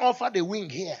 You have been offered a wing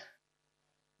here.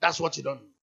 That's what you don't know.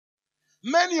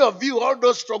 Many of you, all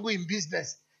those struggle in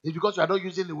business, is because you are not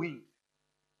using the wing.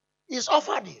 He's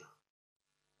offered you.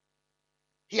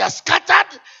 He has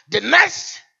scattered the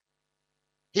nest.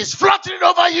 He's fluttering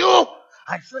over you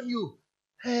and showing you,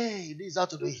 hey, this is how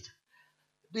to do it.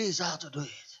 This is how to do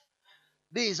it.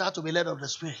 This is how to be led of the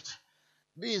Spirit.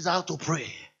 This is how to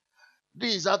pray.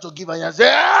 This is how to give. And you say,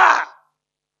 I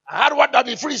heard what that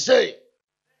be free say.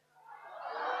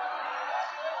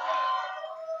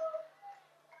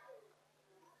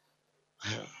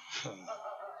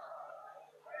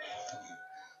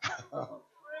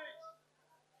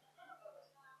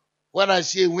 When I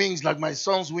see wings like my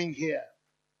son's wing here,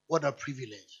 what a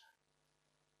privilege.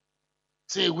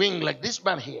 See a wing like this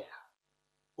man here,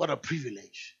 what a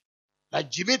privilege. Like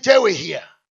Jimmy Tewe here,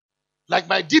 like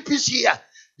my DPs here,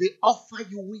 they offer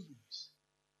you wings.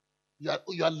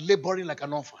 You are laboring like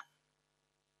an orphan.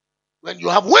 When you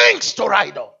have wings to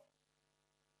ride on,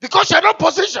 because you're not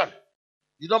positioned,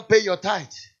 you don't pay your tithe.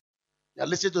 You're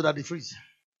listening to that, they freeze.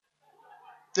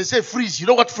 They say freeze. You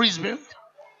know what freeze means?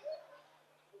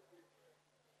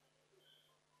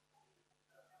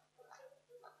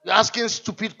 You're asking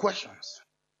stupid questions.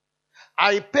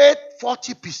 I paid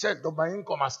 40% of my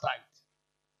income as tithe.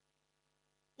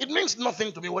 It means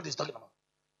nothing to me what he's talking about.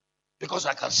 Because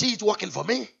I can see it working for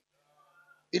me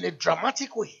in a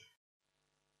dramatic way.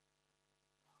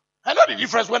 I know the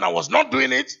difference when I was not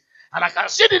doing it, and I can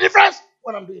see the difference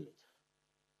when I'm doing it.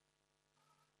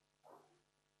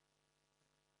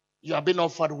 You have been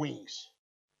offered wings.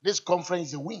 This conference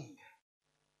is a wing.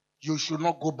 You should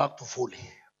not go back to folly.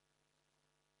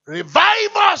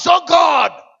 Revive us, oh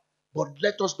God, but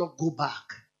let us not go back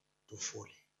to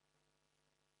folly.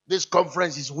 This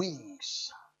conference is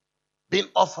wings being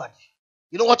offered.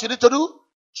 You know what you need to do?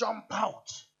 Jump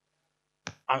out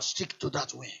and stick to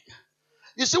that wing.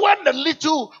 You see, when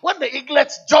the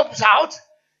eaglet jumps out,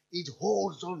 it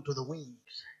holds on to the wings.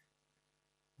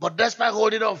 But despite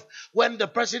holding off, when the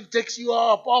person takes you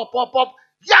up,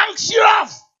 yanks you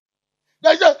off.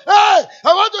 They say, hey, I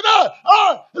want to know.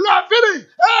 Oh, I'm feeling.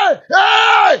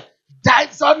 Hey.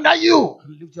 Dives under you.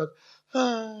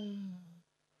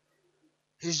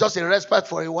 It's just a respite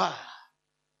for a while.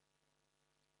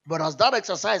 But as that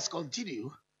exercise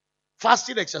continues,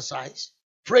 fasting exercise,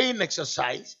 praying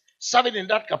exercise, serving in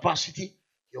that capacity,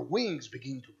 your wings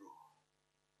begin to grow.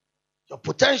 Your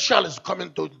potential is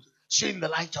coming to seeing the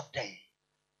light of day.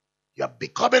 You are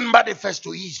becoming manifest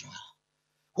to Israel.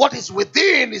 What is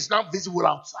within is now visible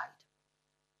outside.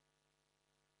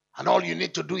 And all you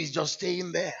need to do is just stay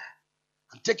in there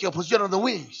and take your position on the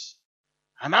wings.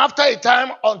 And after a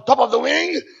time on top of the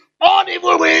wing, on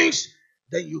evil wings,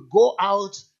 then you go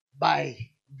out by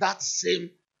that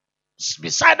same,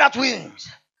 beside that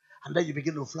wings. And then you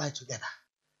begin to fly together.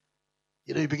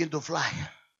 You begin to fly.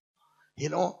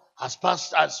 As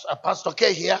Pastor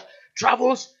K here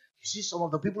travels, you see some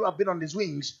of the people who have been on his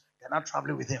wings, they're not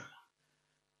traveling with him,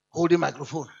 holding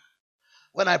microphone.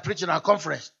 When I preach in our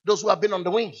conference, those who have been on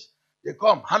the wings, they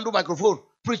come, handle microphone,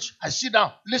 preach. I sit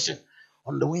down, listen,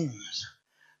 on the wings.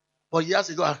 But years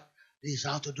ago, this is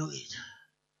how to do it.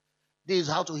 This is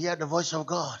how to hear the voice of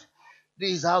God.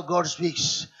 This is how God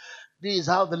speaks. This is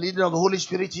how the leading of the Holy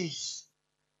Spirit is.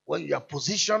 When you are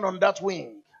positioned on that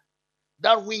wing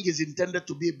is intended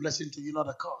to be a blessing to you, not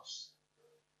a curse.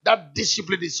 That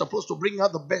discipline is supposed to bring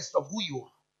out the best of who you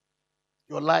are.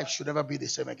 Your life should never be the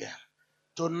same again.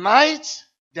 Tonight,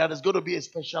 there is going to be a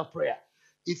special prayer.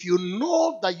 If you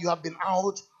know that you have been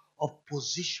out of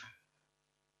position,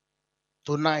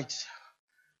 tonight,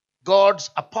 God's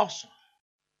apostle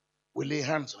will lay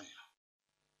hands on you.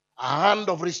 A hand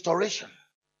of restoration.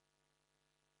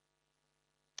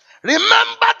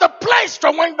 Remember the place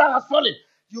from when that has fallen.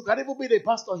 You can even be the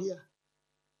pastor here.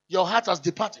 Your heart has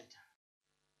departed.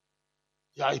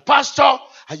 You are a pastor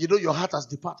and you know your heart has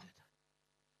departed.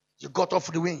 You got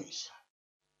off the wings.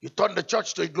 You turned the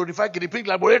church to a glorified guinea pig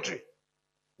laboratory.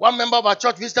 One member of our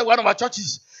church visited one of our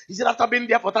churches. He said after being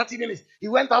there for 30 minutes, he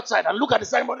went outside and looked at the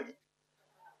signboard again.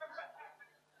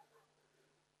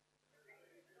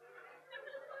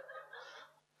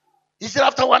 He said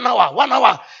after 1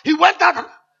 hour, he went out.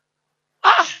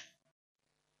 I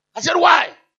said, why?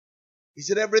 He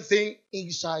said everything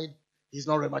inside is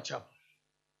not remarkable.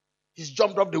 He's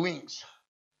jumped up the wings.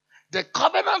 The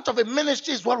covenant of a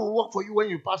ministry is what will work for you when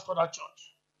you pastor that church.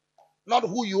 Not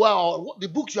who you are or the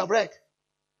books you have read.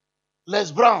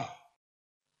 Les Brown.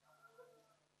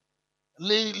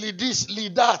 Lead this,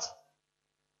 lead that.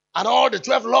 And all the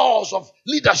 12 laws of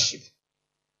leadership.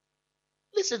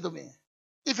 Listen to me.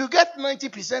 If you get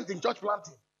 90% in church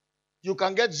planting, you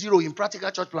can get 0 in practical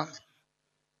church planting.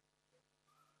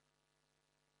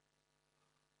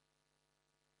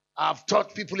 I've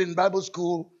taught people in Bible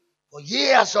school for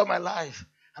years of my life.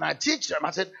 And I teach them. I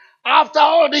said, after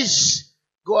all this,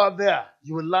 go out there.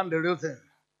 You will learn the real thing.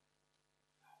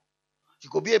 You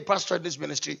could be a pastor in this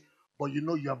ministry, but you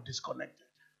know you have disconnected.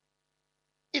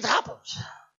 It happens.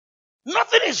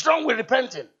 Nothing is wrong with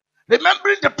repenting.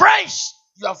 Remembering the price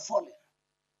you have fallen.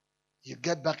 You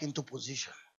get back into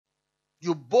position.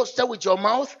 You boasted with your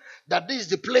mouth that this is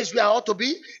the place where I ought to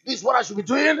be. This is what I should be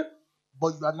doing.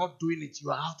 But you are not doing it.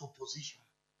 You are out of position.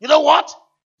 You know what?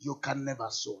 You can never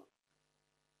soar.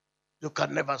 You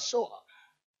can never soar.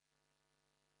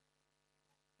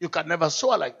 You can never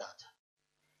soar like that.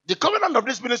 The covenant of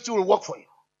this ministry will work for you.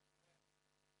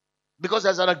 Because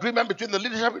there's an agreement between the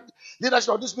leadership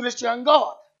of this ministry and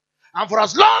God. And for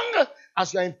as long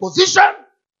as you are in position,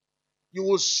 you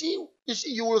will see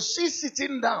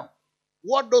sitting down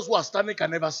what those who are standing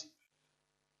can never see.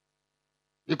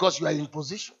 Because you are in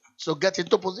position. So get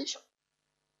into position.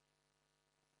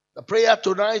 The prayer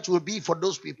tonight will be for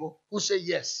those people who say,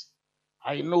 yes,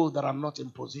 I know that I'm not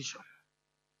in position.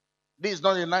 This is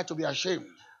not a night to be ashamed.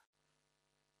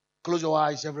 Close your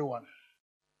eyes, everyone.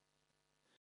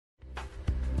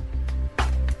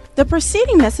 The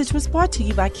preceding message was brought to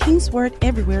you by King's Word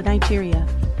Everywhere, Nigeria.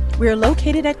 We are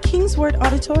located at King's Word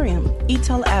Auditorium,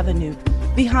 Etel Avenue,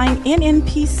 behind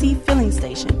NNPC Filling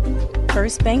Station,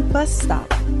 First Bank Bus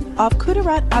Stop, off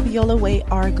Kudirat Abiola Way,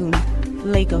 Oregun,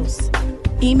 Lagos.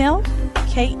 Email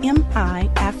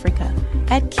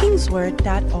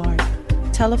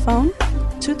kmiafrica@kingsword.org. Telephone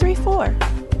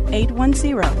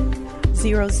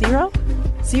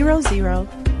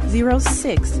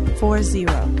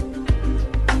 234-810-000640.